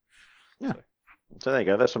tomorrow. Yeah. So there you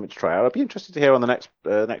go. There's something to try out. I'd be interested to hear on the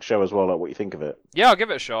next show as well, like what you think of it. Yeah, I'll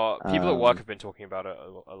give it a shot. People at work have been talking about it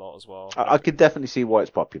a lot as well. I could definitely see why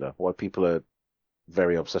it's popular. Why people are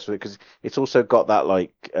very obsessed with it, because it's also got that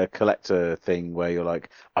like collector thing where you're like,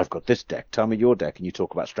 I've got this deck, tell me your deck, and you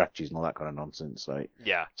talk about strategies and all that kind of nonsense. Like,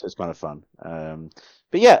 yeah, so it's kind of fun.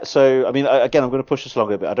 But yeah, so I mean, again, I'm going to push this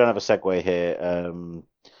along a bit. I don't have a segue here.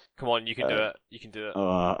 Come on, you can do it. You can do it.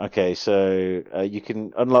 Okay, so you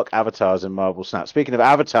can unlock avatars in Marvel Snap. Speaking of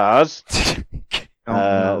avatars,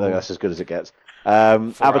 that's as good as it gets.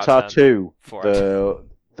 Avatar 2,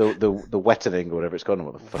 the wetting or whatever it's called.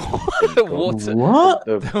 What the fuck? Water. What?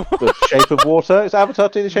 The Shape of Water? Is Avatar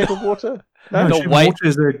 2 the Shape of Water? No, The Shape of Way- Water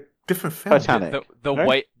is a different film. Titanic. The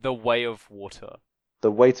No? way of water.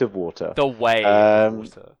 The Weight of Water. The way of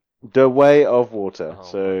water. The Way of Water. Oh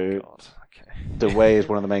So my God. Okay. The Way is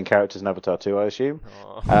one of the main characters in Avatar 2, I assume.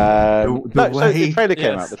 Oh. So the trailer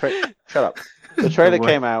came Yes. out. Shut up. The trailer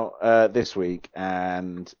came out this week,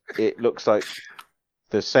 and it looks like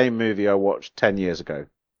the same movie I watched 10 years ago.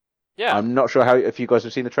 Yeah. I'm not sure if you guys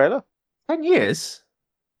have seen the trailer. 10 years?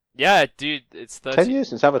 Yeah, dude, it's 10 years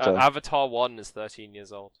since Avatar. Avatar 1 is 13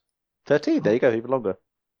 years old. 13, there you go, even longer.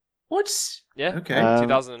 What? Yeah. Okay.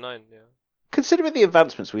 2009. Yeah. Considering the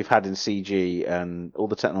advancements we've had in CG and all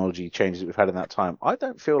the technology changes that we've had in that time, I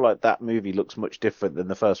don't feel like that movie looks much different than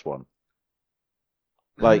the first one.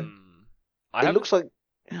 Like, it looks like,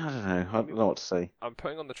 I don't know what to say. I'm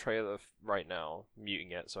putting on the trailer right now,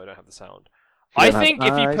 muting it so I don't have the sound. I think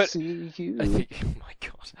if you put, oh my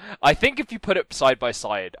God, I think if you put it side by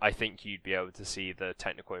side, I think you'd be able to see the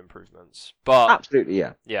technical improvements. But Absolutely,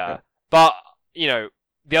 yeah. But you know,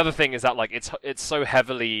 the other thing is that like it's so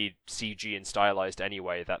heavily CG and stylized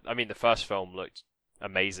anyway that I mean the first film looked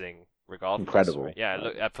amazing regardless. Incredible. Right? Yeah,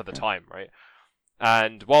 look for the time, right?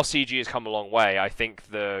 And while CG has come a long way, I think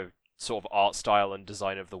the sort of art style and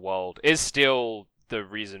design of the world is still the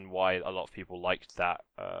reason why a lot of people liked that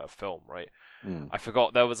film, right? I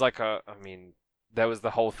forgot there was like there was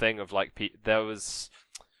the whole thing of like they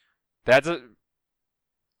had to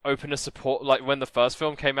open a support, like when the first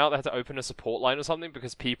film came out they had to open a support line or something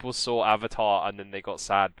because people saw Avatar and then they got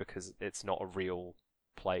sad because it's not a real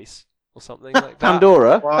place or something like that.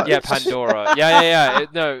 Pandora? Yeah, Pandora. Yeah.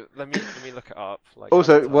 No, let me look it up. Like,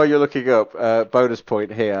 also, Avatar. while you're looking up, bonus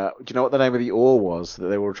point here. Do you know what the name of the ore was that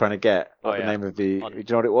they were trying to get? What the name of the? Do you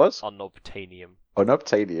know what it was? Unobtainium.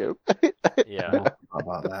 Unobtainium. Yeah.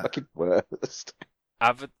 About that. Fucking worst.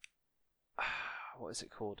 What is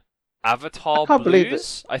it called? Avatar I can't believe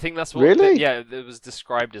Blues? I think that's what. Really? Yeah, it was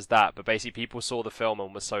described as that. But basically, people saw the film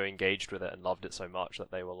and were so engaged with it and loved it so much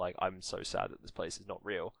that they were like, "I'm so sad that this place is not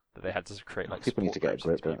real." That they had to create like. People need to get a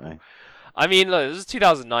support grip, groups don't for they? I mean, look, this is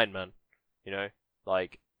 2009, man. You know,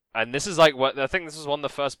 like, and this is like what I think this was one of the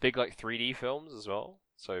first big like 3D films as well.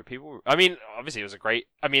 So people, I mean, obviously it was a great.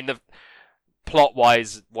 I mean, the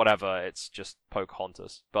plot-wise, whatever, it's just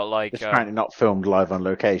Pocahontas. But like, It's apparently not filmed live on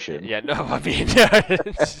location. yeah, no, I mean,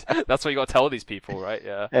 that's what you got to tell these people, right?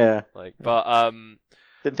 Yeah. Yeah. Like, but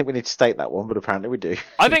Didn't think we need to state that one, but apparently we do.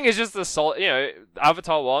 I think it's just a solid, you know,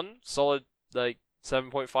 Avatar 1, solid, like,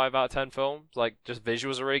 7.5 out of 10 film. Like, just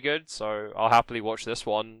visuals are really good, so I'll happily watch this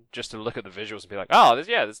one just to look at the visuals and be like, oh, this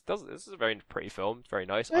is a very pretty film. It's very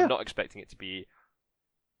nice. Yeah. I'm not expecting it to be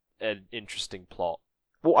an interesting plot.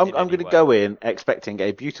 Well, I'm in going any to way. go in expecting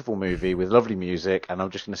a beautiful movie with lovely music, and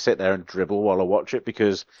I'm just going to sit there and dribble while I watch it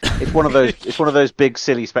because it's one of those big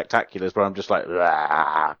silly spectaculars where I'm just like,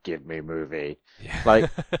 "Ah, give me a movie." Yeah.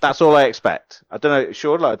 Like that's all I expect. I don't know,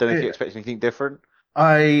 Sean. Like I don't know if you expect anything different.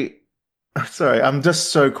 Sorry, I'm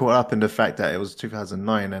just so caught up in the fact that it was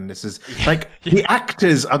 2009, and this is like the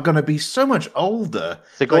actors are going to be so much older.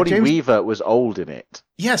 Sigourney James... Weaver was old in it.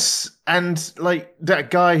 Yes, and like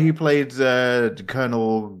that guy who played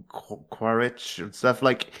Colonel Quaritch and stuff,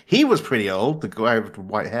 like he was pretty old, the guy with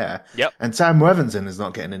white hair. Yep. And Sam Worthington is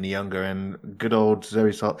not getting any younger, and good old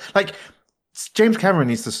Zoe Salt. Like James Cameron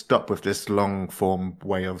needs to stop with this long form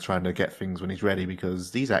way of trying to get things when he's ready,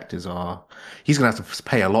 because these actors he's going to have to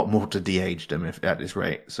pay a lot more to de-age them if at this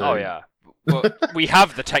rate. So Oh yeah, well, we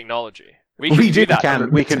have the technology. We can We do do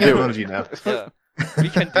that. We can do it. now. Yeah. We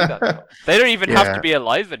can do that now. They don't even have to be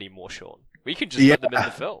alive anymore, Sean. We can just put them in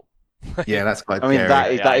the film. Yeah, that's quite I mean,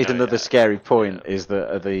 scary. that is know, another yeah. scary point is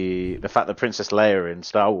that the fact that Princess Leia in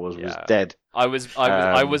Star Wars was Yeah. dead. I was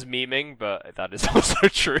memeing, but that is also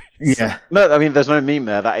true. Yeah, No, I mean, there's no meme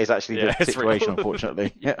there. That is actually Yeah, the it's real. situation,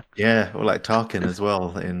 unfortunately. Yeah. yeah, or like Tarkin as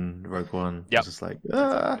well in Rogue One. Yep. It's just like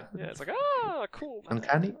Yeah, it's like cool.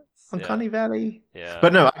 Uncanny Valley. Yeah.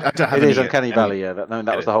 But no, I don't have It any, is Uncanny any- Valley, yeah.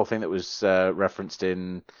 That was the whole thing that was referenced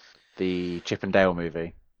in the Chip and Dale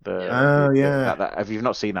movie. If you've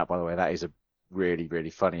not seen that, by the way, that is a really, really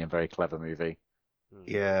funny and very clever movie.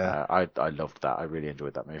 Yeah, I loved that. I really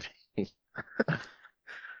enjoyed that movie.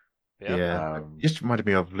 Yeah. Just reminded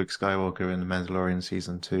me of Luke Skywalker in The Mandalorian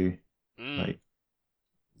season 2. Like,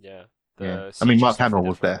 Yeah. I mean, CG Mark stuff is Hamill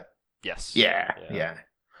was different. there. Yes. Yeah.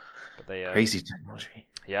 But they Crazy technology.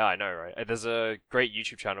 Yeah, I know, right? There's a great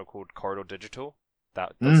YouTube channel called Corridor Digital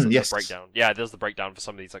that does the yes. breakdown. Yeah, it does the breakdown for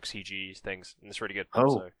some of these like CG things, and it's really good.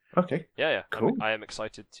 Oh, So, okay. yeah. Cool. I am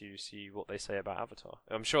excited to see what they say about Avatar.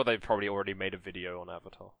 I'm sure they've probably already made a video on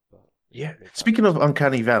Avatar. But Yeah. Speaking of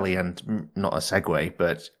Uncanny Valley, and not a segue,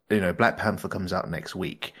 but Black Panther comes out next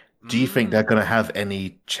week. Do you think they're going to have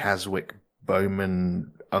any Chadwick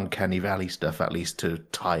Boseman Uncanny Valley stuff, at least to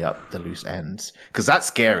tie up the loose ends? Because that's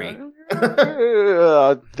scary.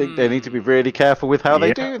 I think they need to be really careful with how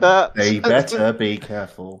they do that. They better be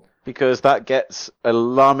careful. Because that gets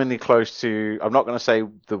alarmingly close to. I'm not going to say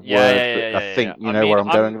the word, but I think you know where I'm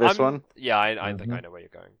going with this one. Yeah, I think I know where you're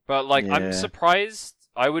going. But like, I'm surprised.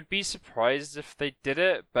 I would be surprised if they did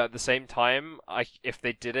it, but at the same time, if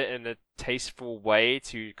they did it in a tasteful way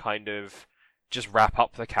to kind of just wrap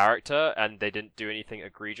up the character and they didn't do anything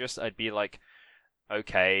egregious, I'd be like,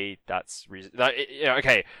 okay, that's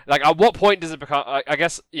okay. Like, at what point does it become? I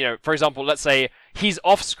guess for example, let's say he's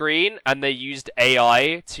off screen and they used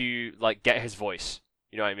AI to like get his voice.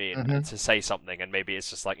 You know what I mean? To say something, and maybe it's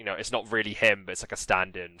just like it's not really him, but it's like a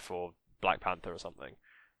stand-in for Black Panther or something.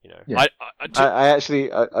 Yeah. I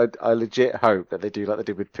actually I legit hope that they do like they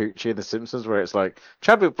did with Poochie in The Simpsons, where it's like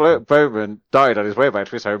Chadwick Boseman died on his way back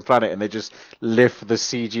to his home planet, and they just lift the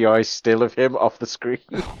CGI still of him off the screen.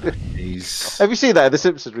 Jeez. Have you seen that in The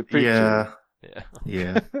Simpsons with Poochie?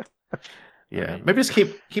 Yeah. Maybe just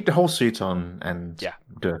keep the whole suit on and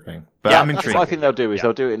do a thing. But Yeah, I'm that's intrigued. what I think they'll do is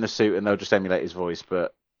they'll do it in the suit and they'll just emulate his voice.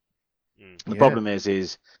 But the problem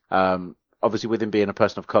is obviously with him being a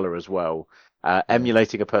person of color as well,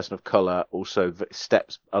 emulating a person of color also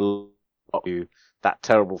steps a lot to that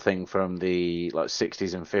terrible thing from the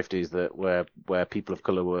 60s and 50s that where people of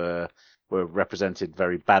color were represented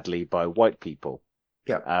very badly by white people.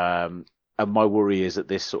 Yeah. And my worry is that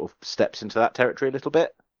this sort of steps into that territory a little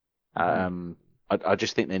bit. I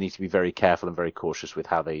just think they need to be very careful and very cautious with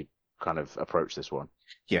how they kind of approach this one.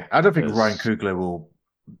 Yeah, I don't think Ryan Coogler will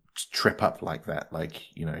trip up like that. Like,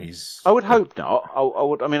 he's. I would hope not. I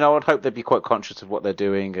would hope they'd be quite conscious of what they're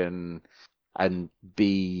doing and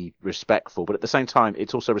be respectful. But at the same time,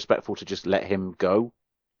 it's also respectful to just let him go.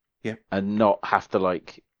 Yeah. And not have to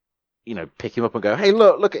pick him up and go, hey,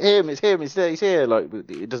 look at him. It's him. He's here. Like,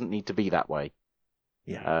 it doesn't need to be that way.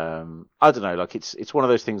 Yeah. I don't know. Like, it's one of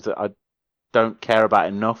those things that I don't care about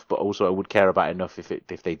enough, but also I would care about enough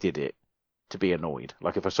if they did it to be annoyed.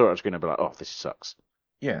 Like, if I saw it, I was going to be like, oh, this sucks.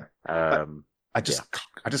 Yeah. I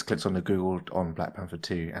just clicked on the Google on Black Panther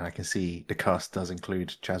 2, and I can see the cast does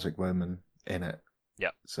include Chadwick Boseman in it. Yeah.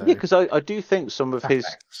 So yeah, because I do think some of his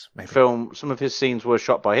some of his scenes were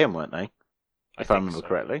shot by him, weren't they? If I remember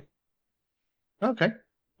correctly. Okay.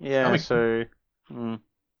 Yeah.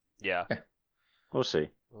 Yeah. We'll see.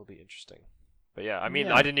 It'll be interesting. But yeah, I mean,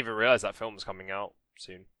 I didn't even realize that film's coming out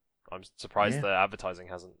soon. I'm surprised the advertising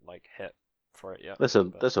hasn't hit for it yet. There's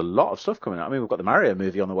a lot of stuff coming out. I mean, we've got the Mario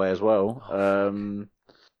movie on the way as well.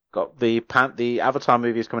 Got the Avatar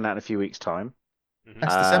movie is coming out in a few weeks' time.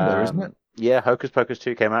 That's December, isn't it? Yeah, Hocus Pocus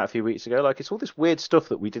 2 came out a few weeks ago. Like, it's all this weird stuff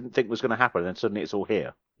that we didn't think was going to happen, and then suddenly it's all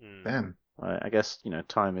here. Damn. I guess,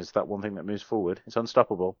 time is that one thing that moves forward. It's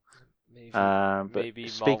unstoppable. Maybe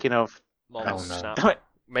speaking of... Marvel Snap.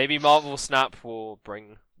 Maybe Marvel Snap will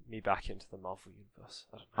bring me back into the Marvel universe.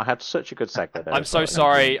 I don't know. I had such a good segue there. I'm so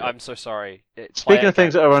sorry. I'm so sorry. Speaking of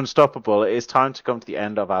things that are unstoppable, it is time to come to the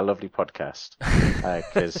end of our lovely podcast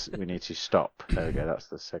because we need to stop. There we go. That's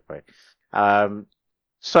the segue.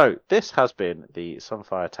 So this has been the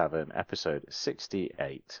Sunfire Tavern episode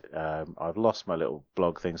 68. I've lost my little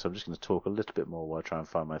blog thing, so I'm just going to talk a little bit more while I try and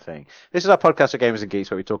find my thing. This is our podcast for gamers and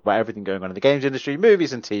geeks, where we talk about everything going on in the games industry,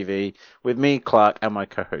 movies and TV, with me, Clark, and my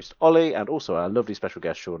co-host Ollie, and also our lovely special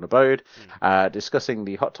guest Sean Abode, discussing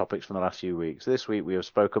the hot topics from the last few weeks. This week we have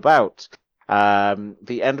spoke about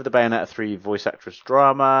the end of the Bayonetta 3 voice actress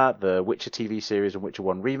drama, the Witcher TV series and Witcher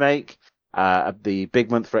 1 remake, the big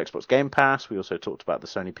month for Xbox Game Pass. We also talked about the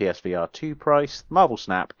Sony PSVR 2 price, Marvel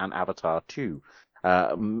Snap, and Avatar 2.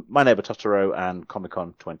 My Neighbor Totoro and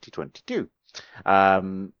Comic-Con 2022.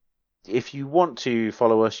 If you want to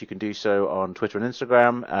follow us, you can do so on Twitter and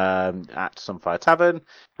Instagram at Sunfire Tavern,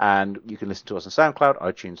 and you can listen to us on SoundCloud,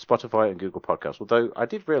 iTunes, Spotify, and Google Podcasts. Although I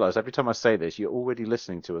did realise every time I say this, you're already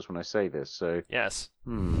listening to us when I say this. So yes,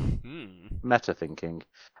 meta thinking.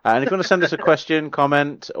 And if you want to send us a question,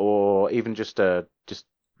 comment, or even just give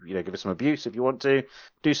us some abuse if you want to,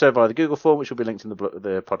 do so via the Google form, which will be linked in the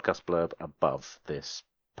podcast blurb above this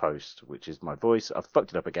post, which is my voice. I've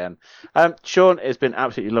fucked it up again. Sean, it's been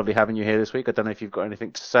absolutely lovely having you here this week. I don't know if you've got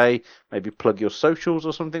anything to say, maybe plug your socials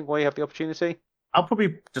or something while you have the opportunity. I'll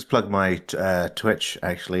probably just plug my Twitch,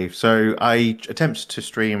 actually. So I attempt to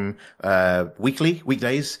stream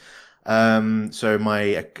weekdays. So my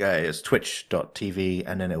it's twitch.tv,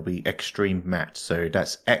 and then it'll be Extreme Matt. So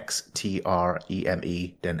that's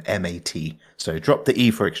XTREME, then MAT. So drop the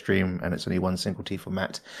E for extreme, and it's only one single T for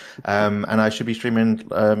Matt. And I should be streaming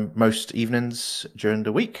most evenings during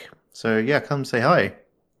the week. So yeah, come say hi.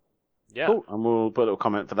 Yeah, cool. And we'll put a little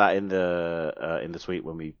comment for that in the tweet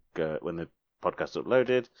when the podcast is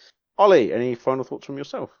uploaded. Ollie, any final thoughts from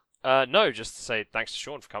yourself? No, just to say thanks to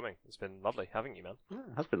Sean for coming. It's been lovely having you, man. Yeah,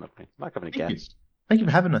 it has been lovely. I like having a guest. Thank you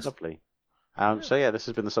for having us. Lovely. So yeah, this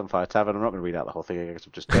has been the Sunfire Tavern. I'm not going to read out the whole thing. I guess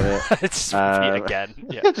I've just done it. It's repeat again.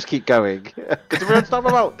 Yeah. Just keep going. Because we're stop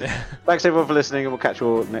about. Thanks everyone for listening, and we'll catch you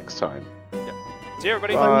all next time. Yeah. See you,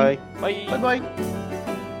 everybody. Bye. Bye. Bye. Bye.